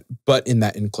else but in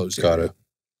that enclosed area.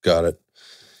 Got it.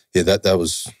 Yeah,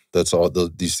 that's all.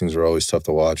 These things are always tough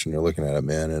to watch, and you're looking at it,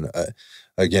 man. And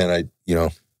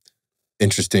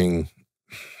interesting,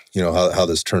 how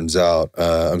this turns out.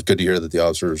 It's good to hear that the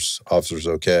officer's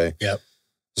okay. Yep.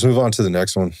 Let's move on to the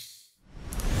next one.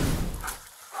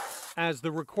 As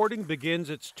the recording begins,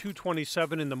 it's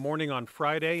 2:27 in the morning on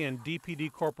Friday, and DPD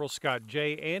Corporal Scott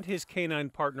J. and his canine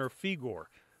partner Figor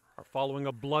are following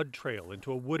a blood trail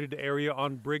into a wooded area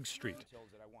on Briggs Street.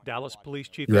 Dallas Police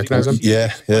Chief. You recognize him?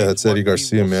 Yeah, that's Eddie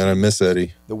Garcia, man. I miss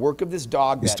Eddie. The work of this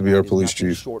dog used to be our police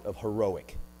chief. Short of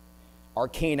heroic. Our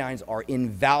canines are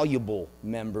invaluable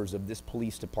members of this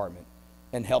police department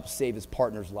and help save his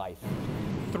partner's life.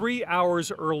 3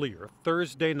 hours earlier,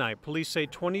 Thursday night, police say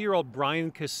 20-year-old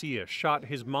Brian Casillas shot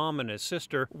his mom and his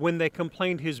sister when they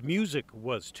complained his music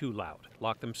was too loud,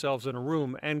 locked themselves in a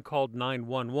room, and called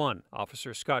 911.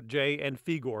 Officer Scott J. and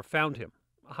Figor found him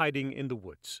hiding in the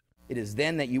woods. It is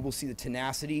then that you will see the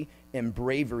tenacity and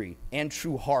bravery and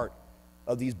true heart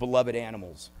of these beloved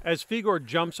animals. As Figor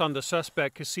jumps on the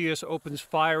suspect, Casillas opens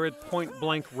fire at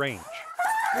point-blank range.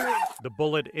 The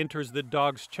bullet enters the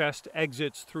dog's chest,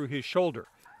 exits through his shoulder,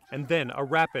 and then a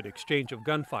rapid exchange of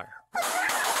gunfire.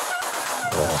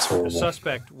 Oh, that's horrible. The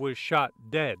suspect was shot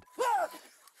dead. Look!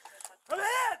 I'm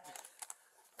hit!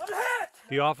 I'm hit!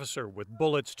 The officer with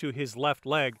bullets to his left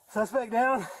leg. Suspect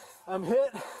down. I'm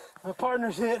hit. My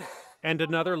partner's hit. And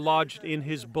another lodged in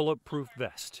his bulletproof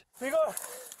vest. Here you go.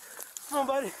 Come on,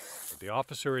 buddy. The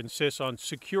officer insists on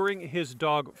securing his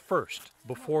dog first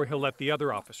before he'll let the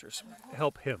other officers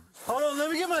help him. Hold on,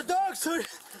 let me get my dog, sir.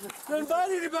 Don't bite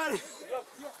anybody.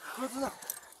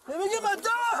 Let me get my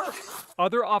dog.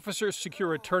 Other officers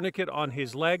secure a tourniquet on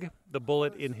his leg. The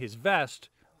bullet in his vest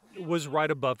was right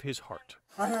above his heart.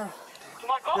 Right here.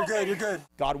 You're good, you're good.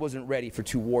 God wasn't ready for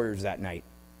two warriors that night,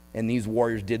 and these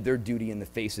warriors did their duty in the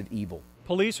face of evil.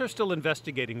 Police are still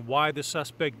investigating why the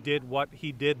suspect did what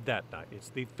he did that night. It's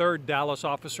the third Dallas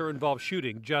officer-involved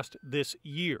shooting just this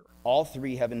year. All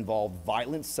three have involved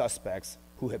violent suspects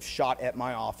who have shot at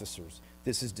my officers.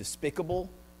 This is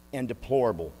despicable and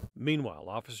deplorable. Meanwhile,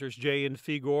 officers Jay and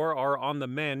Figor are on the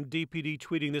mend. DPD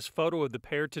tweeting this photo of the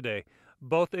pair today,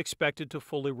 both expected to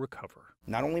fully recover.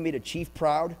 Not only made a chief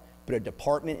proud, but a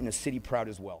department and a city proud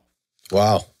as well.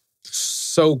 Wow.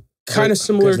 So kind of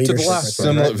similar to the last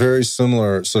one, right? Very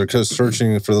similar. So because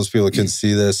searching, for those people that can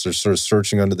see this, they're sort of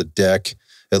searching under the deck.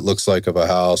 It looks like of a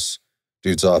house.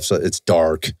 Dude's offset. It's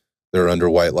dark. They're under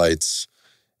white lights.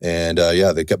 And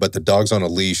but the dog's on a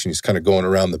leash and he's kind of going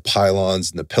around the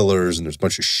pylons and the pillars and there's a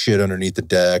bunch of shit underneath the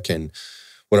deck and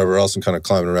whatever else and kind of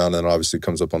climbing around, and then obviously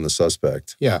comes up on the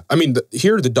suspect. Yeah. I mean,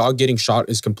 here the dog getting shot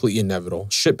is completely inevitable.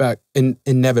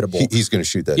 Inevitable. He's going to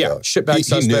shoot that dog. Shitbag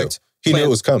suspect. He knew it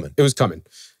was coming. It was coming.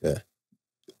 Yeah.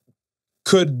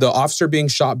 Could the officer being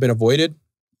shot been avoided?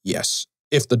 Yes.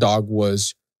 If the dog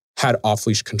had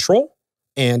off-leash control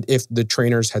and if the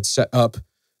trainers had set up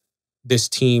this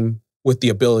team with the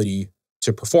ability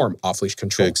to perform off-leash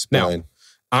control. Explain.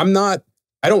 Now,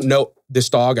 I don't know this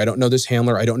dog. I don't know this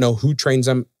handler. I don't know who trains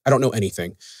them. I don't know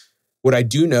anything. What I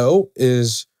do know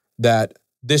is that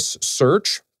this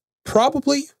search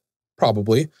probably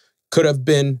could have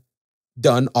been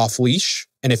done off leash.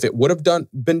 And if it would have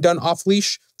been done off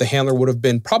leash, the handler would have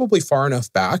been probably far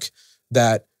enough back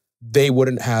that they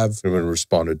wouldn't have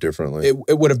responded differently.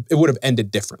 It would have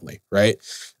ended differently, right?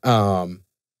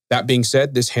 That being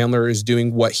said, this handler is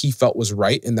doing what he felt was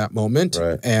right in that moment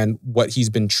and what he's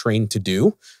been trained to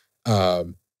do.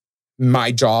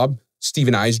 My job, Steve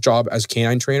and I's job as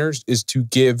canine trainers, is to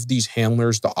give these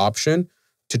handlers the option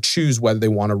to choose whether they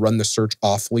want to run the search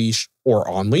off leash or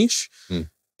on leash.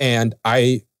 And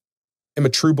I am a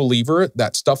true believer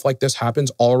that stuff like this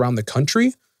happens all around the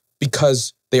country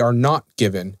because they are not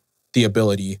given the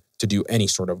ability to do any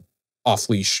sort of off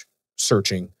leash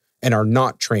searching and are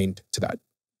not trained to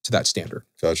that standard.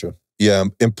 Gotcha. Yeah.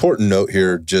 Important note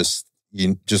here, just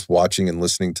watching and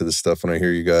listening to the stuff when I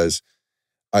hear you guys,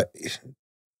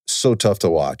 so tough to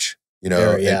watch, when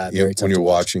you're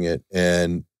watching it,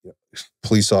 and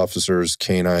police officers,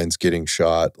 canines getting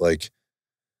shot. Like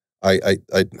I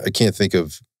can't think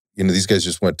of, these guys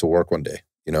just went to work one day,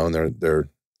 and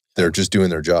they're just doing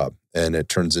their job, and it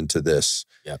turns into this.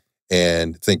 Yep.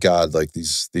 And thank God, like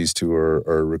these two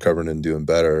are recovering and doing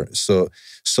better. So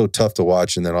tough to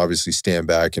watch, and then obviously stand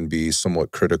back and be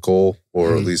somewhat critical,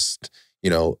 or at least,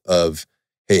 of,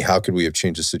 hey, how could we have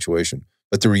changed the situation?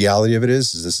 But the reality of it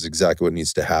is this is exactly what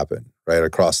needs to happen, right,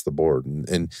 across the board.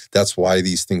 And that's why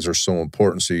these things are so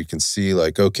important, so you can see,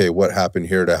 like, okay, what happened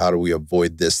here to how do we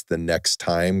avoid this the next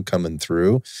time coming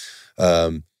through?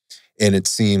 And it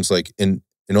seems like in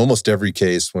almost every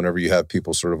case, whenever you have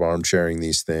people sort of arm-chairing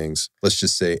these things, let's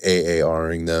just say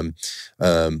AARing them,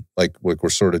 like we're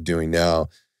sort of doing now,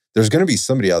 there's going to be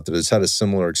somebody out there that's had a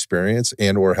similar experience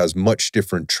and or has much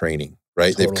different training,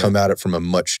 right? Totally. They've come at it from a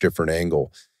much different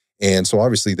angle. And so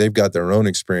obviously they've got their own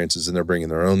experiences and they're bringing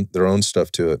their own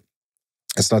stuff to it.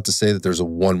 It's not to say that there's a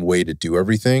one way to do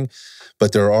everything,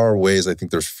 but there are ways. I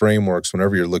think there's frameworks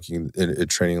whenever you're looking at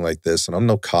training like this. And I'm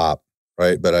no cop,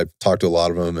 right? But I've talked to a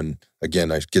lot of them. And again,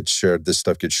 this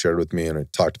stuff gets shared with me, and I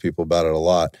talk to people about it a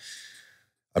lot.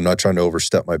 I'm not trying to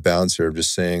overstep my bounds here. I'm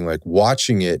just saying, like,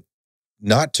 watching it,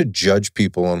 not to judge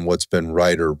people on what's been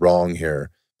right or wrong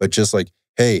here, but just like,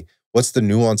 hey, what's the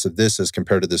nuance of this as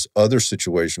compared to this other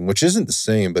situation, which isn't the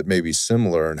same, but maybe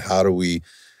similar, and how do we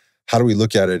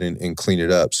look at it and clean it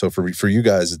up? So for you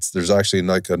guys, there's actually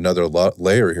like another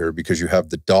layer here, because you have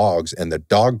the dogs and the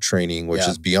dog training, which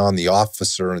is beyond the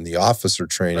officer and the officer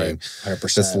training,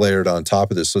 100%. That's layered on top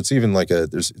of this. So it's even like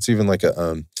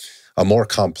a more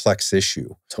complex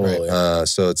issue. Totally. Right?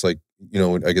 So it's like,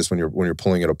 I guess when you're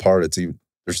pulling it apart, it's even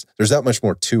there's that much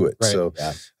more to it. Right. So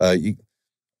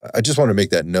I just want to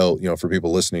make that note, for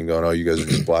people listening, going, "Oh, you guys are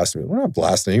just blasting me." We're not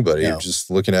blasting anybody. No. You're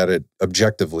just looking at it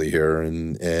objectively here,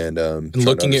 and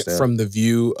looking at it from the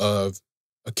view of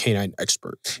a canine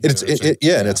expert. And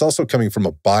it's also coming from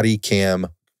a body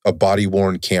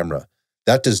worn camera.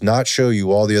 That does not show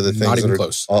you all the other things. Not even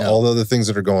close. All the other things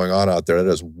that are going on out there. That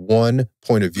is one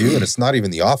point of view, and it's not even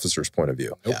the officer's point of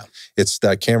view. Yeah, it's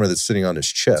that camera that's sitting on his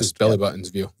chest, it's his belly button's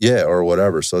view. Yeah, or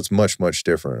whatever. So it's much, much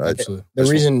different. Absolutely.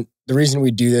 The reason we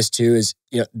do this too is,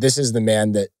 this is the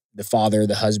man that the father,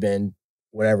 the husband,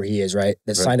 whatever he is, right,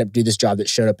 that signed up to do this job, that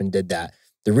showed up and did that.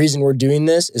 The reason we're doing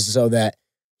this is so that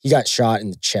he got shot in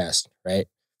the chest, right?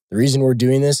 The reason we're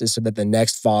doing this is so that the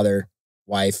next father,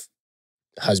 wife,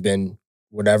 husband,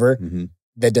 whatever,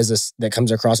 that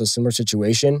comes across a similar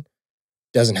situation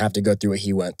doesn't have to go through what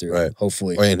he went through,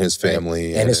 hopefully. And his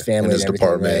family. And his family. And his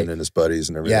department and his buddies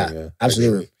and everything. Yeah,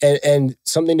 absolutely. Sure. And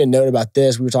something to note about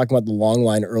this, we were talking about the long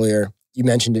line earlier. You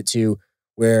mentioned it too,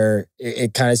 where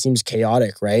it kind of seems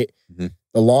chaotic, right? Mm-hmm.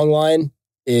 The long line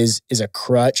is a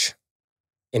crutch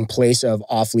in place of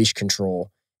off-leash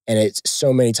control. And it's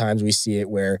so many times we see it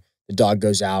where the dog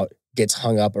goes out, gets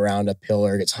hung up around a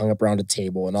pillar, gets hung up around a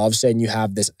table, and all of a sudden you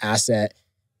have this asset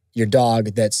your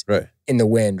dog that's in the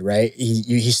wind, right?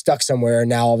 He's stuck somewhere.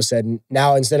 Now all of a sudden,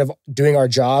 instead of doing our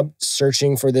job,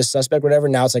 searching for this suspect, whatever,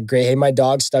 now it's like, great, hey, my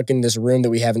dog's stuck in this room that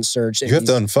we haven't searched. You have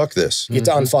to unfuck this. You have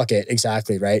to unfuck it,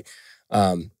 exactly, right?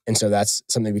 And so that's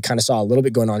something we kind of saw a little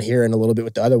bit going on here and a little bit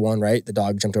with the other one, right? The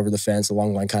dog jumped over the fence, the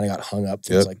long line kind of got hung up,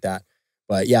 things like that.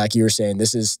 But yeah, like you were saying,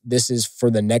 this is for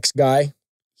the next guy.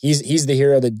 He's the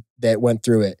hero that went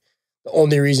through it. The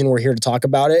only reason we're here to talk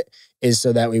about it is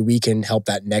so that way we can help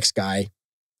that next guy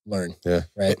learn. Yeah.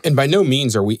 Right. And by no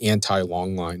means are we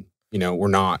anti-long line. You know, we're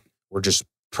not. We're just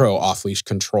pro off-leash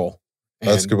control. And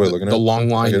that's a good way of looking at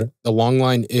it. The long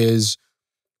line is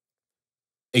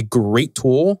a great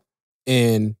tool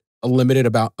in a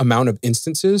limited amount of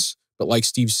instances. But like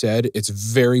Steve said, it's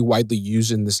very widely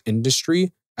used in this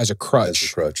industry as a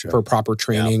crutch, for proper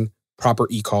training, proper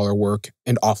e-collar work,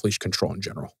 and off-leash control in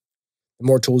general. The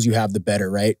more tools you have, the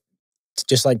better, right? It's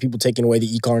just like people taking away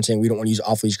the e-collar and saying we don't want to use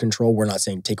off-leash control. We're not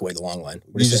saying take away the long line.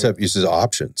 You just have uses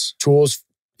options. Tools,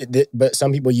 but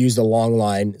some people use the long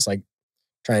line. It's like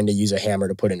trying to use a hammer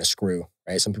to put in a screw,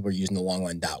 right? Some people are using the long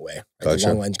line that way. Right? Gotcha. The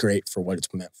long line's great for what it's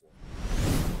meant for.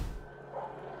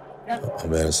 Oh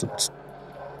man, it's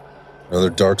another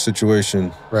dark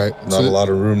situation. Right. Not a lot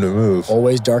of room to move.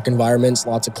 Always dark environments,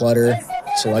 lots of clutter,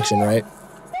 selection, right?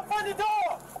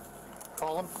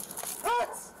 Call him.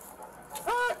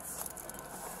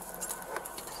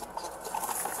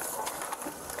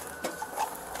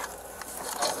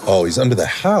 Oh, he's under the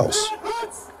house.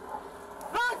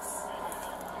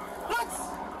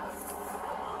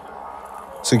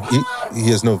 So he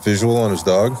has no visual on his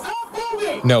dog?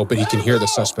 No, but he can hear the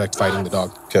suspect fighting the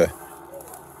dog. Okay.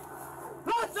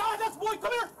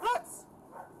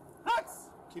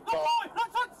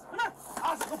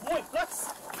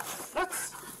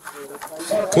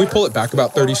 Can we pull it back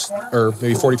about 30 or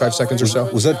maybe 45 seconds or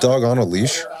so? Was that dog on a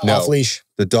leash? No. Off leash.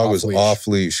 The dog was off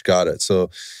leash. Got it. So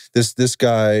this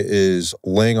guy is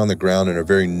laying on the ground in a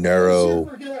very narrow,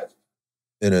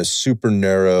 in a super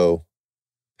narrow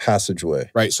passageway.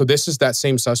 Right. So this is that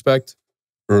same suspect.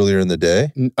 Earlier in the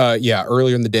day? Yeah,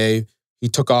 earlier in the day. He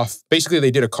took off. Basically,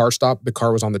 they did a car stop. The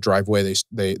car was on the driveway.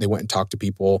 They went and talked to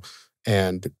people,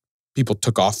 and people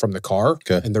took off from the car,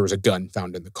 and there was a gun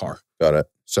found in the car. Got it.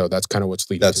 So that's kind of what's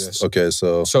leading to this. Okay,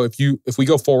 so if we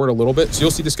go forward a little bit, so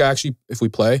you'll see this guy actually, if we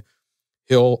play,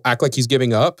 he'll act like he's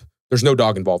giving up. There's no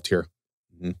dog involved here.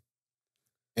 Mm-hmm.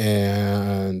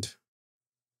 And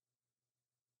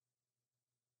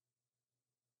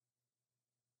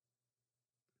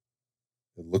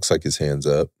it looks like his hand's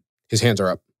up. His hands are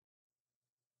up.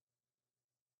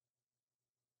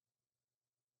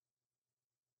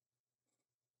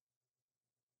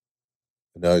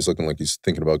 Now he's looking like he's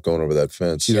thinking about going over that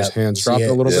fence. See those hands dropping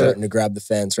a little bit? Starting to grab the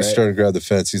fence, right? He's starting to grab the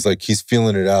fence. He's like, he's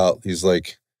feeling it out. He's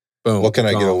like, boom, what can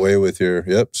I get away with here?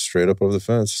 Yep, straight up over the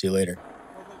fence. See you later.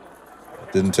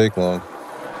 Didn't take long.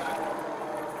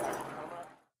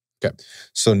 Okay.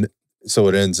 So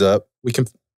it ends up.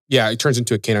 It turns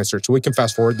into a canine search. So we can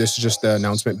fast forward. This is just the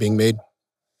announcement being made.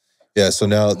 Yeah, so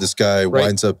now this guy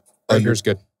winds up here's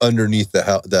good. Underneath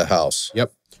the house.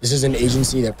 Yep. This is an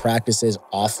agency that practices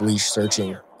off-leash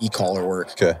searching, e-collar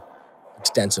work. Okay.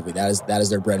 Extensively. That is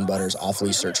their bread and butter, is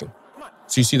off-leash searching.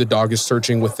 So you see the dog is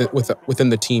searching within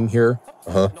the team here.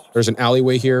 Uh-huh. There's an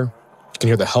alleyway here. You can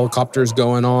hear the helicopters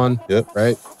going on. Yep.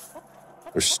 Right?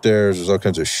 There's stairs. There's all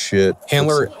kinds of shit.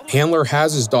 Handler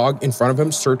has his dog in front of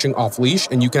him searching off-leash,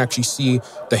 and you can actually see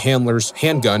the handler's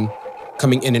handgun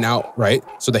coming in and out, right?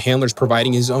 So the handler's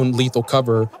providing his own lethal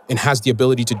cover and has the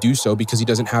ability to do so because he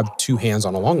doesn't have two hands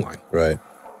on a long line. Right.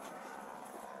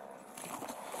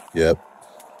 Yep.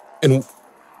 And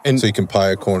so you can pie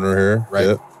a corner here. Right.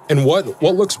 Yep. And what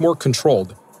looks more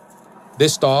controlled?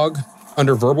 This dog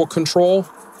under verbal control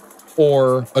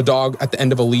or a dog at the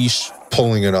end of a leash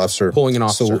pulling an officer.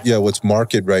 So yeah, what's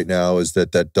marked right now is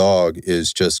that dog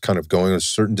is just kind of going a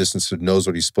certain distance, knows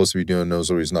what he's supposed to be doing, knows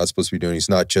what he's not supposed to be doing. He's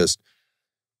not just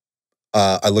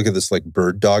I look at this like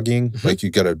bird dogging. Mm-hmm. Like you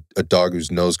got a dog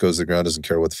whose nose goes to the ground, doesn't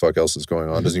care what the fuck else is going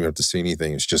on, mm-hmm. doesn't even have to see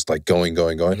anything. It's just like going.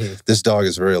 Mm-hmm. This dog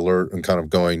is very alert and kind of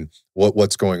going,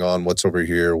 what's going on, what's over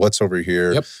here,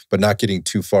 yep. But not getting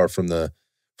too far from the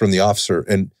officer.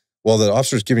 And while the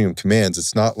officer's giving him commands,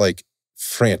 it's not like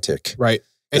frantic. Right.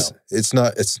 It's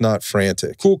not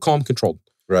frantic. Cool, calm, controlled.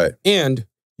 Right. And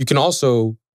you can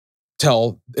also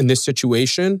tell in this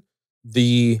situation,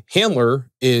 the handler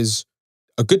is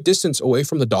a good distance away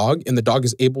from the dog, and the dog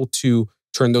is able to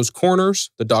turn those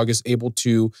corners. The dog is able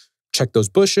to check those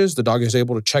bushes. The dog is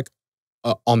able to check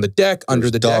on the deck, under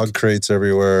the deck. Dog crates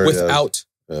everywhere. Without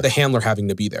the handler having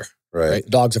to be there. Right. The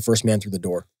dog's the first man through the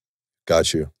door.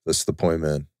 Got you. That's the point,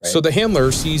 man. So the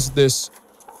handler sees this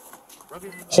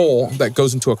hole that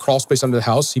goes into a crawl space under the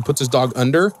house. He puts his dog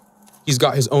under. He's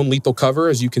got his own lethal cover,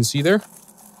 as you can see there,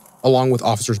 along with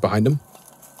officers behind him.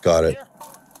 Got it.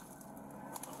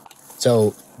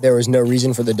 So there was no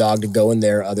reason for the dog to go in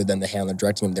there other than the handler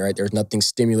directing him there, right? There was nothing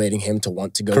stimulating him to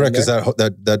want to go Correct, in there.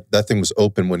 because that thing was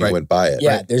open when he went by it.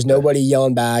 Yeah, right? there's nobody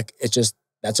yelling back. It's just,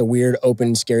 that's a weird,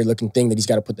 open, scary-looking thing that he's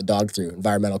got to put the dog through.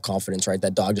 Environmental confidence, right?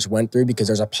 That dog just went through because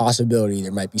there's a possibility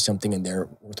there might be something in there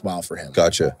worthwhile for him.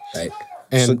 Gotcha. Right?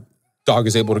 And dog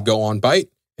is able to go on bite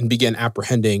and begin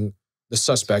apprehending the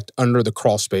suspect under the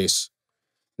crawl space.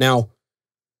 Now,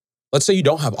 let's say you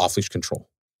don't have off-leash control.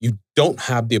 You don't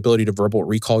have the ability to verbal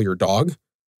recall your dog.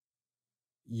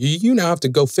 You now have to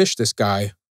go fish this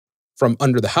guy from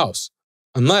under the house,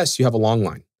 unless you have a long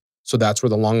line. So that's where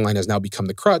the long line has now become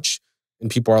the crutch. And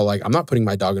people are like, I'm not putting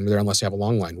my dog under there unless you have a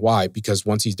long line. Why? Because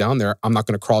once he's down there, I'm not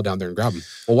going to crawl down there and grab him.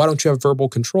 Well, why don't you have verbal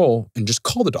control and just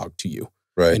call the dog to you?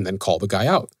 Right. And then call the guy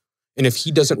out. And if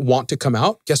he doesn't want to come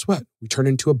out, guess what? We turn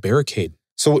into a barricade.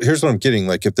 So here's what I'm getting.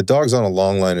 Like, if the dog's on a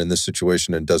long line in this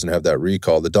situation and doesn't have that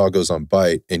recall, the dog goes on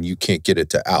bite and you can't get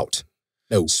it to out.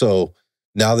 No. So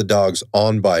now the dog's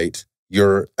on bite.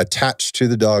 You're attached to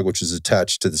the dog, which is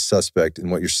attached to the suspect. And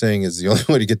what you're saying is the only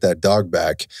way to get that dog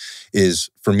back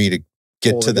is for me to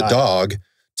get to the dog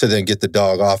to then get the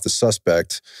dog off the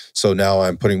suspect. So now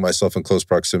I'm putting myself in close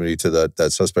proximity to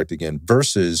that suspect again,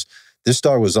 versus this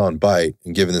dog was on bite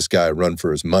and giving this guy a run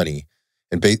for his money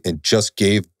and just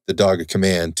gave the dog a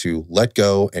command to let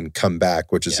go and come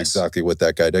back, which is exactly what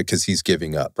that guy did because he's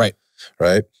giving up. Right.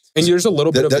 Right. And there's a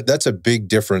little bit of that's a big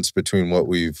difference between what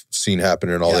we've seen happen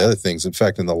and all the other things. In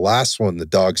fact, in the last one, the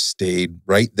dog stayed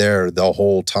right there the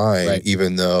whole time,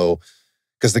 even though,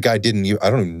 because the guy didn't, I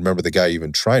don't even remember the guy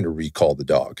even trying to recall the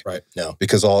dog. Right. No.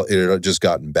 Because it had just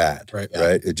gotten bad. Right.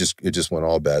 Right. It just went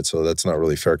all bad. So that's not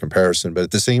really a fair comparison. But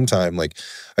at the same time, like,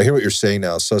 I hear what you're saying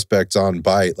now, suspect's on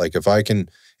bite. Like, if I can,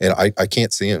 and I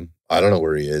can't see him. I don't know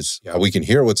where he is. Yeah. We can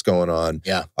hear what's going on.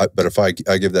 Yeah. But if I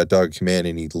give that dog a command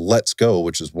and he lets go,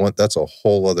 which is that's a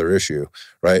whole other issue,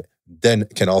 right? Then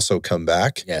can also come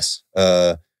back. Yes.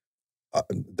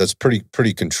 That's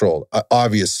pretty controlled.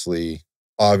 Obviously,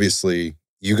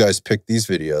 you guys picked these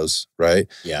videos, right?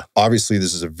 Yeah. Obviously,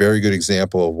 this is a very good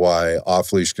example of why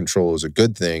off-leash control is a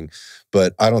good thing,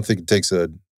 but I don't think it takes a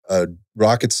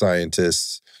rocket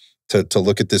scientist to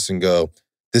look at this and go,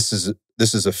 this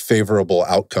is a favorable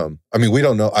outcome. I mean, we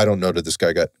don't know. I don't know that this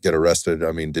guy get arrested.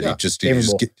 I mean, he just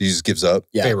gives up?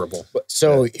 Yeah. favorable.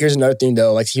 So here's another thing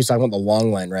though, like he was talking about the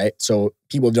long line, right? So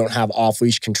people don't have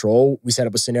off-leash control. We set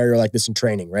up a scenario like this in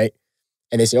training, right?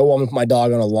 And they say, oh, well, I'm gonna put my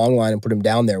dog on a long line and put him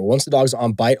down there. Well, once the dog's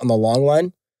on bite on the long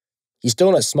line, he's still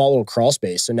in a small little crawl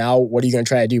space. So now what are you gonna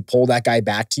try to do? Pull that guy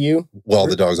back to you? While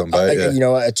the dog's on bite, You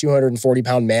know, a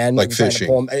 240-pound man. Like trying to fishing.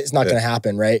 pull him, it's not gonna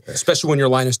happen, right? Especially when your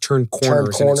line is turned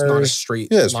corners and it's not a straight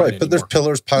Yeah, that's line right. But there's anymore.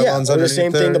 pillars, pylons or the underneath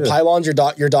same there. thing. The pylons, your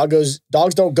dog goes,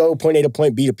 dogs don't go point A to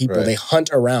point B to people. Right. They hunt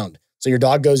around. So your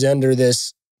dog goes under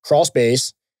this crawl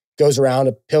space, goes around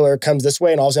a pillar, comes this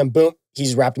way, and all of a sudden, boom,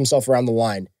 he's wrapped himself around the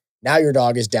line. Now your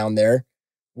dog is down there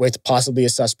with possibly a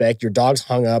suspect. Your dog's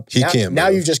hung up. Now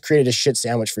you've just created a shit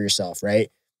sandwich for yourself, right?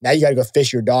 Now you got to go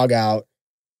fish your dog out.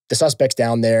 The suspect's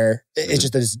down there. It's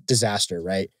just a disaster,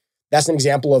 right? That's an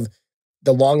example of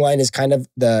the long line is kind of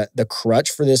the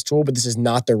crutch for this tool, but this is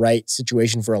not the right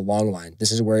situation for a long line.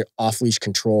 This is where off-leash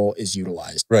control is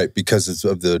utilized. Right, because it's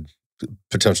of the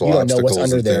potential You don't know obstacles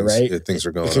what's under and there, things, right? things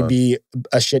are going on. It could be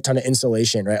a shit ton of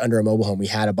insulation, right? Under a mobile home. We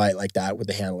had a bite like that with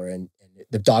the handler, and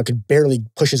the dog could barely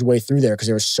push his way through there because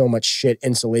there was so much shit,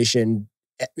 insulation,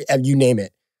 you name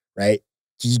it, right?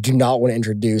 You do not want to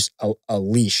introduce a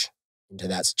leash into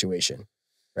that situation,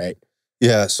 right?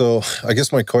 Yeah, so I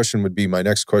guess my next question would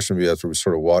be after we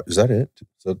sort of watch, is that it?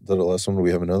 Is that the last one? Do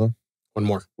we have another one? One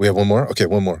more. We have one more? Okay,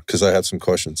 one more, because I have some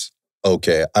questions.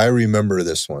 Okay, I remember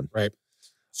this one. Right.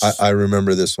 I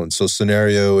remember this one. So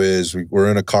scenario is we're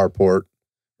in a carport,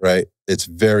 right? It's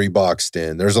very boxed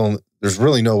in. There's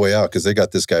really no way out because they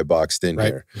got this guy boxed in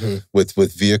here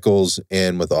with vehicles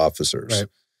and with officers.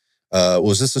 Right.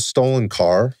 Was this a stolen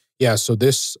car? Yeah. So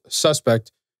this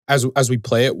suspect, as we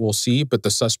play it, we'll see. But the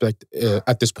suspect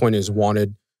at this point is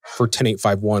wanted for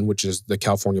 10851, which is the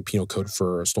California Penal Code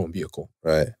for a stolen vehicle.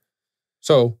 Right.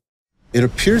 So it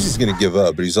appears he's going to give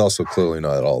up, but he's also clearly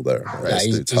not all there. Right?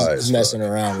 Yeah, he's messing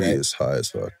around, right? He is high as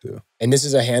fuck, too. And this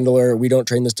is a handler. We don't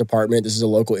train this department. This is a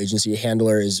local agency. A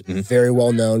handler is very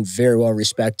well known, very well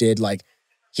respected. Like,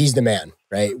 he's the man,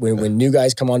 right? When new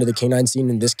guys come onto the canine scene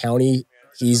in this county,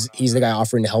 he's the guy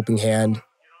offering a helping hand.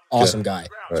 Awesome guy.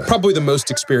 Right. Probably the most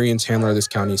experienced handler this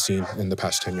county's seen in the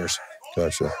past 10 years.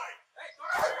 Gotcha.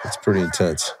 It's pretty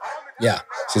intense. Yeah.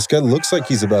 So this guy looks like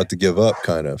he's about to give up,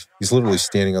 kind of. He's literally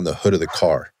standing on the hood of the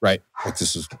car. Right. Like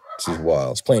this is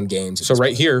wild. He's playing games. So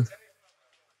right here,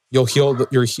 you'll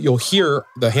hear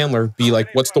the handler be like,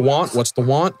 "What's the want? What's the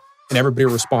want?" And everybody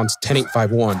responds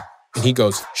 10851, and he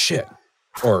goes, "Shit,"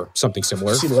 or something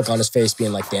similar. You see the look on his face,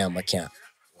 being like, "Damn, I can't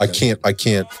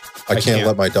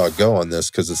let my dog go on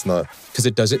this because it's not because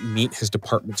it doesn't meet his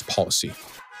department's policy.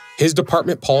 His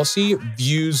department policy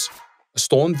views a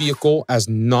stolen vehicle as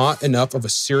not enough of a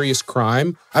serious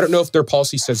crime. I don't know if their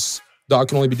policy says dog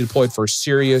can only be deployed for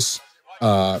serious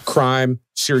crime,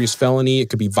 serious felony. It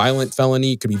could be violent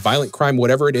felony. It could be violent crime,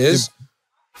 whatever it is.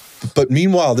 But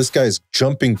meanwhile, this guy's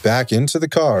jumping back into the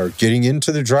car, getting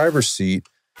into the driver's seat,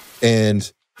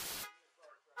 and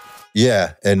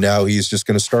now he's just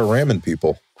going to start ramming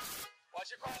people.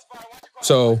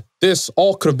 So this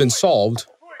all could have been solved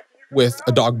with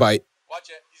a dog bite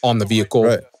on the vehicle,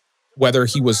 right. Whether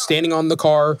he was standing on the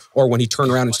car or when he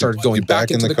turned around and started going back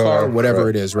into the car, whatever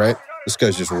it is, right? This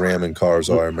guy's just ramming cars.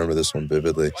 Oh, I remember this one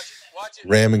vividly.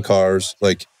 Ramming cars.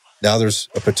 Like, now there's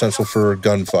a potential for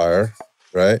gunfire,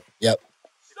 right? Yep.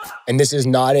 And this is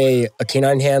not a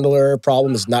canine handler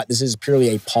problem. This is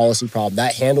purely a policy problem.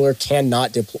 That handler could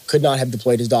not have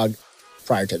deployed his dog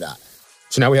prior to that.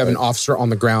 So now we have an officer on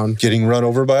the ground. Getting run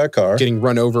over by a car. Getting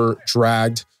run over,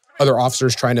 dragged. Other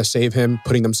officers trying to save him,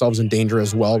 putting themselves in danger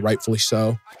as well, rightfully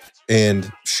so.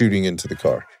 And shooting into the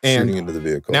car. And shooting into the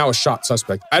vehicle. Now a shot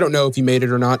suspect. I don't know if he made it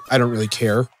or not. I don't really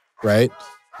care, right?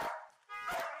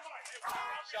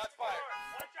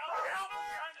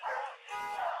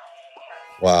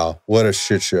 Wow, what a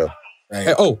shit show.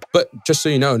 Right. Oh, but just so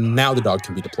you know, now the dog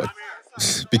can be deployed.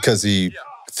 Because he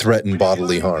threatened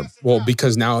bodily harm. Well,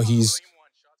 because now he's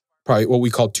probably what we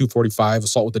call 245,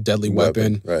 assault with a deadly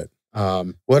weapon. Right.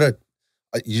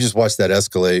 You just watched that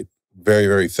escalate very,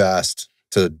 very fast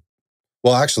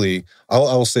well, actually, I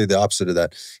will say the opposite of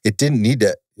that. It didn't need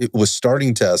to, it was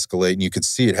starting to escalate and you could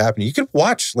see it happening. You could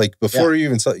watch, like, before you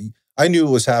even saw, I knew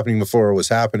it was happening before it was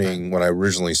happening when I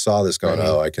originally saw this going,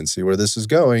 I can see where this is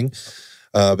going.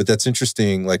 But that's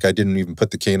interesting. Like, I didn't even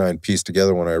put the canine piece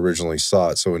together when I originally saw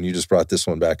it. So when you just brought this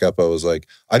one back up, I was like,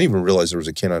 I didn't even realize there was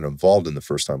a canine involved in the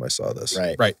first time I saw this.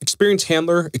 Right. Experienced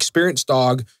handler, experienced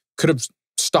dog, could have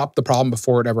stopped the problem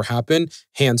before it ever happened.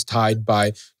 Hands tied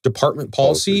by department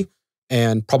policy.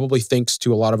 And probably thanks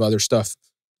to a lot of other stuff,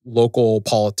 local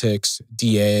politics,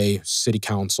 DA, city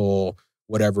council,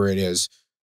 whatever it is.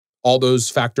 All those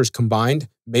factors combined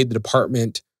made the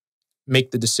department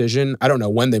make the decision. I don't know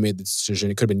when they made the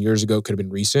decision. It could have been years ago, could have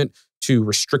been recent, to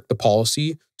restrict the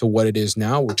policy to what it is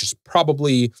now, which is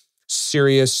probably a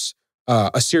serious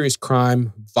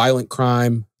crime, violent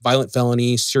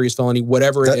felony, serious felony,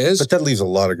 whatever it is. But that leaves a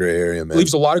lot of gray area, man.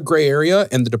 Leaves a lot of gray area,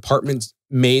 and the department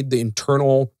made the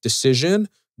internal decision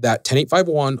that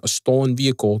 10851, a stolen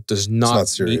vehicle, does not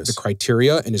meet the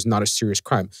criteria and is not a serious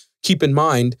crime. Keep in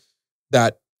mind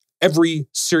that every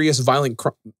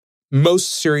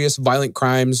most serious violent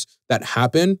crimes that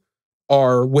happen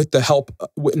are with the help,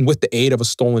 with the aid of a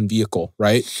stolen vehicle,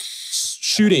 right?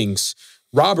 Shootings,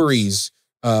 robberies,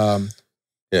 home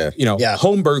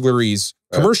burglaries,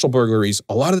 commercial burglaries.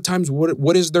 A lot of the times,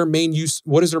 what is their main use?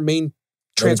 What is their main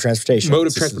transportation? Mode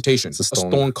of transportation. It's a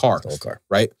stolen car.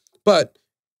 Right? But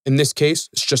in this case,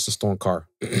 it's just a stolen car.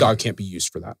 The dog can't be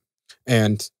used for that.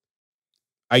 And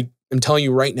I am telling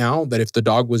you right now that if the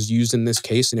dog was used in this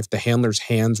case and if the handler's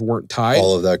hands weren't tied,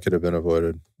 all of that could have been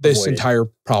avoided. This entire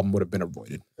problem would have been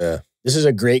avoided. Yeah. This is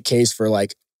a great case for,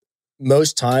 like,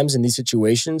 most times in these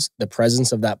situations, the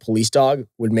presence of that police dog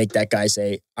would make that guy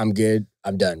say, I'm good,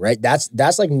 I'm done, right? That's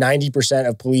like 90%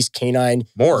 of police canine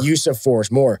use of force,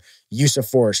 not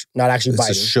actually biting.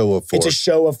 It's a show of force. It's a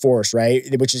show of force, right?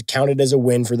 Which is counted as a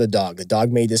win for the dog. The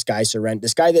dog made this guy surrender.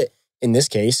 This guy that, in this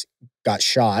case, got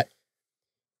shot,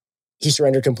 he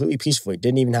surrendered completely peacefully.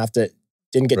 Didn't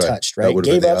get touched, right?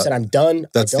 Gave up, said, I'm done.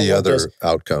 That's the other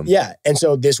outcome. Yeah. And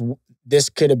so this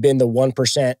could have been the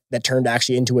 1% that turned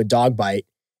actually into a dog bite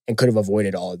and could have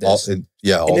avoided all of this.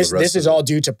 This is all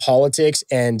due to politics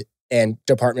and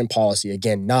department policy.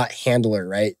 Again, not handler,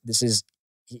 right?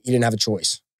 He didn't have a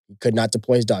choice. He could not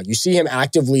deploy his dog. You see him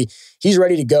actively, he's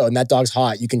ready to go, and that dog's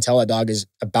hot. You can tell that dog is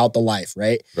about the life,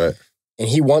 right? Right. And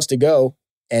he wants to go,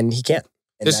 and he can't.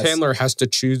 And this handler has to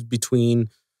choose between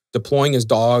deploying his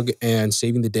dog and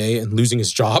saving the day and losing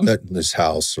his job. His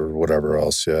house or whatever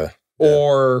else,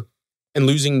 and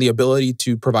losing the ability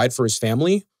to provide for his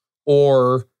family,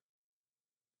 or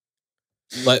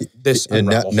let this and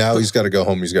now he's got to go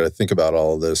home. He's got to think about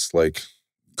all of this. Like,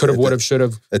 Could have, would have, should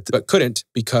have, but couldn't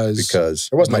because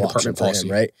there was no my option department for policy.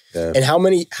 him, right? Yeah. And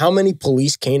how many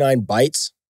police canine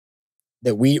bites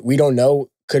that we don't know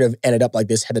could have ended up like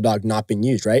this had the dog not been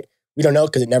used, right? We don't know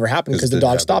because it never happened because the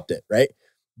dog stopped it, right?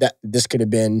 That this could have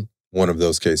been one of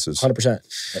those cases. 100%.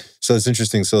 So it's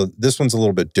interesting. So this one's a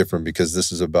little bit different because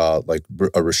this is about like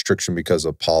a restriction because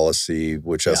of policy,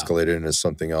 which escalated into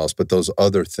something else. But those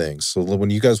other things. So when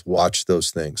you guys watch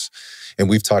those things, and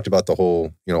we've talked about the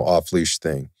whole, off leash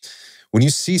thing. When you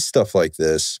see stuff like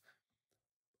this,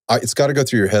 it's got to go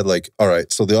through your head. Like, all right.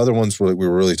 So the other ones we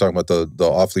were really talking about the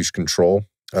off leash control.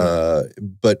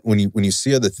 But when you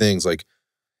see other things like,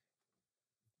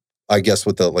 I guess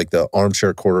with the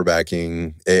armchair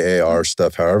quarterbacking, AAR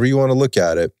stuff, however you want to look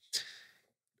at it,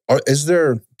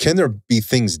 can there be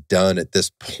things done at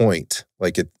this point?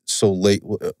 Like it's so late,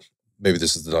 maybe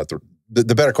this is not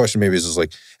the better question maybe is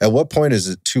like, at what point is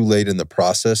it too late in the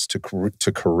process to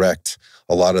correct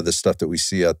a lot of the stuff that we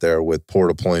see out there with poor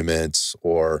deployments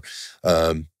or,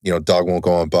 dog won't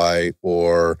go on bite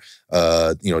or,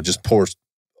 just poor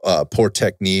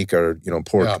technique or,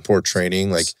 poor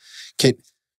training. Like,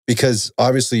 because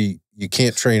obviously you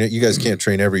can't train it. You guys can't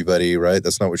train everybody, right?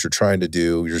 That's not what you're trying to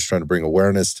do. You're just trying to bring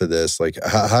awareness to this. Like,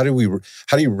 how do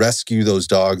you rescue those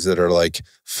dogs that are like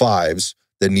 5s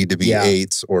that need to be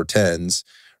 8s or 10s,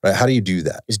 right? How do you do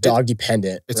that? It's dog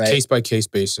dependent. It's right? case by case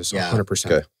basis, 100%.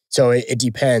 Okay. So it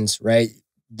depends, right?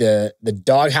 The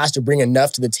dog has to bring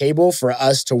enough to the table for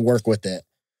us to work with it,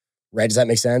 right? Does that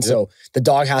make sense? Yep. So the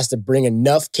dog has to bring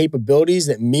enough capabilities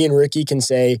that me and Ricky can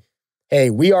say, hey,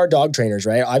 we are dog trainers,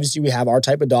 right? Obviously, we have our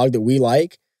type of dog that we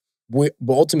like, but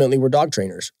ultimately, we're dog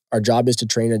trainers. Our job is to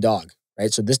train a dog,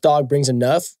 right? So this dog brings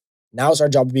enough. Now it's our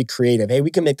job to be creative. Hey, we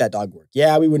can make that dog work.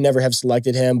 Yeah, we would never have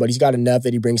selected him, but he's got enough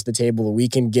that he brings to the table that we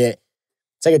can get.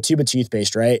 It's like a tube of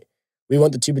toothpaste, right? We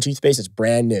want the tube of toothpaste that's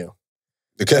brand new.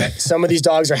 Okay. Some of these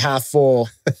dogs are half full.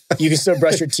 You can still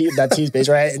brush your teeth, that toothpaste,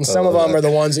 right? And some of them are the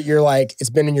ones that you're like, it's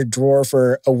been in your drawer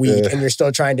for a week and you're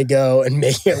still trying to go and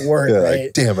make it work, right?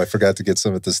 Like, damn, I forgot to get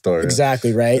some at the store.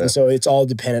 Exactly, right? Yeah. And so it's all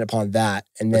dependent upon that.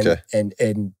 And then,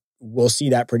 and we'll see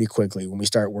that pretty quickly when we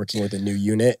start working with a new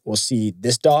unit. We'll see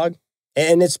this dog.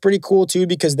 And it's pretty cool too,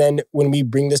 because then when we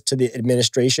bring this to the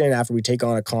administration, after we take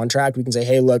on a contract, we can say,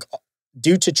 hey, look,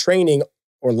 due to training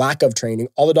or lack of training,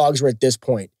 all the dogs were at this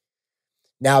point.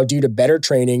 Now, due to better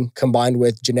training combined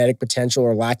with genetic potential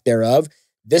or lack thereof,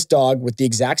 this dog with the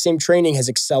exact same training has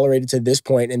accelerated to this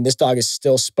point, and this dog is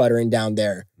still sputtering down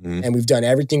there. Mm-hmm. And we've done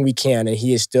everything we can, and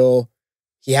he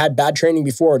had bad training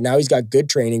before. Now he's got good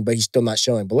training, but he's still not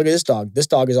showing. But look at this dog. This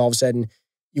dog is all of a sudden,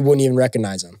 you wouldn't even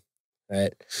recognize him,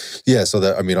 right? Yeah, so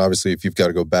that, I mean, obviously, if you've got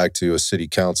to go back to a city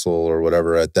council or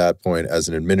whatever at that point as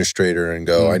an administrator and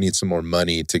go, I need some more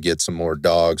money to get some more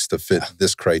dogs to fit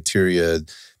this criteria,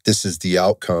 this is the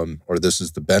outcome or this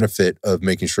is the benefit of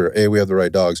making sure, A, we have the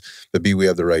right dogs, but B, we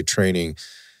have the right training.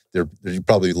 They're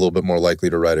probably a little bit more likely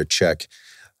to write a check.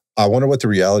 I wonder what the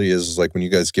reality is like when you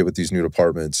guys get with these new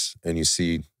departments and you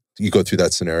go through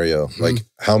that scenario, like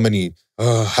how often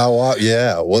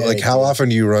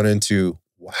do you run into,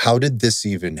 how did this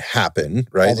even happen?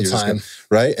 Right. All the time.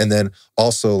 Right. And then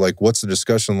also like, what's the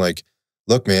discussion? Like,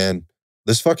 look, man,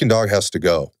 this fucking dog has to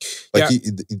go. Like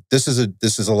this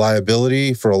is a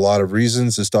liability for a lot of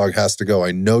reasons. This dog has to go.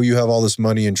 I know you have all this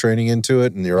money and training into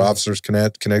it and your officers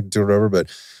connected to it or whatever, but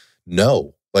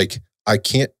no, like I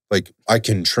can't, like I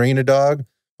can train a dog,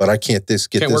 but I can't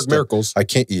work miracles. I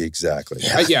can't. Exactly.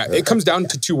 It comes down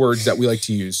to two words that we like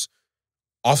to use: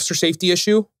 officer safety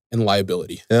issue and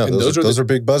liability. Yeah, and those are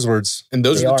big buzzwords. And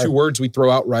those are the two words we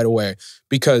throw out right away,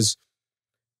 because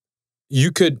you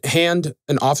could hand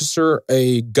an officer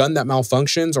a gun that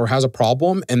malfunctions or has a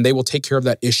problem and they will take care of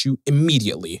that issue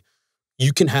immediately.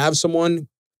 You can have someone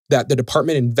that the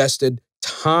department invested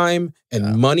time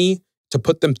and money to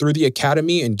put them through the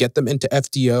academy and get them into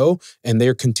FDO, and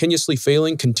they're continuously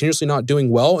failing, continuously not doing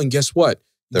well. And guess what?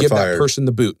 They're Give fired. That person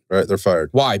the boot. Right, they're fired.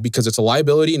 Why? Because it's a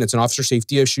liability and it's an officer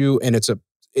safety issue, and it's a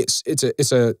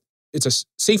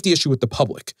safety issue with the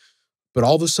public. But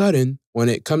all of a sudden, when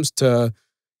it comes to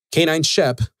canine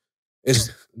Shep,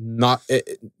 is not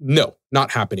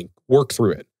happening. Work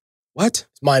through it. What?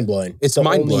 It's mind blowing. It's the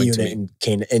mind blowing only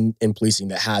unit in policing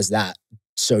that has that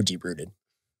so deep rooted.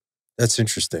 That's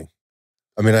interesting.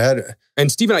 I mean, and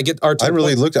Steve and I get our. I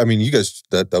really looked. I mean, you guys,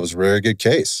 that was a very good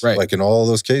case. Right. Like in all of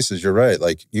those cases, you're right.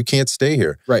 Like you can't stay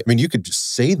here. Right. I mean, you could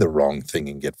just say the wrong thing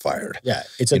and get fired. Yeah,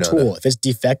 it's a tool. If it's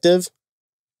defective,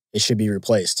 it should be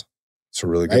replaced. It's a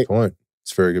really good point.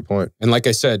 It's a very good point. And like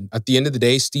I said, at the end of the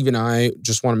day, Steve and I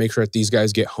just want to make sure that these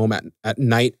guys get home at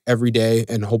night every day,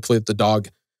 and hopefully that the dog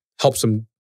helps them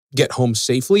get home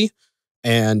safely.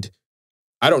 And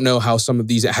I don't know how some of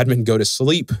these admin go to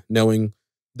sleep knowing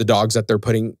the dogs that they're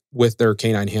putting with their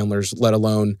canine handlers, let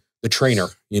alone the trainer.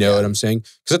 You know what I'm saying?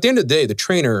 Because at the end of the day, the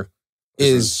trainer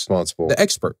is responsible, the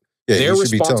expert. Yeah, you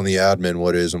should be telling the admin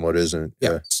what is and what isn't.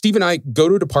 Yeah. Steve and I go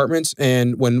to departments,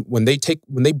 and when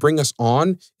they bring us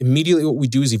on, immediately what we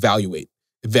do is evaluate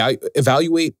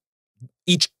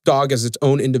each dog as its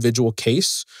own individual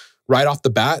case. Right off the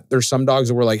bat, there's some dogs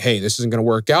that we're like, hey, this isn't going to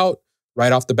work out.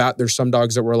 Right off the bat, there's some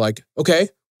dogs that we're like, okay,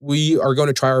 we are going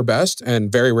to try our best.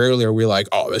 And very rarely are we like,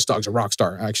 oh, this dog's a rock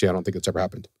star. Actually, I don't think it's ever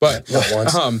happened. But not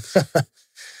once.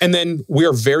 And then we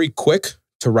are very quick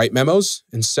to write memos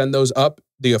and send those up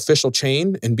the official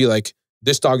chain and be like,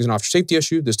 this dog is an officer safety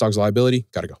issue. This dog's a liability.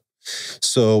 Got to go.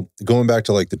 So going back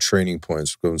to like the training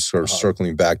points, sort of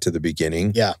circling back to the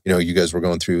beginning. Yeah. You know, you guys were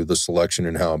going through the selection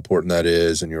and how important that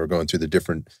is. And you were going through the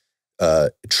different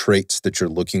traits that you're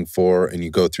looking for, and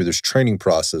you go through this training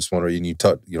process.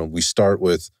 We start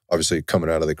with obviously coming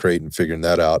out of the crate and figuring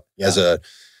that out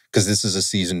because this is a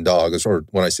seasoned dog. Or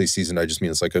when I say seasoned, I just mean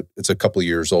it's a couple of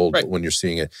years old when you're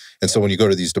seeing it. And so when you go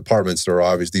to these departments,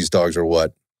 these dogs are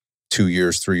what, 2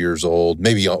 years, 3 years old,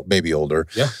 maybe older,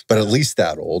 but at least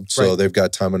that old. So they've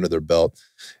got time under their belt.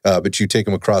 But you take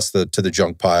them across to the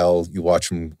junk pile. You watch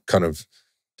them kind of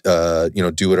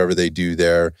do whatever they do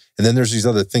there. And then there's these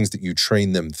other things that you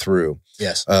train them through.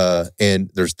 Yes. And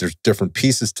there's different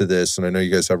pieces to this. And I know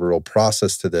you guys have a real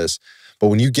process to this. But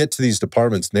when you get to these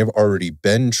departments and they've already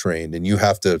been trained and you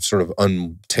have to sort of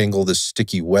untangle this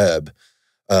sticky web,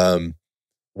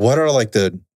 what are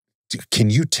can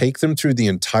you take them through the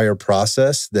entire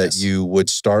process that you would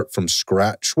start from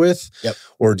scratch with? Yep.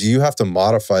 Or do you have to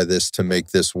modify this to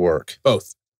make this work?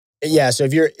 Both. Yeah, so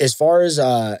if you're, as far as,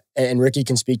 and Ricky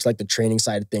can speak to like the training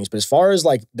side of things, but as far as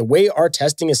like the way our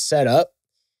testing is set up,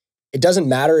 it doesn't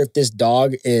matter if this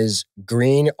dog is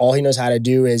green, all he knows how to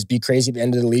do is be crazy at the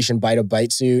end of the leash and bite a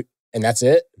bite suit, and that's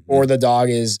it, or the dog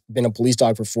has been a police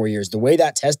dog for 4 years. The way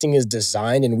that testing is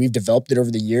designed, and we've developed it over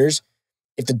the years,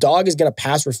 if the dog is going to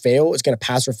pass or fail, it's going to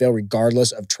pass or fail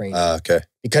regardless of training. Okay.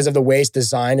 Because of the way it's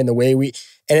designed and the way and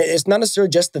it's not necessarily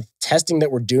just the testing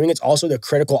that we're doing, it's also the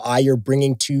critical eye you're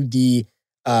bringing to the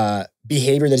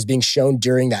behavior that is being shown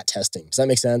during that testing. Does that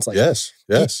make sense? Like, yes.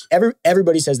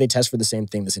 Everybody says they test for the same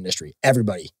thing in this industry.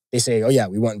 Everybody. They say, oh yeah,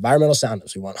 we want environmental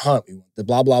soundness, we want hunt, we want the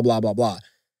blah, blah, blah, blah, blah.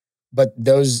 But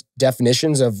those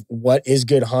definitions of what is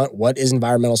good hunt, what is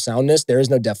environmental soundness, there is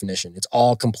no definition. It's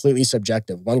all completely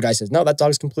subjective. One guy says, no, that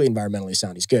dog's completely environmentally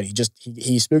sound. He's good.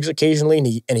 He spooks occasionally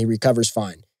and he recovers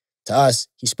fine. To us,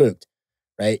 he spooked,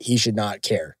 right? He should not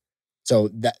care. So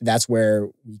that's where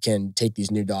we can take these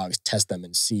new dogs, test them,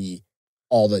 and see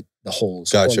all the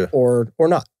holes. Gotcha. Or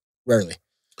not, rarely.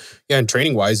 Yeah, and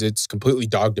training-wise, it's completely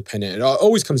dog-dependent. It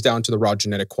always comes down to the raw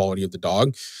genetic quality of the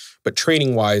dog. But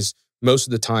training-wise, most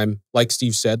of the time, like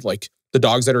Steve said, like the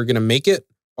dogs that are going to make it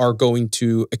are going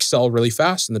to excel really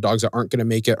fast, and the dogs that aren't going to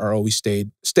make it are always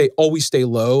stay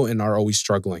low and are always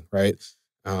struggling, right?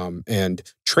 And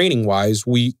training-wise,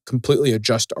 we completely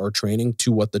adjust our training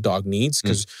to what the dog needs,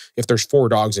 because if there's 4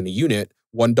 dogs in a unit,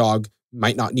 one dog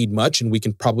might not need much, and we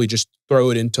can probably just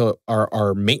throw it into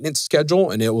our maintenance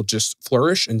schedule, and it will just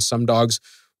flourish. And some dogs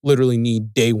literally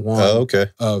need day one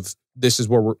of this is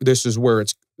where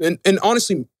it's and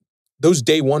honestly, those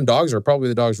day one dogs are probably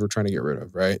the dogs we're trying to get rid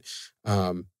of, right?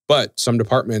 But some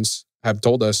departments have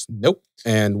told us, nope,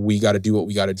 and we got to do what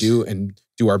we got to do and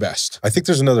do our best. I think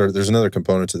there's another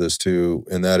component to this too,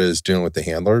 and that is dealing with the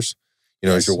handlers. You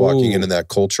know, as you're walking into that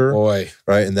culture,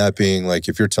 right? And that being like,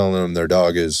 if you're telling them their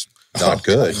dog is not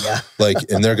good, like,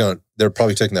 and they're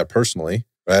probably taking that personally,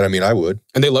 right? I mean, I would.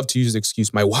 And they love to use the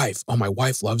excuse, my wife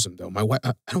loves him though. My wife,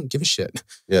 I don't give a shit.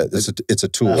 Yeah, it's a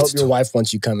tool. I hope your wife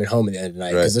wants you coming home at the end of the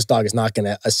night, because this dog is not going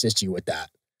to assist you with that.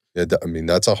 Yeah, I mean,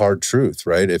 that's a hard truth,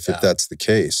 right? If that's the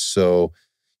case. So,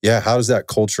 yeah, how does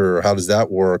that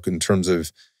work in terms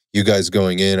of you guys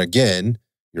going in? Again,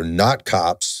 you're not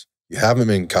cops. You haven't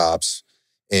been cops.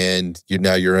 And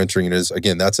you're entering it as,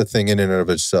 again, that's a thing in and of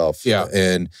itself. Yeah.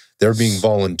 And they're being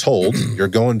voluntold. You're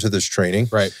going to this training.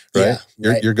 Right. Yeah,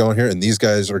 you're going here, and these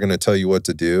guys are going to tell you what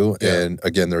to do. Yeah. And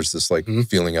again, there's this like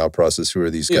feeling out process. Who are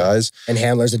these guys? And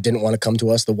handlers that didn't want to come to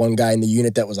us. The one guy in the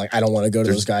unit that was like, I don't want to go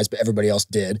to those guys, but everybody else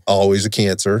did. Always a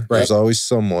cancer. Right. There's always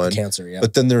someone. Cancer, yeah.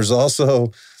 But then there's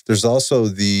also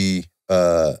the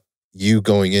you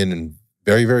going in and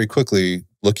very, very quickly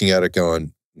looking at it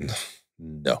going,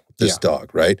 no, this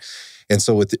dog, right? And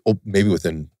so maybe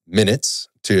within minutes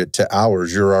to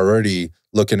hours, you're already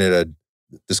looking at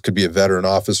this could be a veteran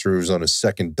officer who's on a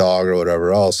second dog or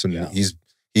whatever else, and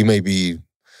he may be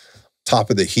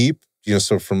top of the heap,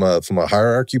 so from a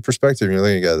hierarchy perspective, you're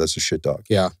like, yeah, that's a shit dog.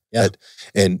 Yeah.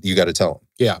 And you got to tell them.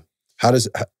 Yeah.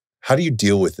 How do you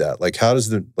deal with that? Like, how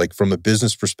does from a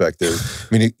business perspective,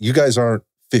 I mean, you guys aren't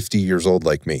 50 years old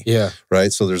like me. Yeah.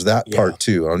 Right. So there's that part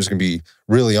too. I'm just going to be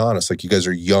really honest. Like, you guys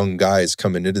are young guys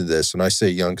coming into this. And I say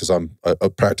young because I'm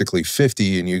practically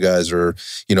 50 and you guys are,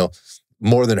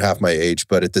 more than half my age.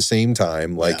 But at the same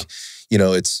time,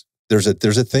 there's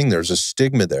a thing, there's a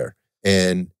stigma there.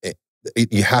 And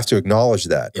you have to acknowledge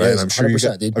that, right? And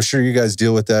I'm sure you guys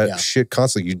deal with that shit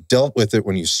constantly. You dealt with it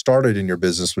when you started in your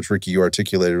business, which Ricky, you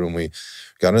articulated when we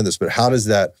got into this. But how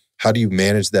do you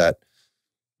manage that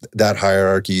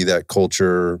hierarchy, that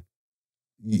culture?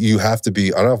 You have to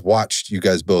be, I've watched you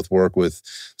guys both work with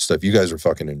stuff. You guys are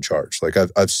fucking in charge. Like,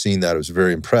 I've seen that. I was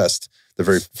very impressed. The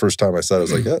very first time I saw it, I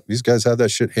was like, yeah, these guys have that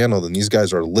shit handled. And these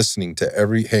guys are listening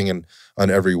to hanging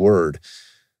on every word.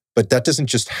 But that doesn't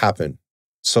just happen.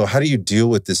 So how do you deal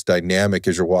with this dynamic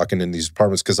as you're walking in these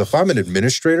apartments? Because if I'm an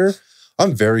administrator,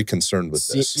 I'm very concerned with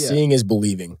this. Seeing is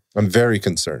believing. I'm very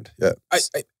concerned. Yeah. I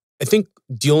think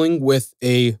dealing with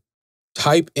a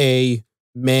type A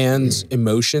man's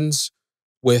emotions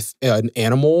with an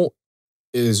animal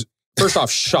is, first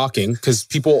off, shocking, because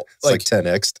people it's like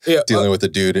 10x dealing with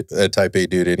a type A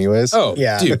dude anyways. Oh,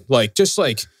 yeah. Dude,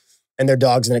 and their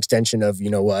dog's an extension of, you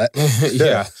know what?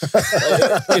 Yeah.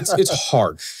 It's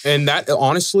hard. And that,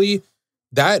 honestly,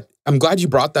 I'm glad you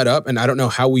brought that up. And I don't know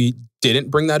how we didn't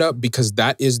bring that up, because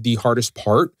that is the hardest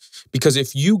part. Because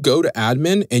if you go to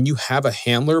admin and you have a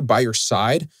handler by your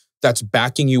side that's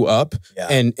backing you up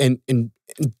and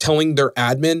telling their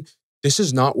admin, this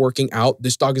is not working out,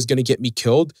 this dog is going to get me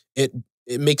killed, it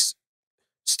makes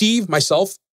Steve,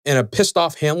 myself, and a pissed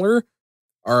off handler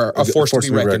are a force to be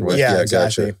reckoned with. Yeah,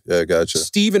 exactly. Gotcha.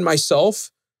 Steve and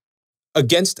myself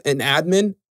against an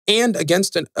admin and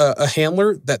against a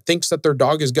handler that thinks that their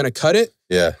dog is going to cut it.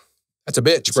 Yeah. That's a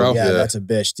bitch, bro. Yeah, that's a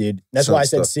bitch, dude. That's why I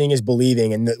said seeing is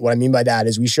believing. And what I mean by that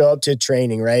is we show up to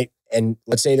training, right? And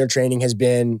let's say their training has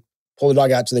been pull the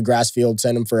dog out to the grass field,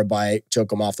 send him for a bite,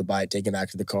 choke him off the bite, take him back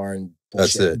to the car, and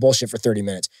bullshit for 30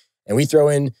 minutes. And we throw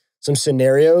in some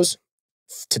scenarios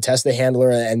to test the handler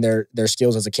and their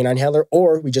skills as a canine handler,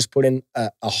 or we just put in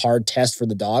a hard test for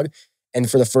the dog.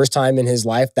 And for the first time in his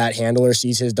life, that handler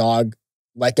sees his dog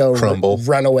let go, crumble,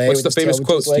 run away. What's the famous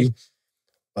quote, Steve?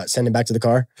 But send him back to the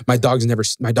car. My dog's never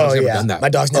done that. My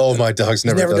dog's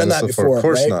never done that before. Of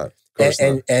course right?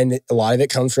 not. And a lot of it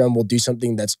comes from, we'll do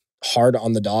something that's hard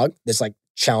on the dog, that's like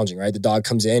challenging, right? The dog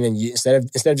comes in and you, instead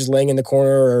of just laying in the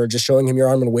corner or just showing him your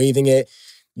arm and waving it,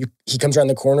 he comes around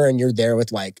the corner and you're there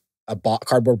with like a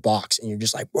cardboard box, and you're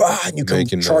just like, rah, and you come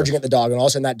charging at the dog, and all of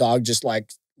a sudden that dog just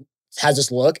like has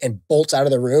this look and bolts out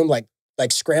of the room, like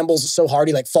scrambles so hard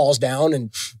he like falls down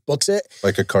and books it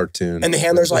like a cartoon. And the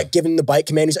handler's like giving the bite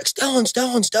command. He's like, Stone,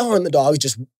 and the dog's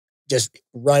just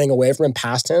running away from him,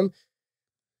 past him.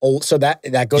 Oh, so that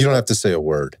goes. You don't have to say a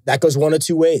word. That goes one of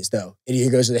two ways though. It either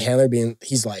goes to the handler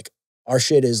he's like, our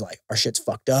shit's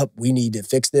fucked up. We need to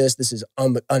fix this. This is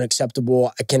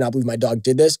unacceptable. I cannot believe my dog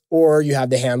did this. Or you have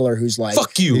the handler who's like,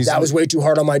 fuck you. That was way too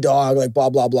hard on my dog. Like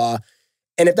blah blah blah.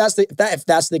 And if that's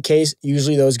the case,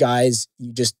 usually those guys,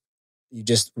 you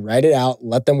just write it out.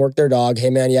 Let them work their dog. Hey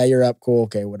man, yeah, you're up. Cool.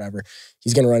 Okay, whatever.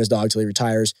 He's gonna run his dog till he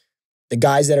retires. The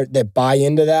guys that buy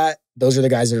into that, those are the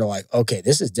guys that are like, okay,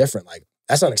 this is different. Like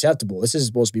that's unacceptable. This is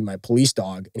supposed to be my police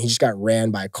dog, and he just got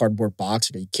ran by a cardboard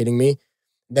box. Are you kidding me?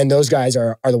 Then those guys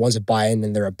are the ones that buy in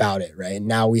and they're about it, right? And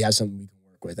now we have something we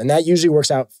can work with. And that usually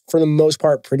works out for the most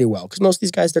part pretty well. Because most of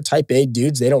these guys, they're type A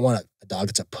dudes. They don't want a dog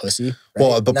that's a pussy. Right?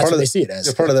 Well, but part of they see it as.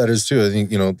 Yeah, part of that is too, I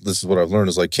think, this is what I've learned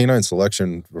is like canine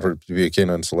selection, to be a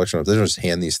canine selection, they just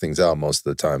hand these things out most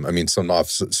of the time. I mean,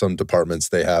 some departments,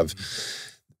 they have,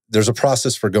 there's a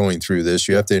process for going through this.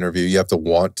 You have to interview. You have to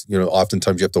want,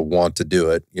 oftentimes you have to want to do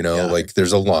it. Like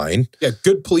there's a line. Yeah,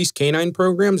 good police canine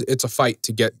programs, it's a fight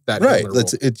to get that. Right.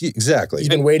 Exactly. He's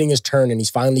been waiting his turn and he's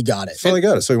finally got it. So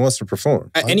he wants to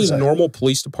perform. At any normal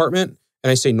police department,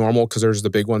 and I say normal because there's the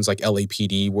big ones like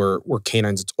LAPD where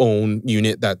canine's its own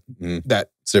unit that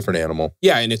it's a different animal.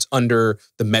 Yeah, and it's under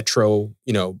the Metro,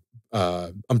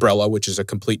 umbrella, which is a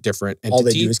complete different entity. All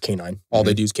they do is canine.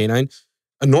 They do is canine.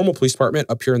 A normal police department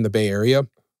up here in the Bay Area,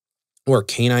 where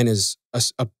canine is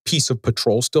a piece of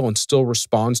patrol still and still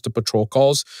responds to patrol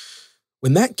calls.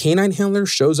 When that canine handler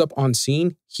shows up on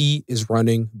scene, he is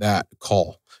running that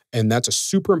call. And that's a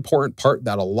super important part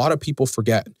that a lot of people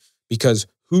forget, because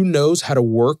who knows how to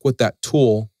work with that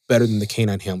tool better than the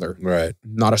canine handler? Right.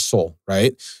 Not a soul,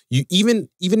 right? You even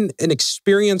an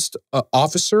experienced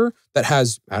officer that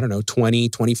has, 20,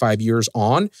 25 years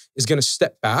on is going to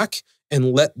step back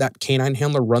and let that canine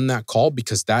handler run that call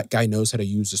because that guy knows how to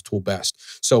use this tool best.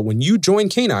 So when you join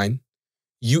canine,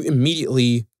 you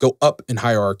immediately go up in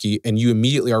hierarchy and you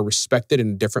immediately are respected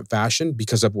in a different fashion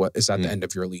because of what is at the end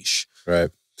of your leash. Right.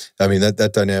 I mean,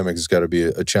 that dynamic has got to be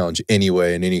a challenge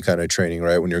anyway in any kind of training,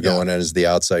 right? When you're going in as the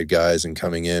outside guys and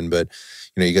coming in. But,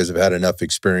 you know, you guys have had enough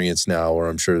experience now where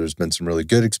I'm sure there's been some really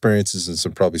good experiences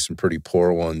and probably some pretty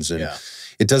poor ones. And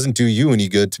it doesn't do you any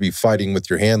good to be fighting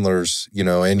with your handlers, you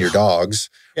know, and your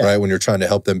dogs, right? When you're trying to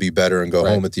help them be better and go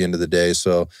home at the end of the day.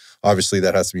 So obviously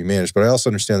that has to be managed. But I also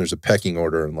understand there's a pecking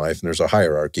order in life and there's a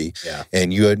hierarchy.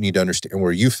 And you need to understand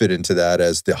where you fit into that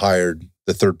as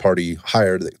the third party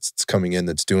hired that's coming in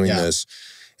that's doing this.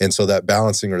 And so that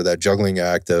balancing or that juggling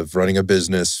act of running a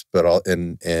business, but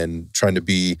and trying to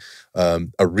be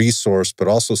a resource, but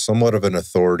also somewhat of an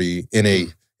authority in a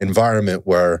environment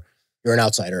where you're an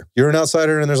outsider. You're an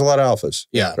outsider, and there's a lot of alphas.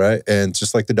 Right. And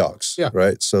just like the dogs.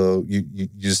 Right. So you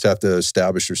just have to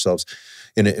establish yourselves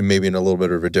in maybe in a little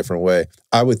bit of a different way.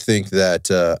 I would think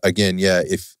that again,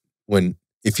 if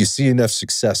you see enough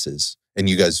successes, and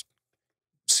you guys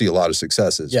see a lot of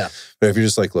successes. But if you're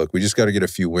just like, look, we just got to get a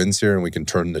few wins here and we can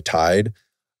turn the tide.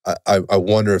 I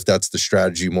wonder if that's the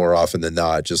strategy more often than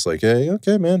not. Just like, hey,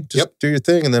 okay, man, just do your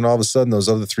thing. And then all of a sudden those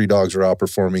other 3 dogs are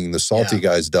outperforming the salty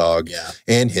guy's dog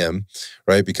and him,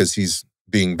 right? Because he's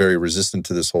being very resistant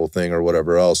to this whole thing or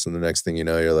whatever else. And the next thing you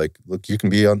know, you're like, look, you can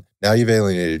be on, now you've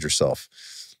alienated yourself.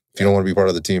 If you don't want to be part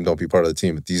of the team, don't be part of the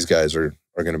team. But these guys are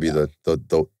going to be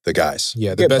the guys.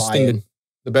 Yeah, the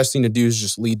best thing to do is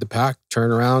just lead the pack,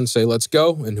 turn around, say, let's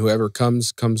go. And whoever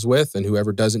comes with, and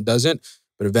whoever doesn't.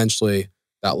 But eventually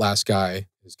that last guy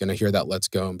is going to hear that let's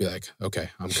go and be like, okay,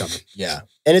 I'm coming.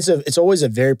 And it's always a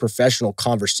very professional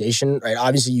conversation, right?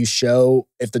 Obviously you show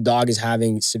if the dog is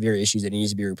having severe issues that it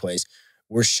needs to be replaced,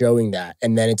 we're showing that.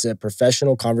 And then it's a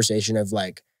professional conversation of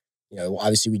like, you know,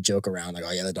 obviously we joke around like,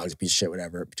 oh yeah, the dog's a piece of shit,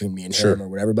 whatever, between me and him or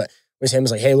whatever. But with him,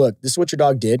 it's like, hey, look, this is what your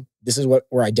dog did. This is what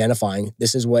we're identifying.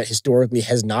 This is what historically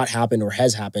has not happened or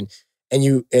has happened. And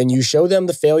you show them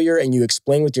the failure and you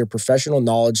explain with your professional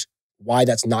knowledge why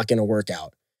that's not going to work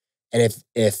out. And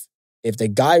if the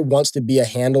guy wants to be a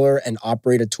handler and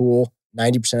operate a tool,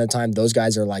 90% of the time, those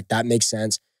guys are like, that makes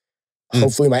sense.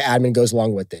 Hopefully my admin goes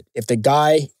along with it. If the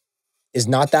guy is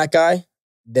not that guy,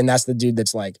 then that's the dude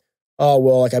that's like, oh,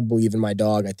 well, like I believe in my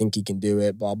dog. I think he can do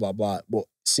it, blah, blah, blah. Well,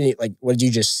 see, like, what did you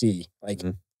just see? Like,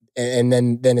 and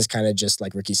then it's kind of just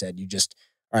like Ricky said, you just,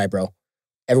 all right, bro,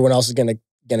 everyone else is going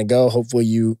to go. Hopefully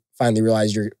you finally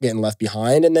realize you're getting left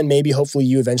behind. And then maybe hopefully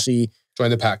you eventually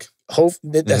join the pack.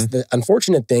 That's the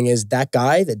unfortunate thing is that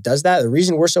guy that does that. The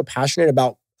reason we're so passionate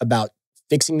about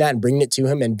fixing that and bringing it to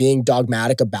him and being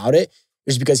dogmatic about it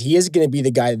is because he is going to be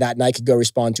the guy that night could go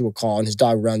respond to a call and his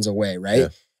dog runs away, right? Yeah.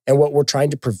 And what we're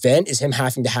trying to prevent is him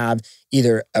having to have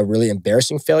either a really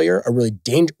embarrassing failure,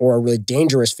 or a really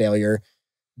dangerous failure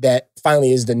that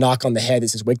finally is the knock on the head that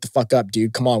says, wake the fuck up,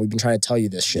 dude. Come on, we've been trying to tell you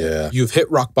this shit. Yeah. You've hit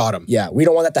rock bottom. Yeah, we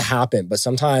don't want that to happen. But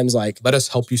sometimes, like, let us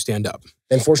help you stand up.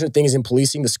 The unfortunate thing is in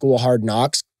policing, the school of hard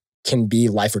knocks can be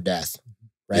life or death,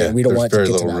 right? Yeah, and we don't want it to get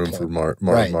to that point. There's very little room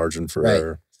for margin for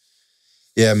error.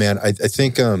 Yeah, man, I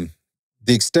think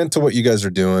the extent to what you guys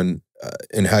are doing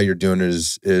and how you're doing it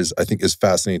is I think is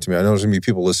fascinating to me. I know there's gonna be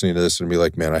people listening to this and be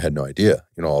like, man, I had no idea,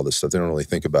 you know, all this stuff. They don't really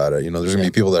think about it. You know, there's gonna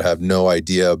be people that have no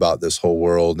idea about this whole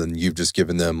world, and you've just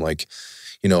given them like,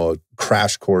 you know, a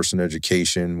crash course in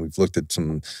education. We've looked at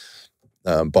some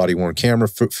body-worn camera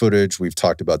footage. We've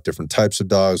talked about different types of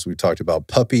dogs. We've talked about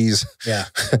puppies. Yeah.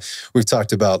 We've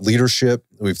talked about leadership.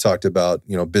 We've talked about,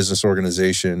 you know, business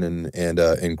organization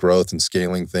and growth and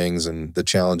scaling things and the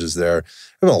challenges there.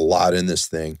 There's a lot in this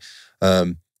thing.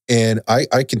 And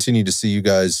I continue to see you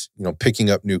guys, you know, picking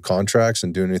up new contracts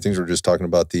and doing new things. We're just talking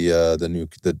about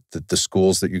the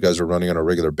schools that you guys are running on a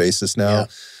regular basis now.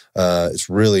 Yeah.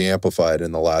 It's really amplified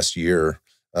in the last year,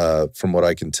 from what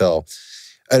I can tell.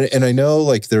 And I know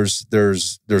like there's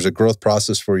a growth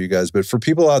process for you guys, but for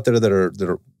people out there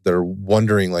that are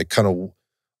wondering like kind of,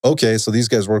 okay, so these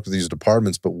guys work with these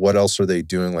departments, but what else are they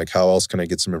doing? Like, how else can I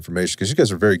get some information? Because you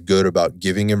guys are very good about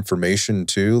giving information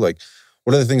too. Like,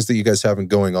 what are the things that you guys have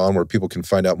going on where people can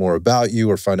find out more about you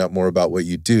or find out more about what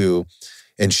you do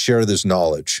and share this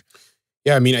knowledge?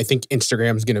 Yeah, I mean, I think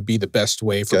Instagram is going to be the best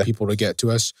way for people to get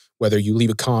to us, whether you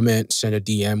leave a comment, send a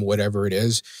DM, whatever it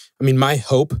is. I mean, my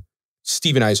hope,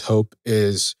 Steve and I's hope,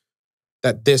 is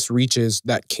that this reaches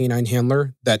that canine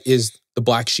handler that is the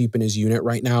black sheep in his unit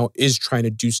right now, is trying to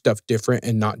do stuff different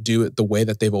and not do it the way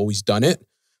that they've always done it,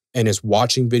 and is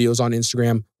watching videos on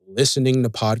Instagram, listening to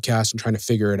podcasts and trying to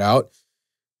figure it out.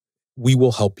 we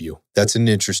will help you. That's an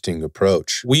interesting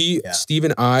approach. Steve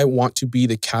and I want to be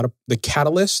the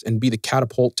catalyst and be the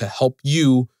catapult to help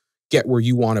you get where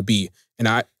you want to be. And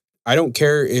I don't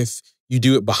care if you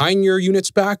do it behind your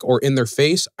unit's back or in their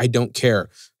face. I don't care.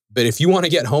 But if you want to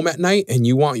get home at night and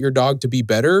you want your dog to be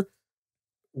better,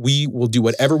 we will do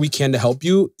whatever we can to help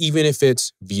you, even if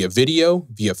it's via video,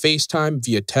 via FaceTime,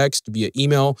 via text, via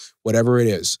email, whatever it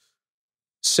is.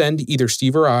 Send either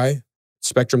Steve or I,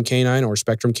 Spectrum Canine or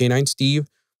Spectrum Canine Steve,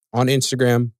 on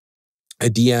Instagram, a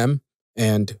DM,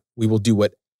 and we will do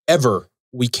whatever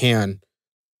we can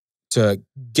to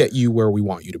get you where we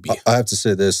want you to be. I have to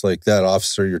say this, like that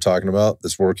officer you're talking about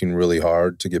that's working really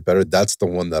hard to get better, that's the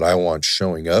one that I want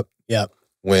showing up. Yeah.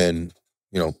 When,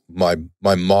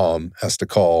 my mom has to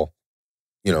call,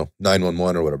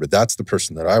 911 or whatever. That's the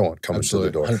person that I want coming to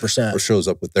the door. 100%. Or shows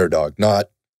up with their dog, not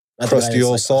crusty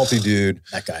old salty dude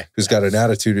that guy who's got an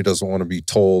attitude. He doesn't want to be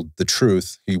told the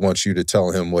truth. He wants you to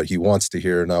tell him what he wants to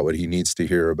hear, not what he needs to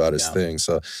hear about his thing.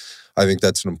 So I think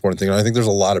that's an important thing. And I think there's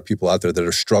a lot of people out there that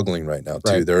are struggling right now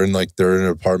too. Right. They're in an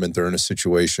apartment, they're in a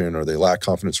situation, or they lack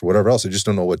confidence or whatever else. They just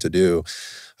don't know what to do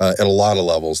at a lot of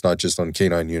levels, not just on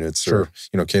canine units or,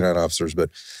 canine officers, but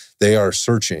they are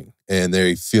searching and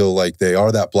they feel like they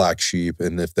are that black sheep.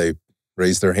 And if they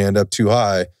raise their hand up too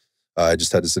high, I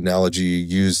just had this analogy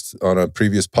used on a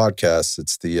previous podcast.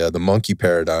 It's the monkey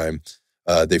paradigm.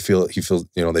 They feel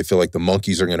like the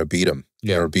monkeys are going to beat them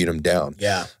or beat them down.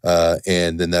 Yeah.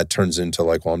 And then that turns into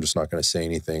like, well, I'm just not going to say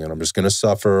anything and I'm just going to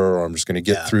suffer, or I'm just going to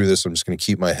get through this. I'm just going to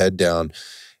keep my head down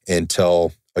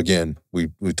until, again, we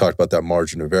talked about that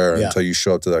margin of error, until you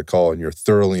show up to that call and you're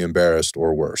thoroughly embarrassed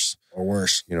or worse. Or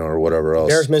worse. Or whatever else.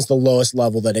 Embarrassment's the lowest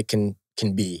level that it can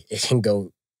be. It can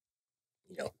go,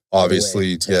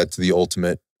 obviously, to the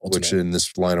ultimate, which in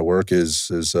this line of work is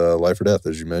life or death,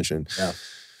 as you mentioned. Yeah.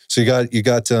 So you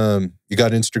got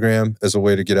Instagram as a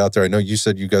way to get out there. I know you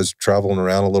said you guys traveling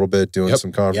around a little bit, doing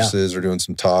some conferences or doing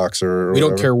some talks or we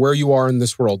don't care where you are in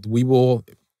this world. We will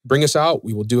bring us out.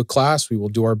 We will do a class. We will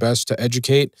do our best to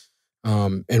educate.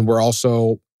 And we're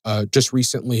also just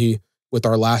recently with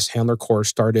our last handler course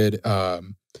started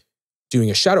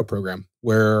doing a shadow program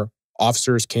where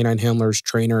officers, canine handlers,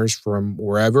 trainers from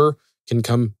wherever can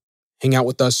come hang out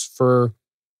with us for a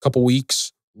couple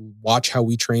weeks, watch how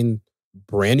we train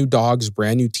brand new dogs,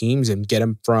 brand new teams, and get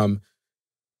them from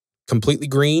completely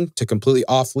green to completely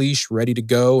off leash, ready to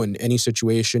go in any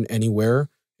situation, anywhere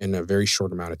in a very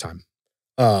short amount of time.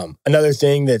 Another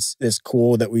thing that's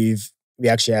cool that we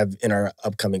actually have in our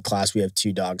upcoming class, we have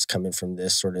 2 dogs coming from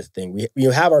this sort of thing. We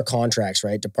have our contracts,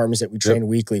 right? Departments that we train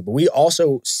weekly, but we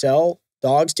also sell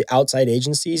dogs to outside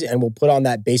agencies, and we'll put on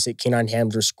that basic canine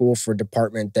handler school for a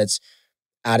department that's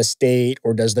out of state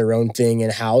or does their own thing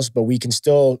in-house, but we can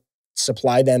still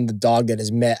supply them the dog that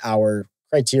has met our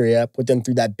criteria, put them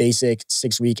through that basic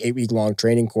 6-week, 8-week long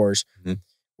training course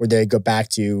where they go back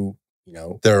to,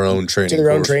 their own training. To their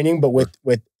own training, but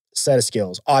with set of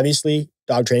skills. Obviously,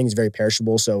 dog training is very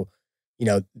perishable, so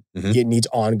it needs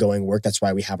ongoing work. That's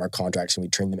why we have our contracts and we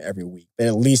train them every week. But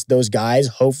at least those guys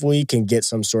hopefully can get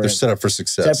some sort of set up for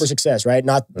success. Set up for success, right?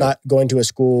 Not going to a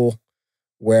school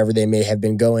wherever they may have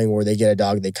been going, where they get a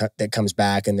dog that comes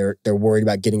back and they're worried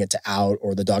about getting it to out,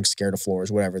 or the dog's scared of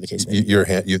floors, whatever the case may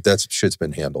be. That shit's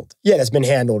been handled. Yeah, that's been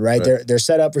handled, right? They're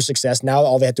set up for success. Now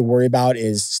all they have to worry about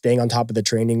is staying on top of the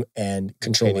training and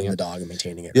controlling the dog and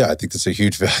maintaining it. Yeah, I think that's a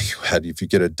huge value add. If you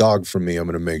get a dog from me, I'm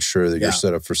going to make sure that you're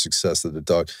set up for success. That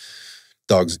the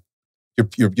dogs,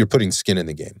 you're putting skin in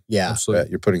the game. Yeah,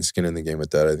 absolutely. You're putting skin in the game with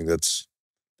that. I think that's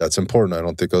important. I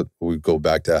don't think we go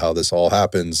back to how this all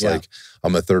happens. Yeah. Like,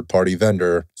 I'm a third-party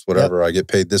vendor. It's whatever. I get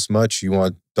paid this much. You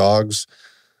want dogs?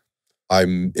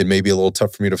 It may be a little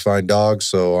tough for me to find dogs,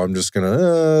 so I'm just gonna.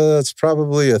 That's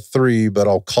probably a 3, but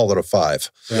I'll call it a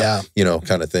 5. Yeah,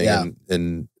 kind of thing,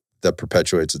 and that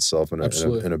perpetuates itself in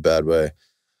a bad way.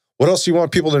 What else do you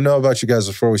want people to know about you guys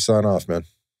before we sign off, man?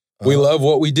 We love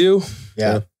what we do.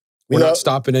 Yeah. We're not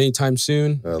stopping anytime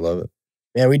soon. I love it.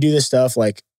 Man, we do this stuff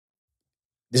like.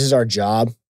 This is our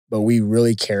job, but we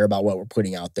really care about what we're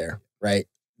putting out there, right?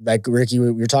 Like Ricky,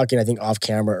 we were talking, I think, off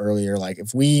camera earlier. Like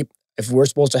if we're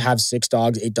supposed to have 6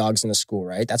 dogs, 8 dogs in a school,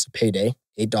 right? That's a payday.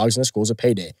 8 dogs in a school is a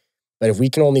payday. But if we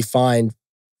can only find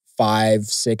 5,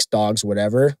 6 dogs,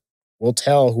 whatever, we'll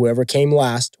tell whoever came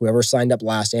last, whoever signed up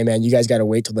last, hey man, you guys got to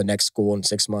wait till the next school in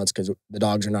 6 months because the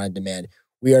dogs are not in demand.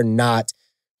 We are not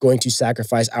going to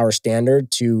sacrifice our standard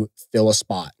to fill a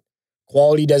spot.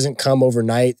 Quality doesn't come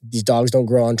overnight. These dogs don't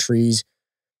grow on trees.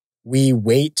 We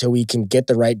wait till we can get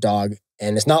the right dog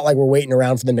And it's not like we're waiting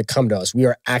around for them to come to us. We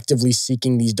are actively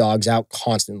seeking these dogs out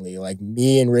constantly. Like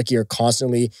me and Ricky are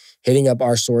constantly hitting up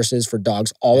our sources for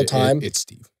dogs all the time. It's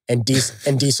Steve. And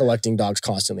deselecting dogs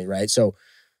constantly, right? So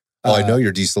well, I know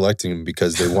you're deselecting them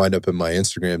because they wind up in my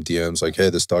Instagram DMs like,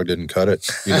 hey, this dog didn't cut it.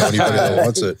 You know, anybody that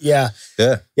wants it. Yeah.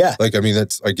 Like, I mean,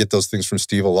 I get those things from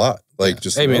Steve a lot. Like,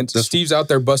 just, hey, man, Steve's out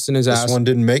there busting his ass. This one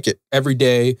didn't make it. Every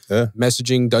day,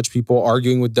 messaging Dutch people,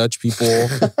 arguing with Dutch people,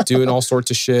 doing all sorts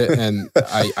of shit. And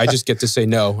I just get to say,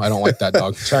 no, I don't like that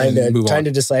dog. Trying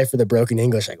to decipher the broken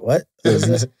English. Like, what?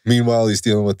 Meanwhile, he's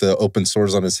dealing with the open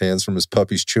sores on his hands from his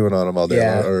puppies chewing on him all day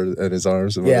and his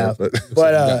arms. And whatever.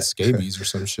 But got scabies or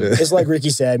some shit. It's like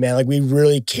Ricky said, man, like we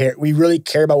really care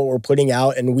about what we're putting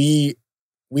out, and we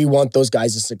want those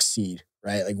guys to succeed,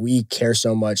 right? Like we care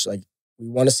so much. Like we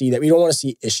want to see that. We don't want to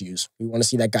see issues. We want to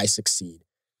see that guy succeed.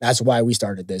 That's why we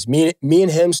started this. Me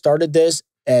and him started this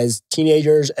as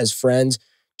teenagers, as friends,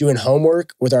 doing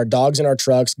homework with our dogs in our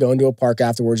trucks, going to a park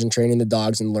afterwards and training the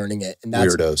dogs and learning it. And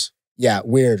that's weirdos. Yeah,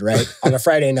 weird, right? On a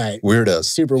Friday night. Weirdos.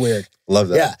 Super weird. Love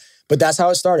that. Yeah. But that's how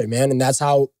it started, man. And that's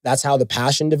how the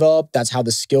passion developed. That's how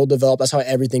the skill developed. That's how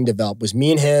everything developed. Was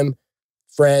me and him,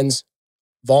 friends,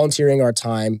 volunteering our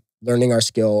time, learning our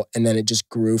skill, and then it just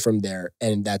grew from there.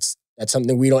 And that's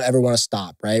something we don't ever want to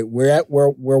stop, right? Where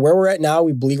we're at now.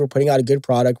 We believe we're putting out a good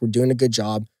product. We're doing a good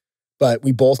job, but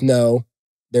we both know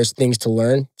there's things to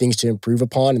learn, things to improve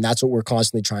upon, and that's what we're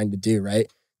constantly trying to do, right?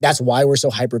 That's why we're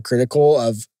so hypercritical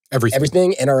of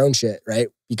everything and our own shit, right?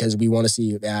 Because we want to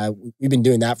see, we've been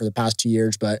doing that for the past 2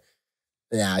 years, but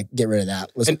get rid of that.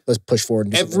 Let's push forward.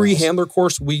 And every handler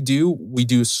course we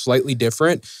do slightly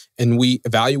different, and we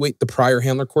evaluate the prior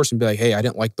handler course and be like, hey, I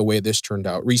didn't like the way this turned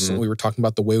out. Recently, we were talking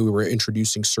about the way we were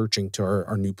introducing searching to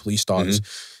our new police dogs.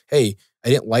 Hey, I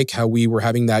didn't like how we were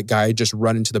having that guy just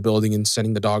run into the building and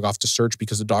sending the dog off to search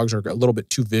because the dogs are a little bit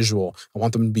too visual. I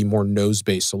want them to be more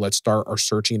nose-based. So let's start our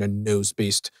searching in a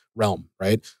nose-based realm,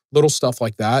 right? Little stuff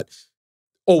like that,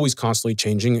 always constantly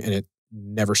changing, and it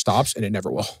never stops and it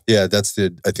never will. Yeah,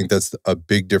 I think that's a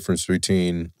big difference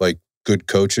between like good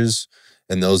coaches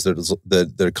and those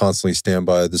that constantly stand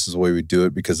by, this is the way we do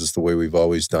it because it's the way we've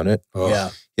always done it.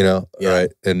 You know, right?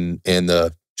 And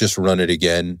just run it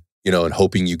again, you know, and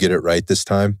hoping you get it right this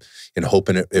time, and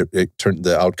hoping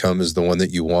the outcome is the one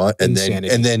that you want, and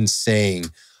then saying,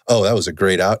 oh, that was a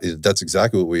great that's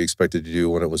exactly what we expected to do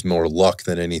when it was more luck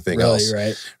than anything else.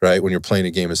 Right? When you're playing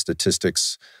a game of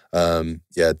statistics,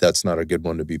 that's not a good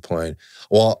one to be playing.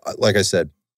 Well, like I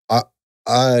said,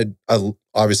 I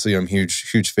obviously I'm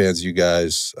huge fans of you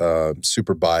guys,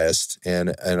 super biased,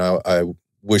 and I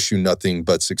wish you nothing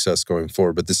but success going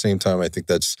forward. But at the same time, I think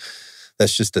that's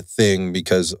just a thing,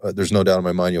 because there's no doubt in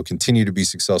my mind you'll continue to be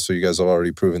successful. You guys have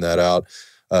already proven that out.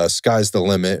 Sky's the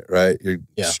limit, right? You're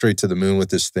straight to the moon with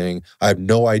this thing. I have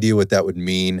no idea what that would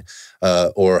mean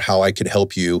or how I could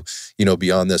help you, you know,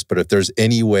 beyond this. But if there's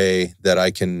any way that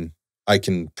I can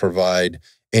provide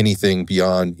anything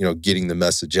beyond, you know, getting the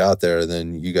message out there,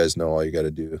 then you guys know all you got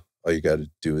to do. All you got to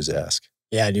do is ask.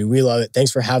 Yeah, dude, we love it.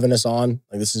 Thanks for having us on.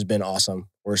 Like, this has been awesome.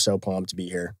 We're so pumped to be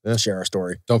here to share our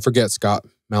story. Don't forget, Scott,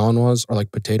 Malinois are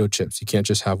like potato chips. You can't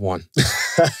just have one. So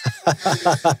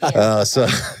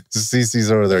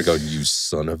CC's over there going, you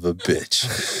son of a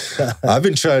bitch. I've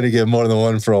been trying to get more than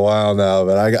one for a while now,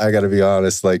 but I got to be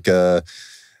honest, like,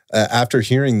 after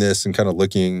hearing this and kind of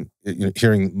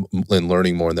hearing and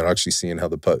learning more, and then actually seeing how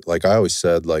the puppy, like I always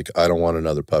said, like, I don't want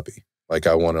another puppy. Like,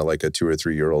 I want a 2 or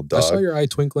 3 year old dog. I saw your eye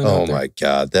twinkling. Oh my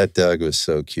God. That dog was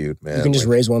so cute, man. You can just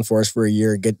raise one for us for a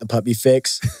year, get the puppy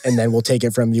fix, and then we'll take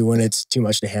it from you when it's too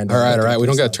much to handle. All right. We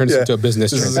don't got to turn this into a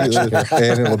business transaction.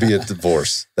 And it'll be a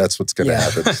divorce. That's what's going to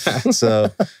happen.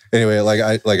 So anyway, like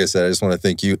I said, I just want to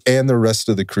thank you and the rest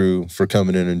of the crew for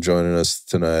coming in and joining us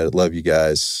tonight. Love you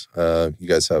guys. You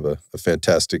guys have a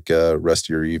fantastic rest of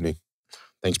your evening.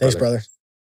 Thanks, brother.